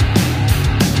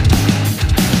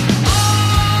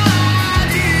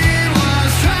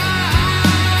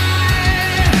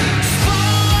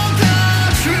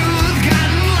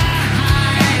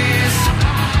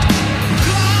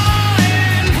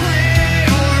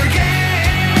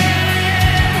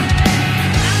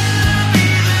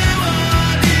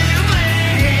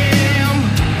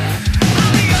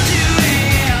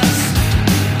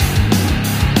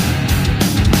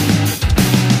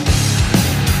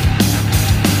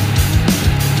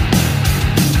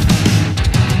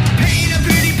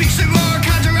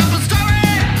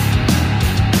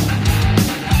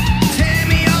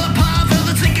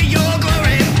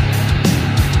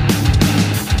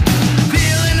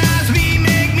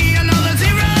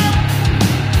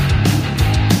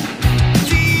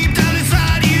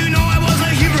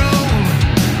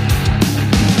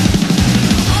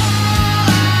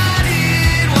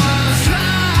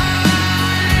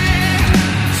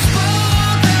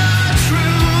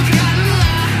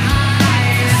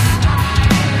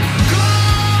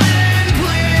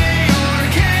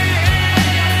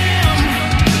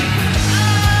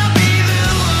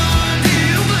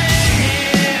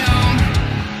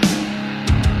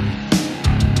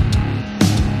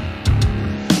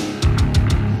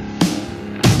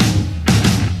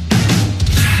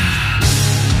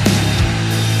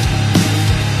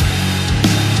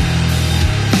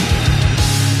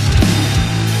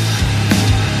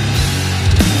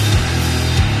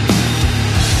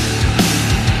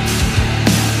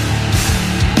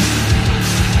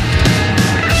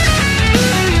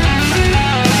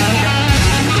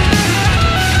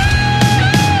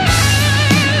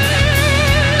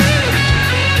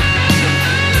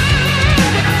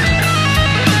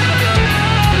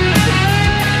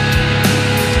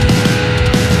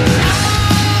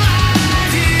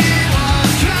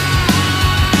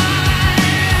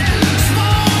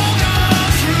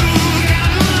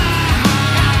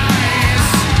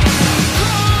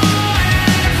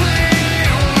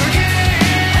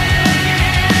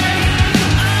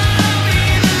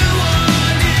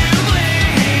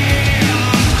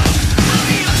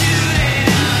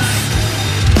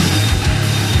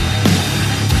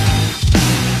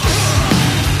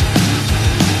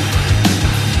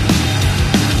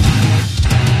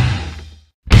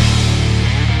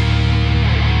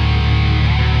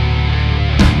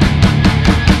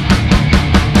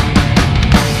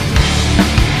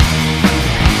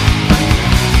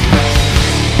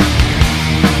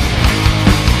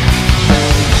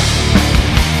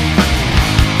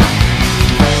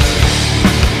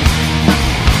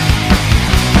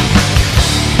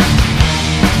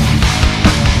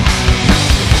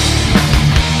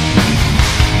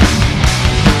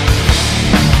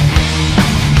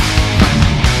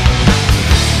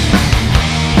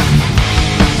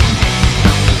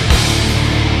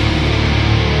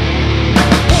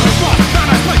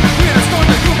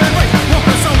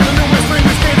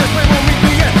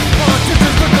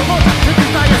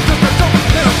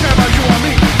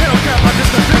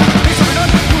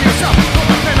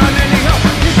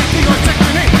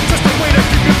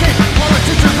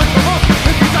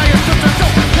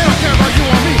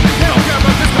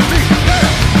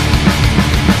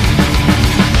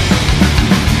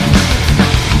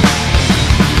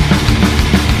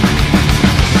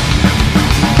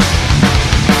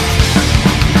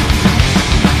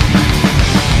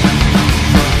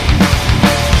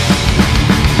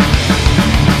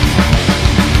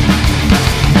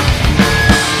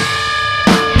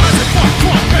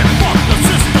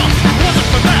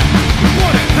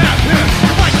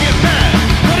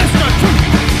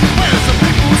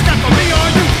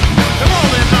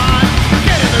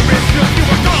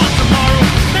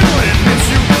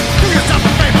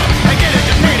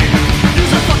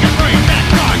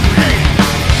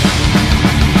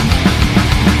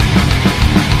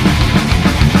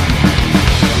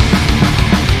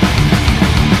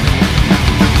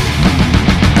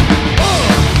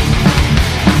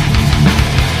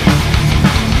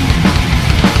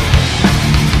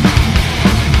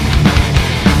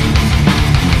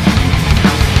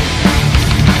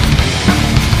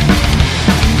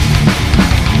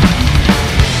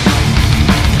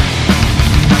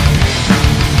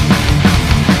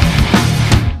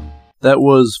 That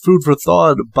was Food for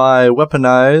Thought by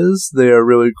Weaponize. They are a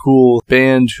really cool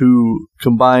band who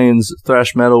combines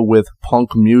thrash metal with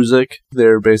punk music.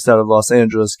 They're based out of Los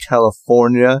Angeles,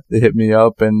 California. They hit me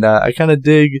up, and I kind of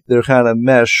dig their kind of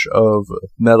mesh of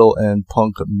metal and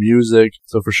punk music.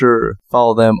 So for sure,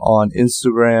 follow them on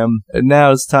Instagram. And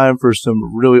now it's time for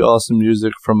some really awesome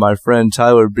music from my friend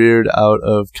Tyler Beard out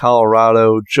of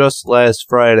Colorado. Just last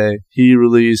Friday, he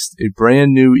released a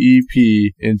brand new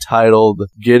EP entitled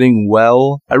Getting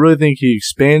Well. I really think he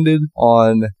expanded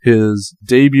on his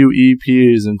debut EP.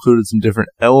 He's included some different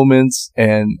elements,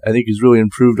 and I think he's really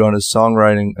improved on his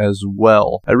songwriting as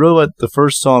well. I really like the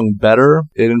first song better.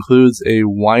 It includes a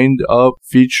wind-up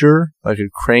feature, like a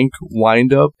crank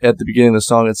wind-up at the beginning of the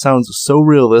song. It sounds so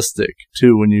realistic,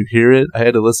 too, when you hear it. I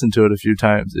had to listen to it a few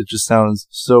times. It just sounds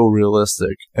so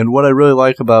realistic. And what I really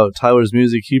like about Tyler's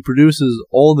music, he produces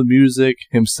all the music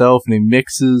himself, and he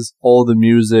mixes all the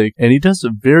music, and he does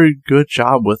a very good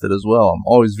job with it as well. I'm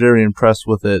always very impressed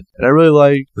with it. And I really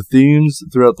like the themes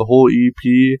throughout the whole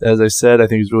EP. As I said, I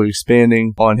think he's really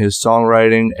expanding on his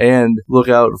songwriting, and look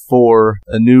out for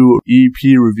a new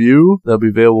EP review that'll be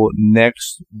available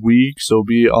next week. So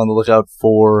be on the lookout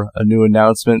for a new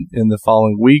announcement in the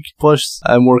following week. Plus,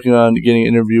 I'm working on getting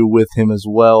an interview with him as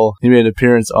well. He made an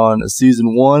appearance on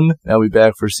season 1. I'll be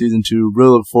back for season 2.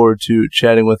 Really look forward to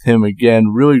chatting with him again.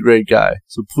 Really great guy.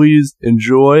 So please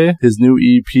enjoy his new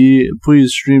EP.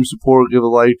 Please stream, support, give a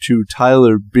like to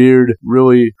Tyler Beard.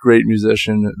 Really great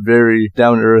musician. Very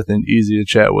down to earth and easy to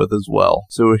chat with as well.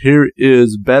 So here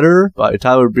is Better by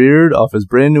Tyler Beard off his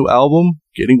brand new album,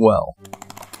 Getting Well.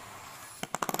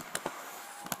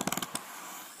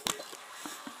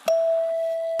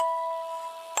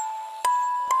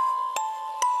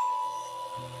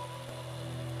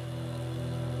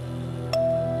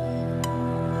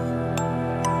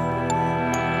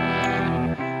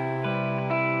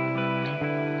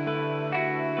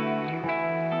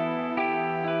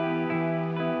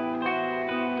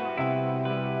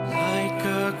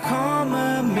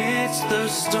 The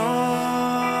storm,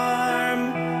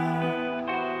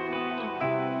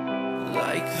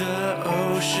 like the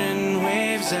ocean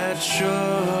waves at shore,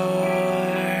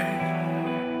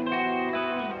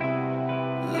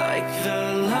 like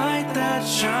the light that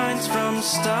shines from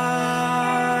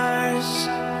stars.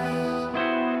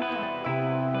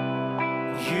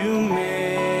 You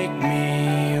make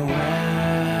me well.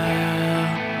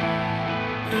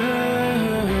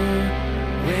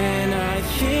 When I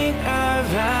think I've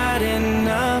had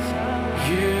enough,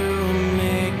 you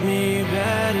make me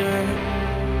better.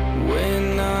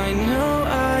 When I know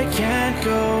I can't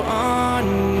go on,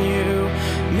 you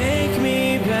make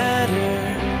me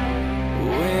better.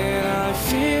 When I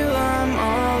feel I'm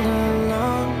all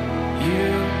alone,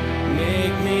 you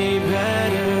make me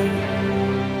better.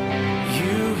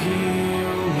 You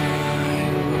heal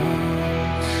my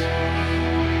wounds.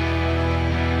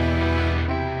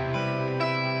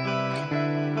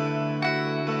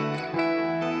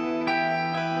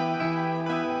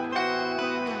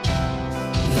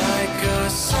 Like a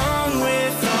song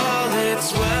with all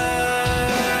its words,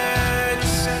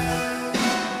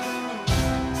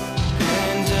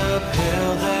 and a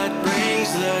pill that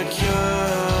brings the cure.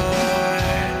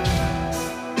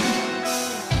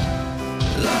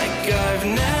 Like I've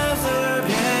never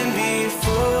been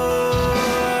before.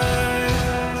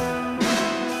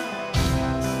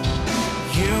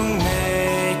 You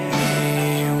make me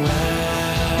well.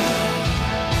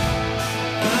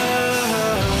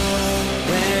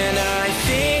 When I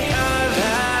think I've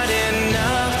had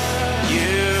enough,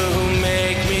 you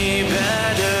make me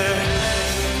better.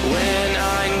 When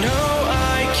I know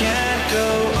I can't go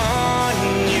on,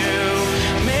 you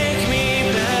make me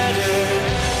better.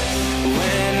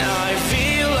 When I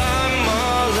feel I'm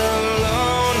all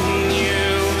alone, you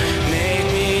make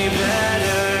me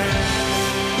better.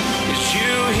 'Cause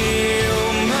you heal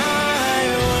my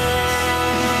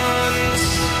wounds.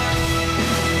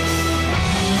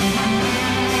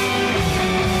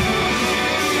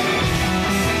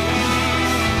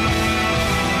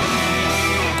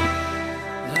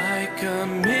 Like a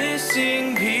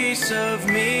missing piece of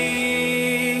me,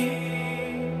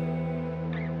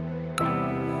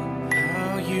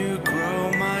 how you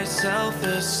grow my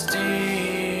self-esteem.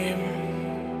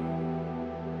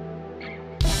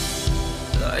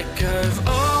 Like I've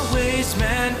always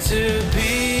meant to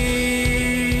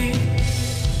be.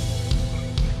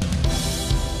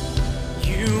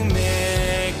 You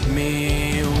make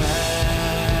me well.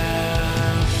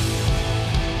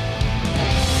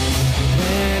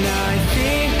 When I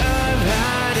think I've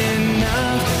had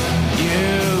enough, you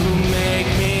make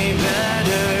me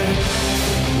better.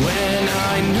 When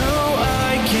I know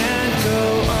I can't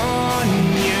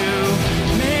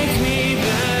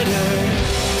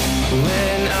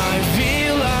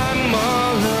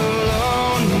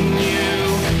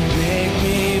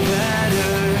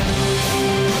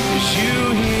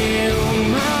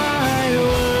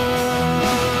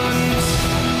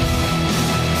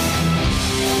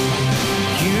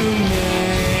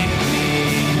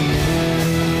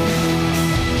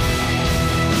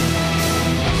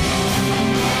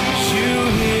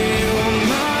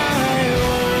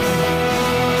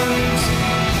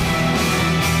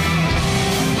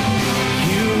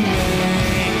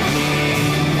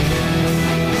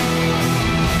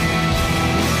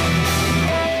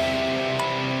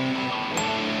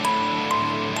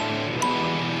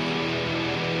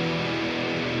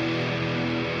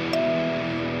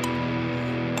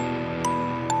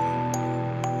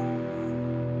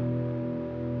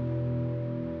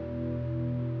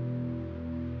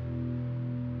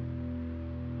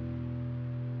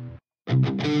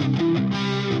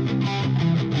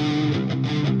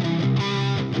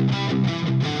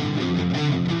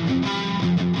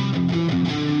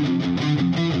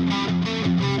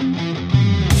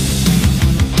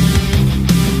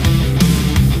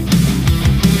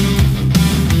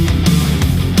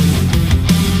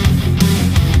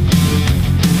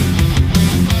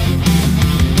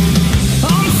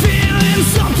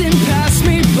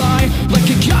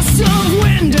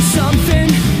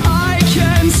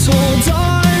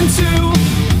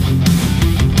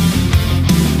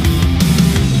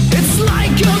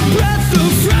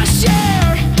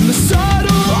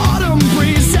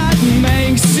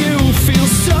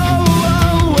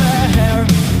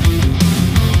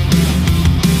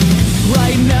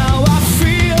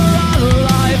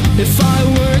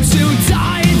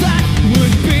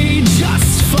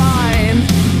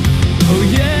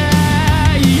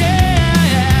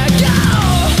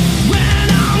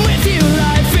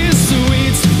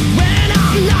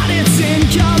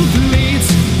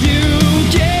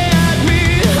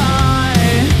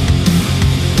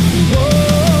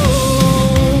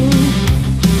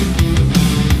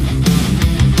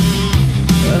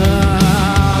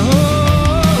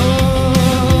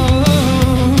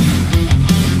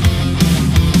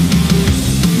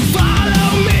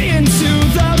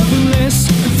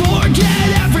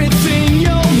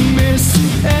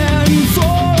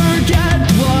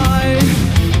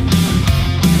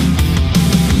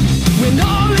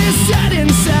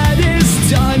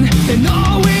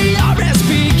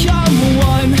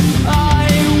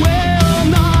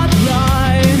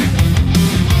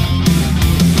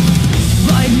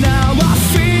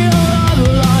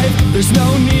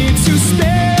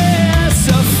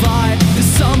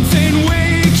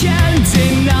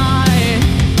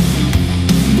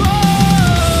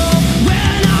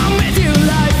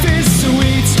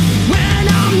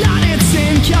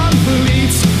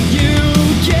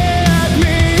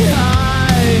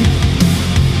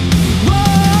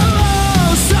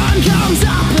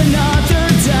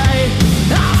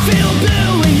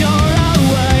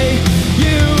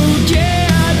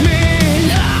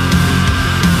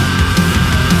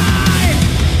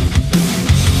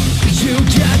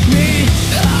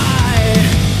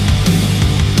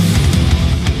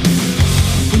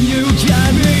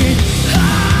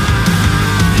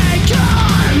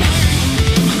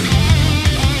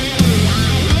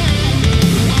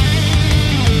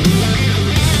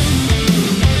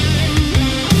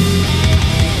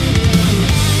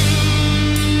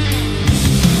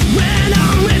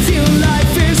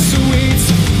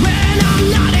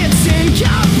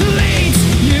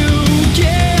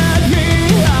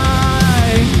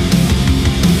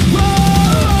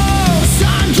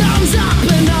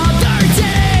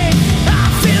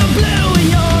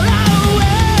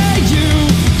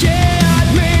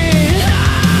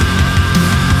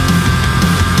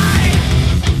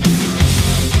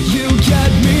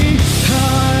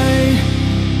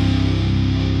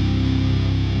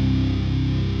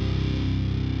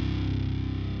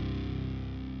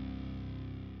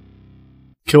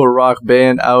killer rock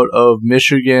band out of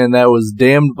Michigan. That was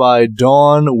Damned by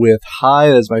Dawn with High.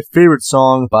 That's my favorite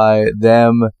song by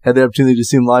them. Had the opportunity to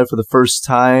see them live for the first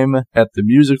time at the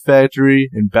Music Factory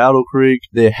in Battle Creek.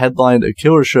 They headlined a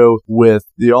killer show with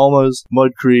the Almas,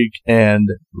 Mud Creek, and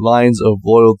Lines of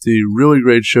Loyalty. Really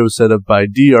great show set up by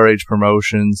DRH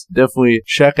Promotions. Definitely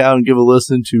check out and give a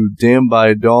listen to Damned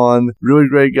by Dawn. Really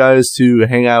great guys to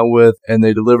hang out with, and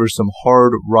they deliver some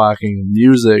hard rocking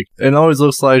music. It always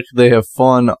looks like they have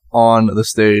fun on the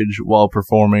stage while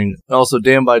performing. Also,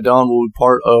 Damned by Dawn will be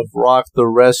part of Rock the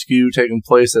Rescue, taking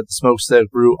place at the Smokestack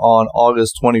Brew on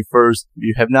August 21st. If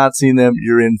you have not seen them,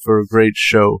 you're in for a great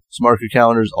show. So mark your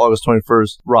calendars, August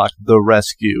 21st, Rock the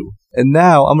Rescue. And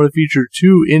now I'm going to feature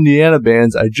two Indiana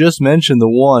bands. I just mentioned the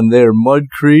one there, Mud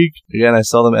Creek. Again, I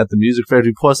saw them at the Music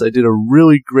Factory. Plus, I did a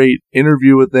really great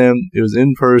interview with them. It was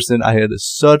in person. I had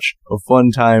such a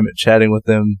fun time chatting with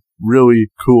them.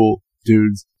 Really cool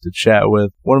dudes to chat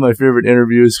with. One of my favorite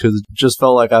interviews because it just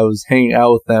felt like I was hanging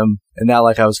out with them and not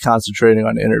like I was concentrating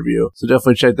on the interview. So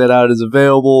definitely check that out. It's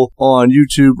available on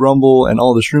YouTube, Rumble, and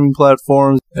all the streaming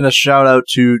platforms. And a shout out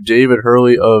to David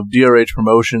Hurley of DRH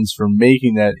Promotions for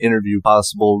making that interview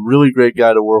possible. Really great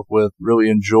guy to work with. Really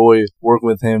enjoy working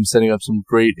with him, setting up some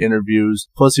great interviews.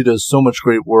 Plus, he does so much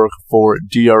great work for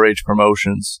DRH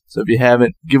Promotions. So if you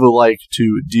haven't, give a like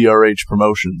to DRH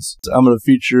Promotions. So I'm going to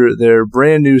feature their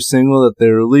brand new single that they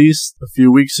released a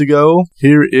few weeks ago.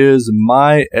 Here is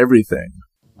My Everything.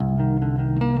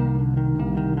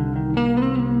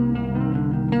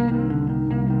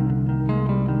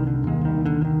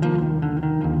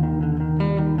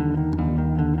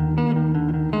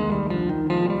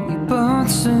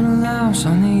 Both in a house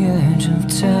on the edge of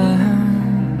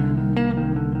town,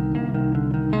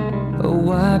 a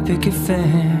white picket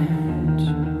fence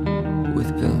with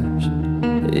pillars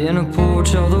in a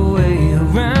porch all the way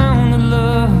around the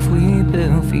love we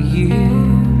built for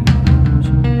years.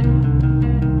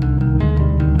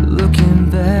 Looking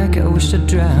back, I wish I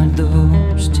dried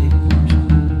those tears.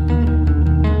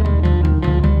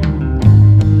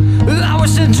 I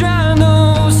wish I dried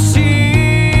those tears.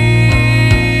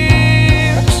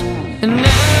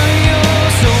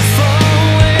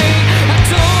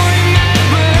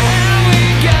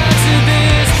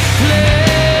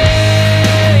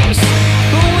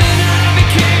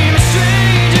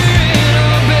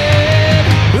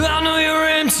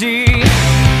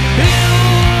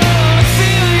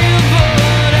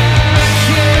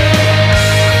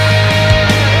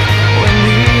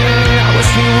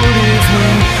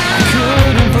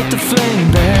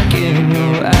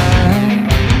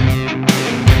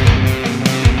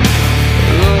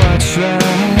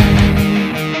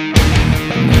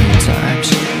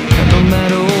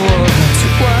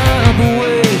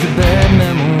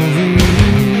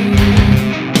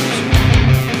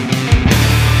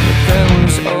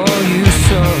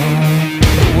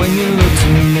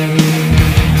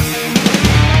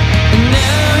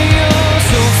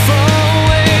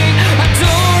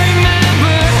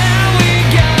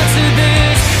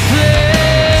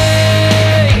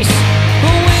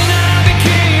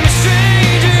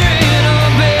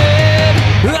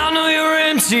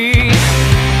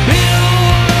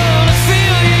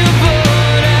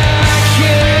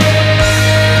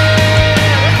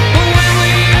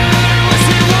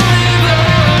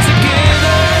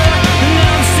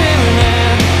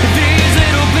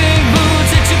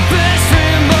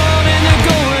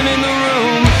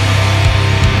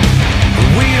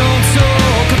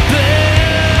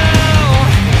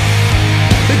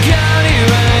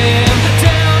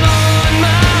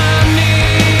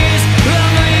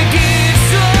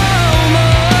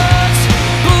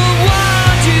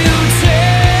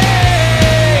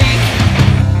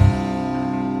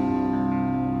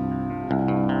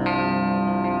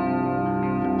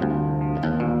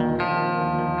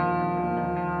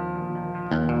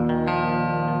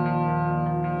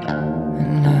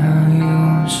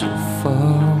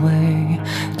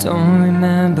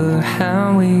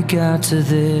 Got to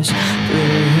this place,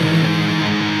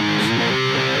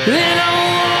 and I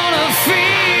wanna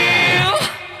feel,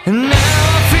 and now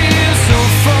I feel so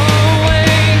far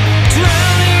away,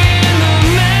 drowning in the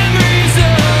memories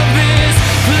of this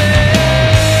place.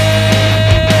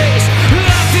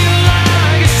 I feel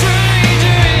like a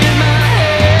stranger in my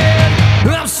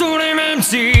head, I'm so damn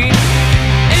empty.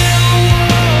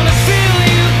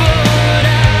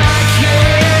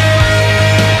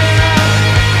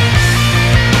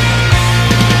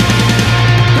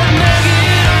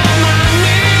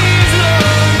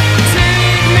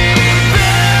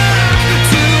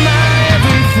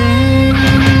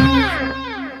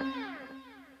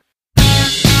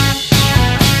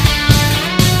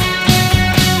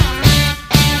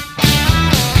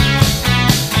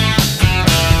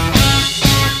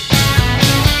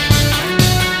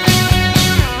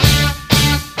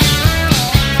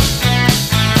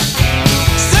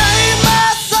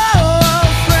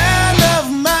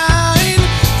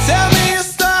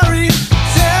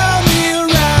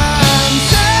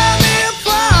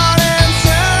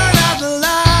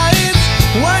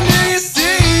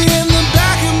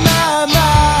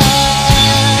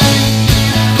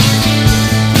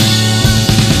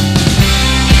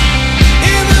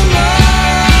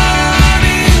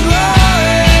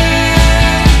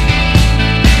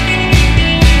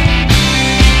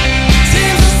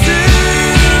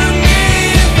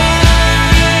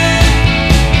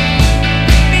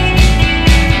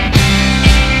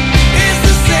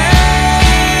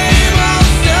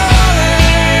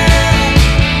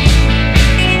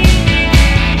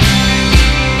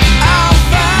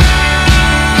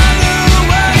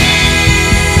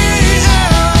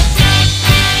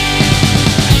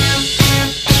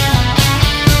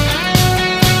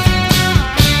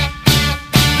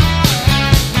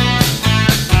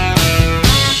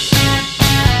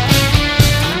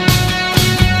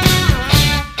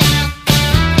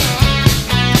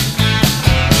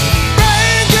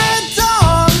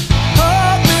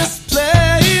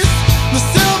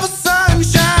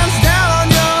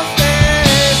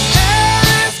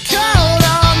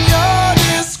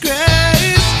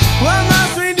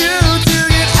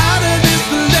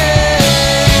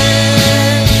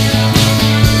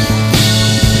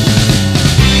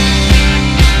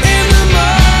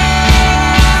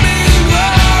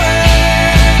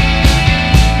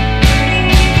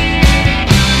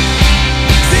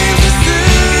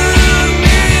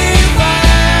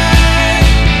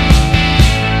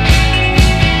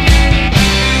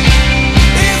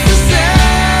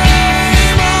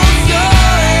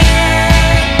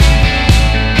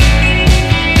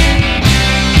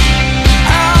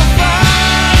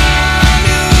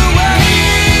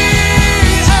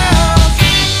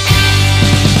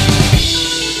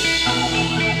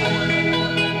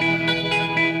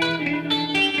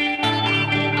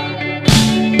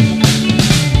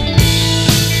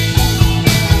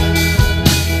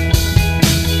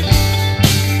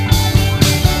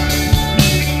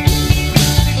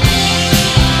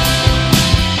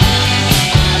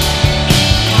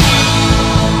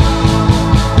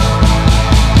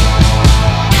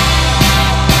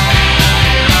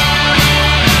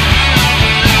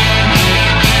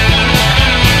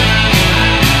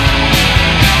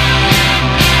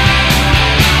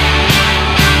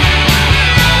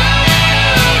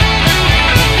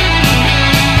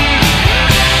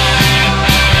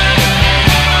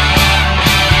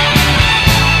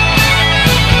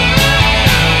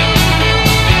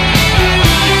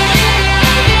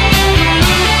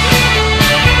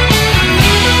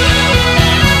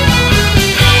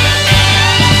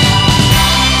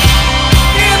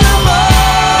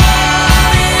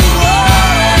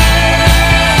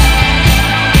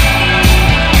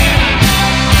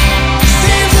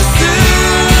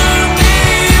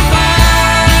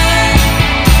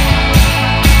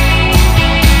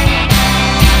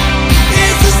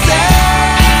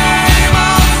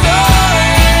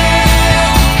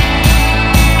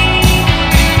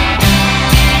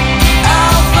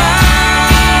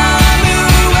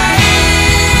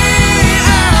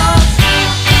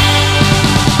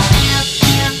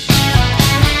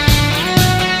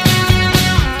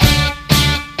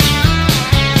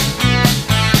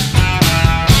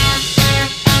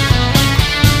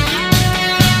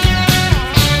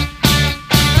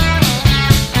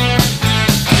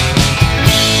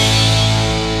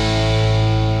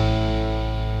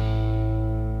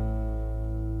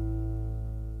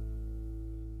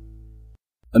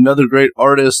 Another great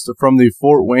artist from the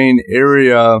Fort Wayne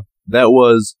area, that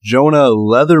was Jonah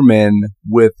Leatherman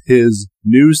with his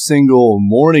new single,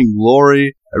 Morning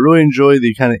Glory. I really enjoy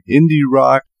the kind of indie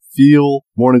rock feel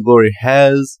Morning Glory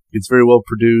has. It's very well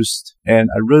produced, and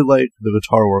I really like the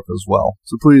guitar work as well.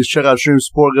 So please check out Stream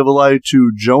Support. Give a like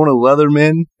to Jonah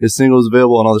Leatherman. His single is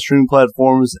available on all the streaming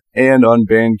platforms and on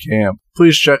Bandcamp.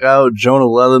 Please check out Jonah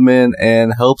Leatherman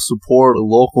and help support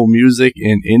local music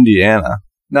in Indiana.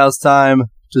 Now it's time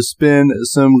to spin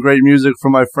some great music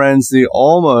from my friends, the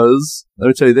Almas. Let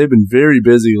me tell you, they've been very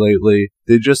busy lately.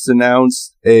 They just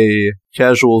announced a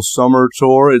casual summer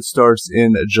tour. It starts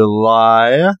in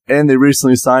July, and they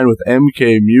recently signed with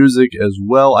MK Music as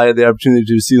well. I had the opportunity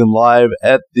to see them live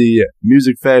at the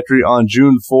Music Factory on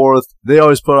June 4th. They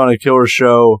always put on a killer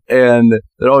show, and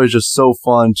they're always just so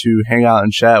fun to hang out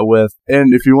and chat with.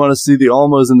 And if you want to see the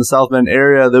Almas in the South Bend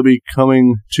area, they'll be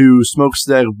coming to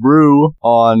Smokestack Brew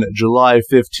on July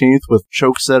 15th with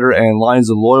Chokesetter and Lines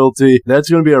of Loyalty. That's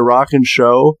going to be a rockin'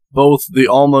 show. Both the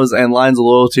Almas and Lines of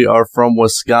Loyalty are from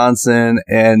Wisconsin,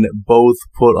 and both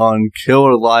put on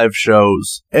killer live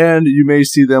shows. And you may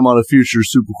see them on a future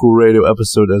Super Cool Radio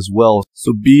episode as well.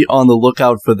 So be on the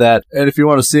lookout for that. And if you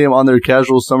want to see them on their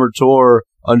casual summer tour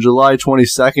on July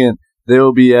 22nd, they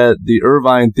will be at the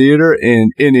Irvine Theater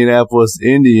in Indianapolis,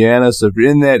 Indiana. So if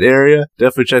you're in that area,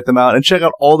 definitely check them out and check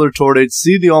out all their tour dates.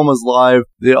 See the Almas live.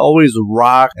 They always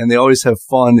rock, and they always have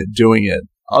fun doing it.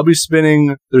 I'll be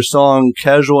spinning their song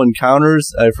Casual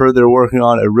Encounters. I've heard they're working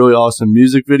on a really awesome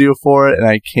music video for it, and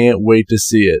I can't wait to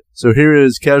see it. So here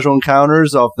is Casual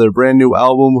Encounters off their brand new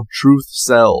album, Truth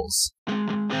Sells.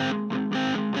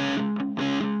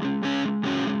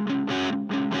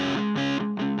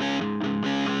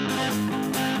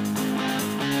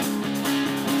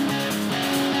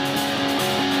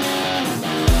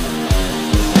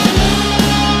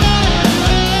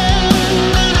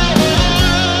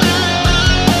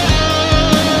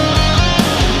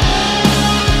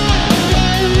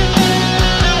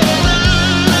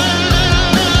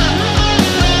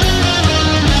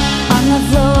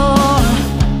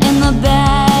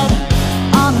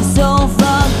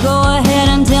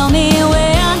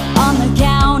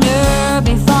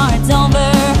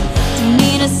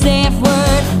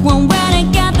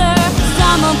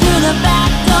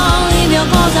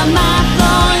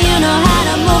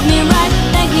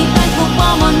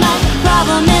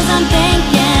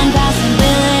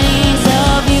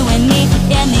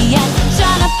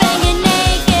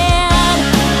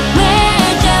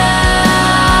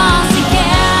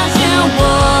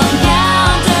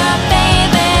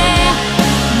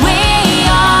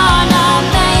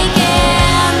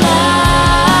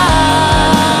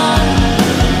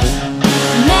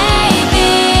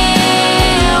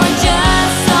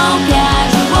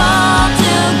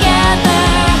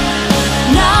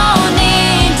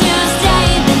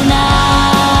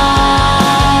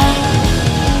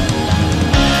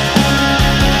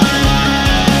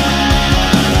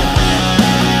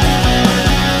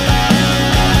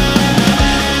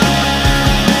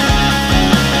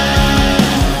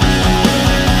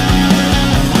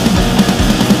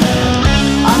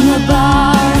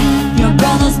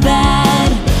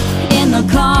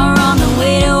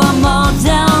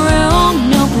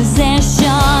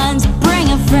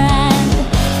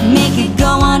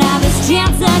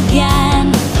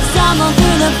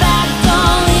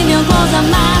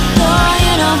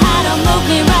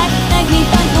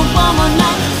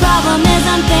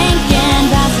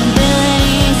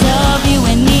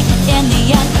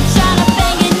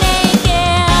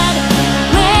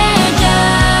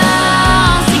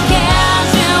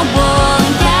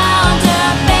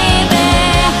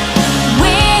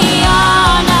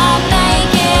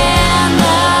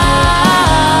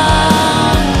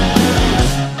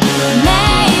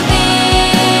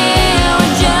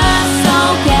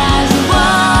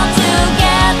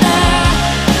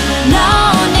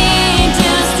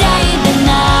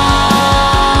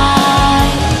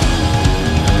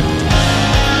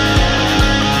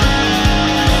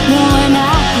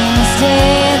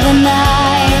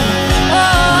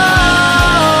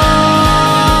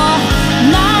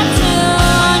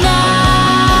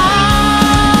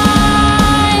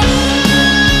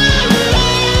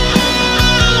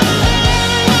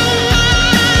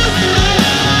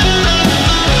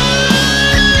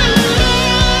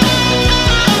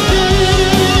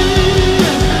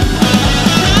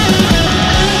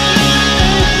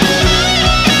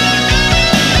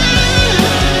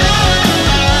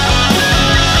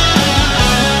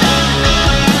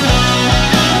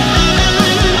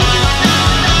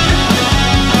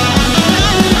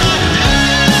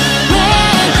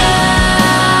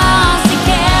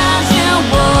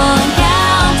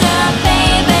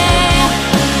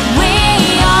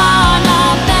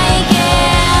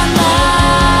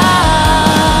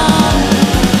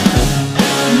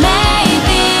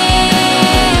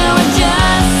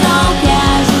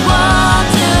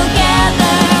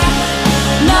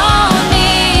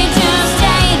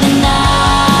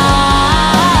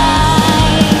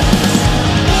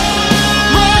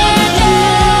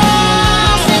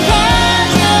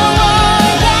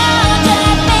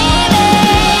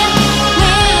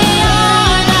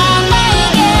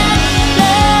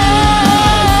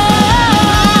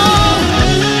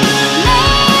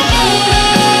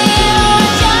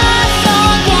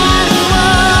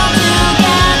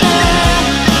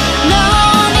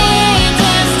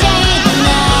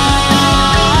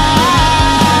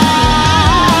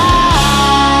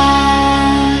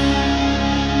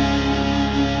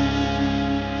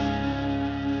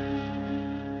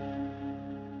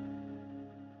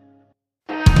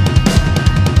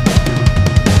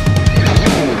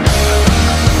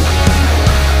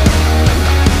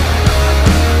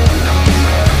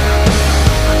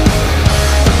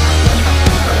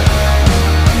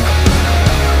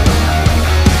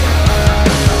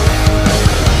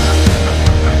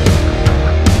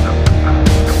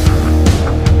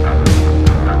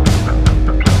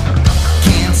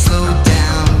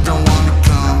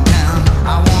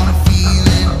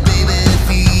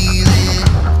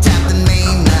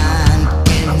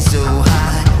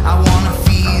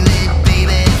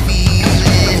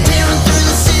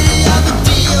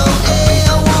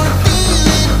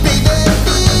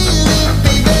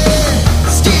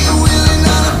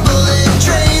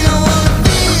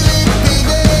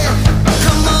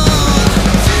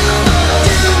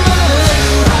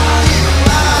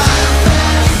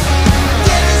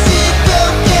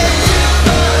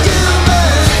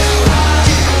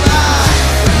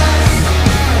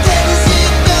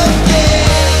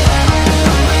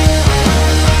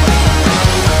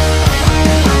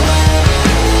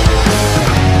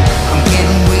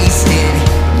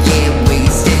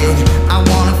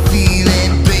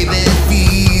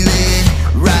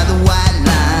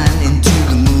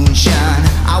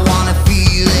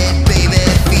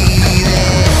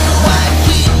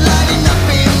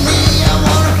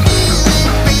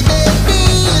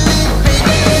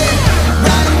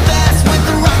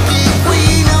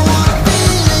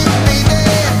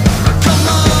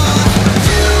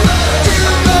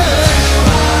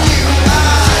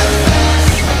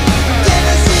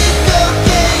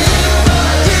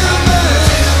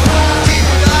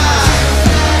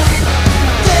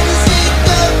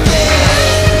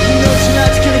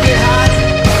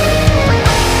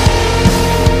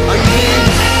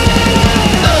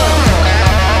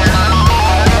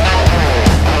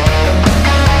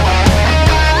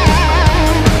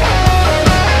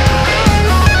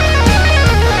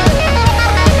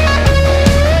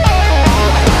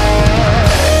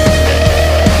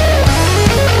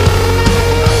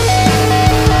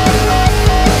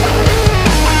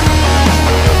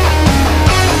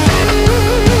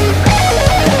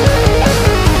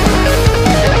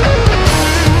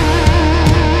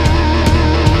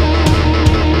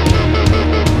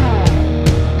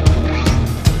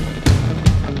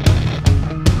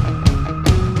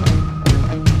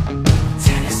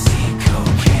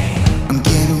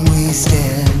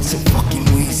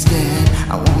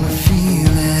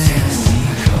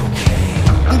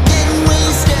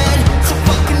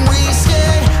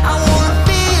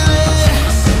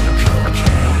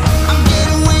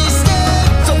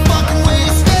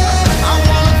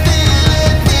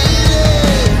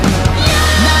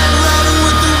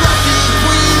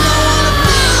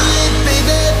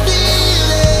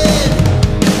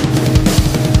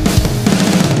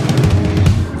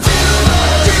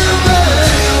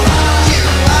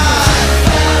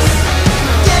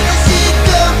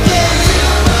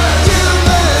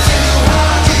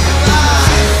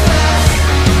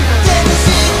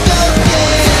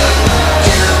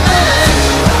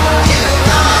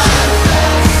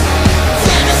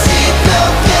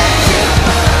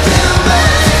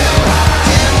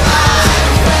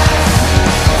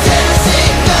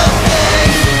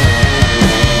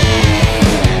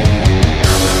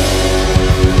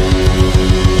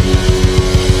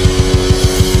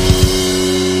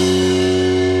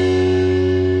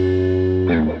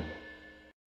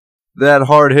 That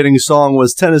hard-hitting song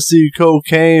was Tennessee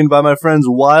Cocaine by my friends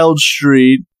Wild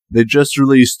Street. They just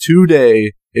released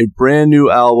today a brand new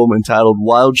album entitled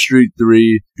Wild Street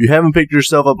 3. If you haven't picked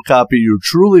yourself up a copy, you're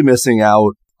truly missing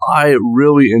out. I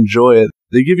really enjoy it.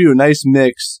 They give you a nice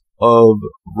mix of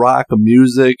rock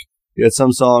music. You got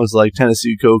some songs like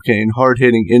Tennessee Cocaine,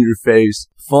 hard-hitting, in your face,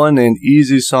 fun and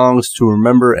easy songs to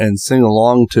remember and sing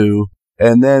along to.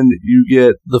 And then you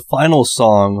get the final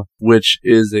song, which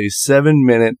is a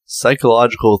 7-minute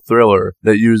psychological thriller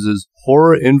that uses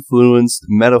horror-influenced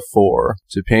metaphor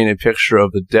to paint a picture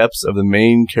of the depths of the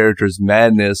main character's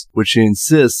madness, which she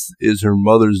insists is her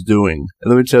mother's doing.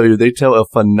 And let me tell you, they tell a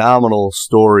phenomenal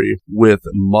story with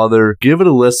Mother. Give it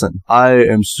a listen. I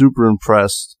am super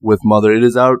impressed with Mother. It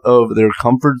is out of their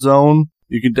comfort zone.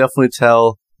 You can definitely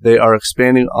tell they are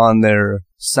expanding on their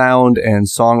sound and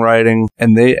songwriting,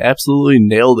 and they absolutely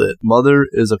nailed it. Mother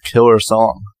is a killer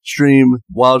song. Stream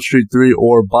Wild Street 3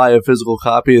 or buy a physical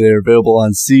copy. They're available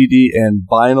on CD and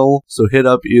vinyl, so hit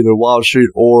up either Wild Street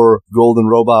or Golden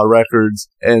Robot Records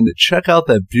and check out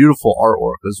that beautiful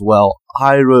artwork as well.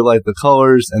 I really like the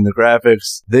colors and the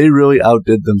graphics. They really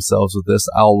outdid themselves with this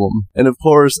album. And of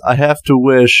course, I have to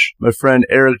wish my friend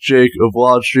Eric Jake of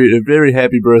Wild Street a very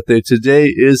happy birthday. Today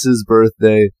is his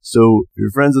birthday, so if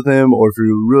you're friends with him or if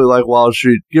you really like Wild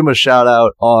Street, give him a shout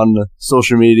out on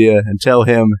social media and tell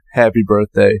him happy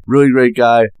birthday. Really great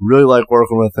guy. Really like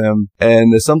working with him.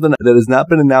 And there's something that has not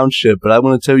been announced yet, but I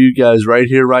want to tell you guys right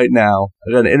here, right now.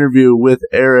 I got an interview with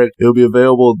Eric. It'll be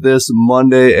available this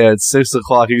Monday at 6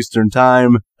 o'clock Eastern Time.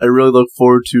 I really look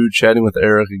forward to chatting with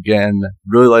Eric again.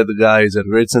 Really like the guy. He's got a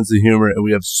great sense of humor, and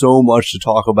we have so much to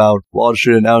talk about. Wild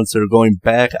Street announced they're going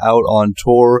back out on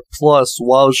tour. Plus,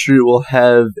 Wild Street will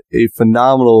have a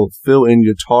phenomenal fill-in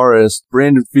guitarist.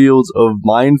 Brandon Fields of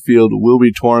Mindfield will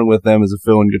be touring with them as a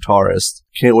fill-in guitarist.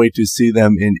 Can't wait to see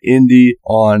them in Indy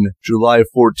on July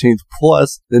 14th.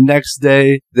 Plus, the next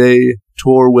day, they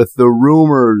tour with The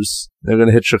Rumors. They're going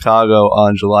to hit Chicago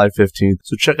on July 15th.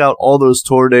 So check out all those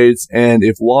tour dates. And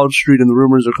if Wild Street and The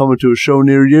Rumors are coming to a show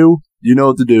near you, you know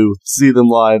what to do. See them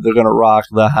live. They're going to rock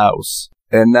the house.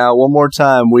 And now, one more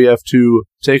time, we have to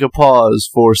take a pause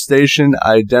for station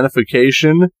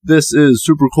identification. This is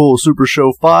Super Cool Super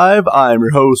Show 5. I'm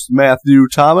your host, Matthew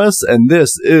Thomas, and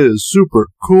this is Super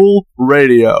Cool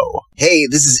Radio. Hey,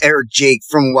 this is Eric Jake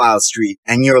from Wild Street,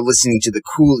 and you're listening to the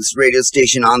coolest radio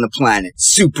station on the planet,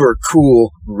 Super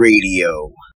Cool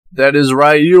Radio. That is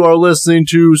right. You are listening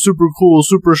to Super Cool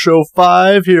Super Show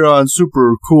 5 here on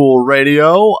Super Cool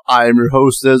Radio. I am your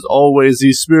host, as always,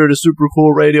 the spirit of Super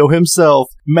Cool Radio himself,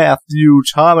 Matthew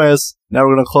Thomas. Now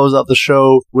we're going to close out the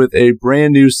show with a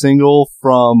brand new single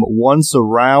from Once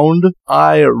Around.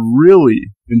 I really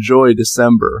enjoy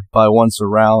December by Once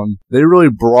Around. They really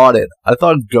brought it. I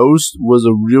thought Ghost was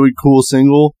a really cool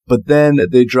single, but then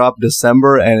they dropped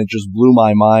December and it just blew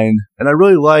my mind. And I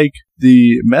really like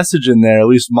the message in there, at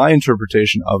least my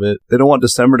interpretation of it. They don't want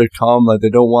December to come, like they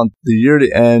don't want the year to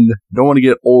end, don't want to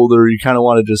get older. You kind of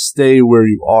want to just stay where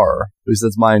you are. At least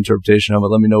that's my interpretation of it.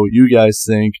 Let me know what you guys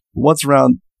think. Once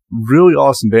Around, really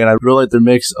awesome band. I really like their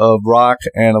mix of rock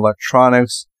and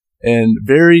electronics and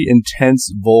very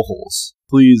intense vocals.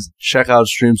 Please check out,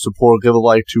 stream, support, give a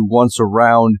like to Once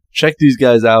Around. Check these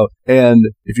guys out. And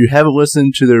if you haven't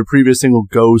listened to their previous single,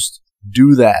 Ghost,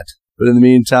 do that. But in the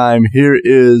meantime, here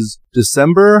is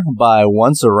December by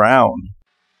Once Around.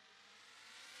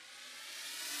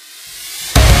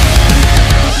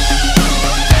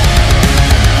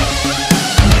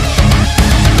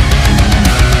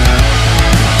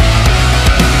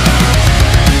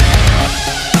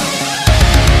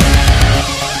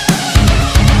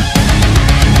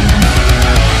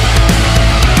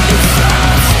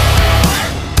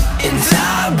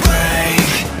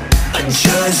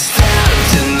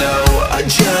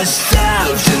 Just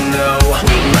have to know my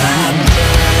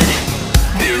blood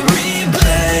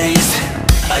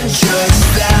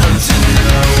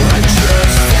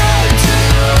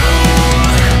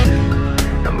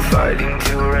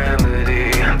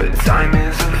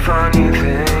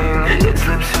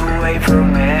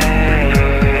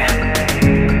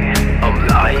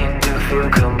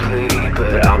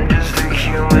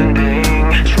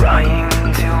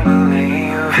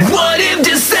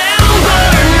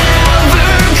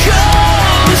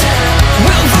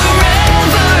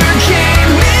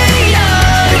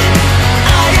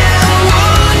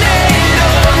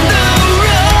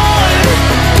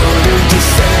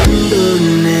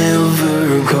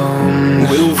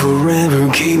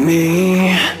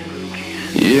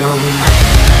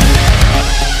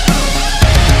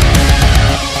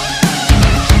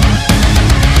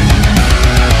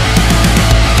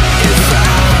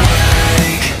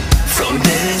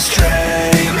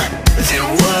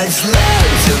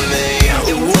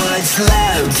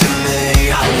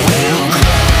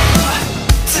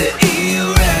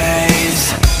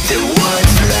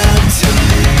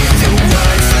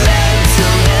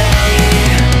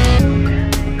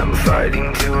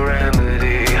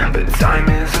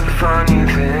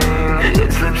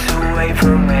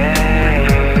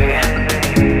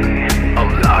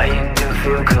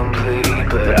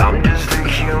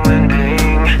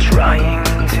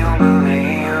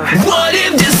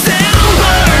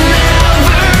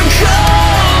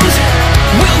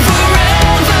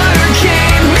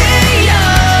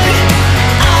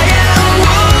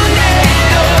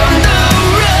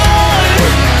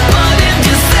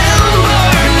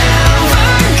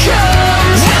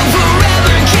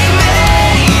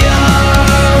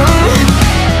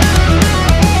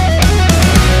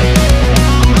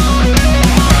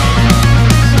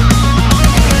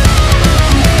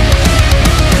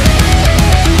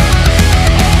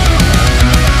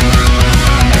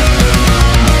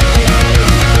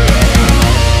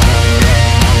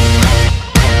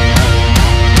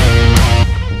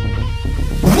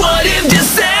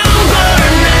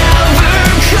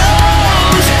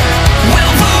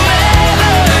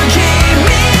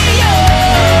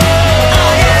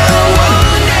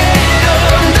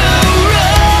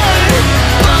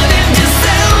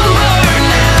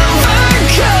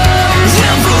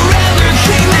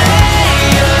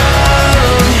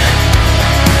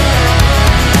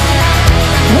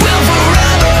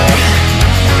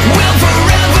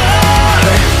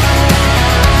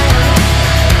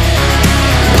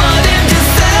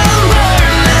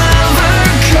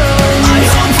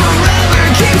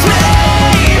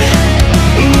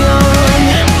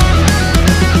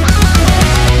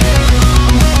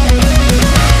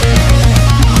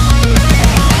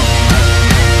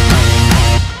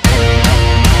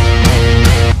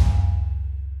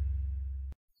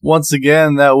Once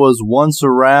again, that was Once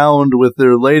Around with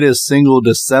their latest single,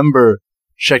 December.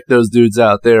 Check those dudes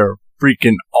out. They're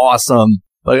freaking awesome.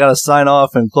 But I gotta sign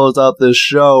off and close out this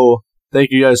show. Thank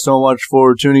you guys so much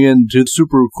for tuning in to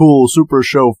Super Cool Super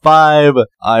Show 5.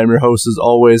 I'm your host, as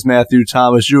always, Matthew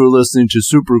Thomas. You are listening to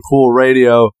Super Cool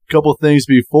Radio. Couple things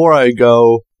before I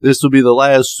go. This will be the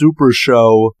last Super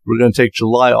Show. We're going to take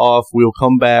July off. We'll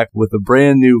come back with a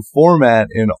brand new format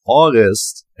in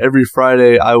August. Every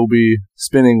Friday, I will be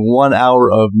spinning 1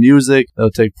 hour of music.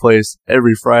 That'll take place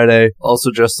every Friday.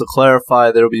 Also, just to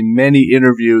clarify, there will be many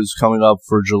interviews coming up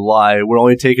for July. We're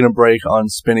only taking a break on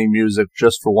spinning music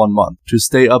just for 1 month. To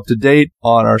stay up to date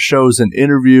on our shows and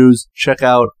interviews, check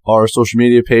out our social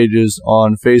media pages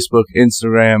on Facebook,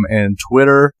 Instagram, and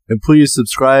Twitter. And please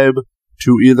subscribe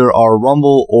to either our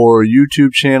Rumble or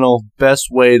YouTube channel. Best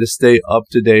way to stay up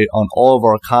to date on all of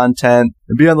our content.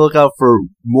 And be on the lookout for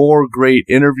more great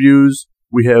interviews.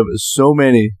 We have so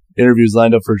many interviews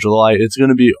lined up for July. It's going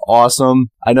to be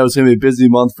awesome. I know it's going to be a busy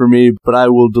month for me, but I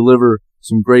will deliver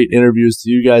some great interviews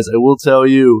to you guys. I will tell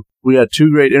you, we got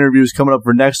 2 great interviews coming up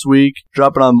for next week.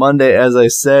 Dropping on Monday, as I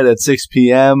said, at 6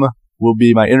 p.m. will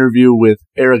be my interview with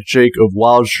Eric Jake of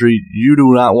Wild Street. You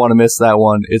do not want to miss that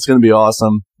one. It's going to be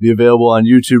awesome. Be available on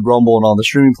YouTube, Rumble, and all the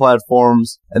streaming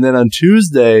platforms. And then on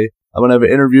Tuesday, I'm going to have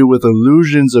an interview with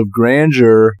Illusions of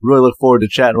Grandeur. Really look forward to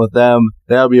chatting with them.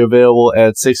 That'll be available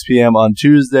at 6 p.m. on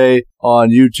Tuesday on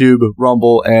YouTube,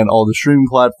 Rumble, and all the streaming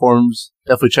platforms.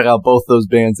 Definitely check out both those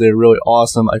bands. They're really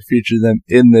awesome. I feature them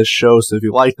in this show, so if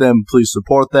you like them, please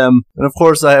support them. And of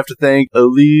course, I have to thank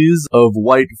Elise of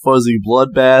White Fuzzy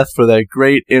Bloodbath for that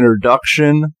great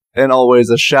introduction. And always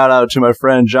a shout out to my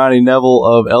friend Johnny Neville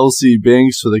of LC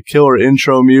Binks for the killer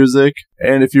intro music.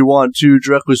 And if you want to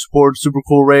directly support Super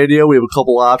Cool Radio, we have a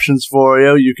couple options for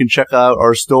you. You can check out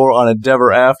our store on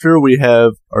Endeavor After. We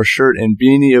have our shirt and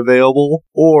beanie available.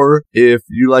 Or if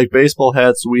you like baseball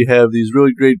hats, we have these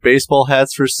really great baseball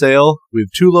hats for sale. We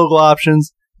have 2 logo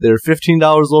options. They're $15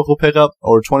 local pickup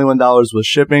or $21 with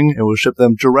shipping, and we'll ship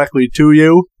them directly to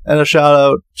you. And a shout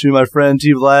out to my friend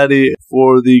T. Vladdy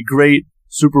for the great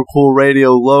Super Cool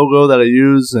Radio logo that I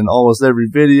use in almost every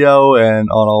video and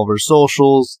on all of her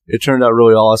socials. It turned out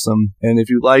really awesome. And if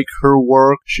you like her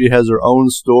work, she has her own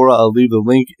store. I'll leave the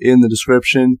link in the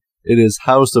description. It is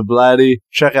House of Vladdy.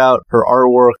 Check out her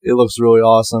artwork. It looks really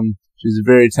awesome. She's a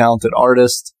very talented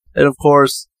artist. And of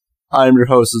course, I'm your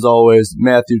host, as always,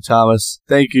 Matthew Thomas.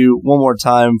 Thank you one more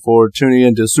time for tuning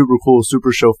in to Super Cool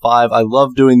Super Show 5. I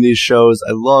love doing these shows.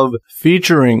 I love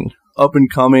featuring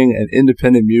up-and-coming and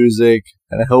independent music,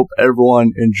 and I hope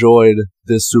everyone enjoyed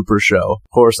this super show.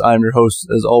 Of course, I'm your host,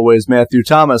 as always, Matthew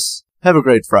Thomas. Have a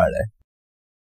great Friday.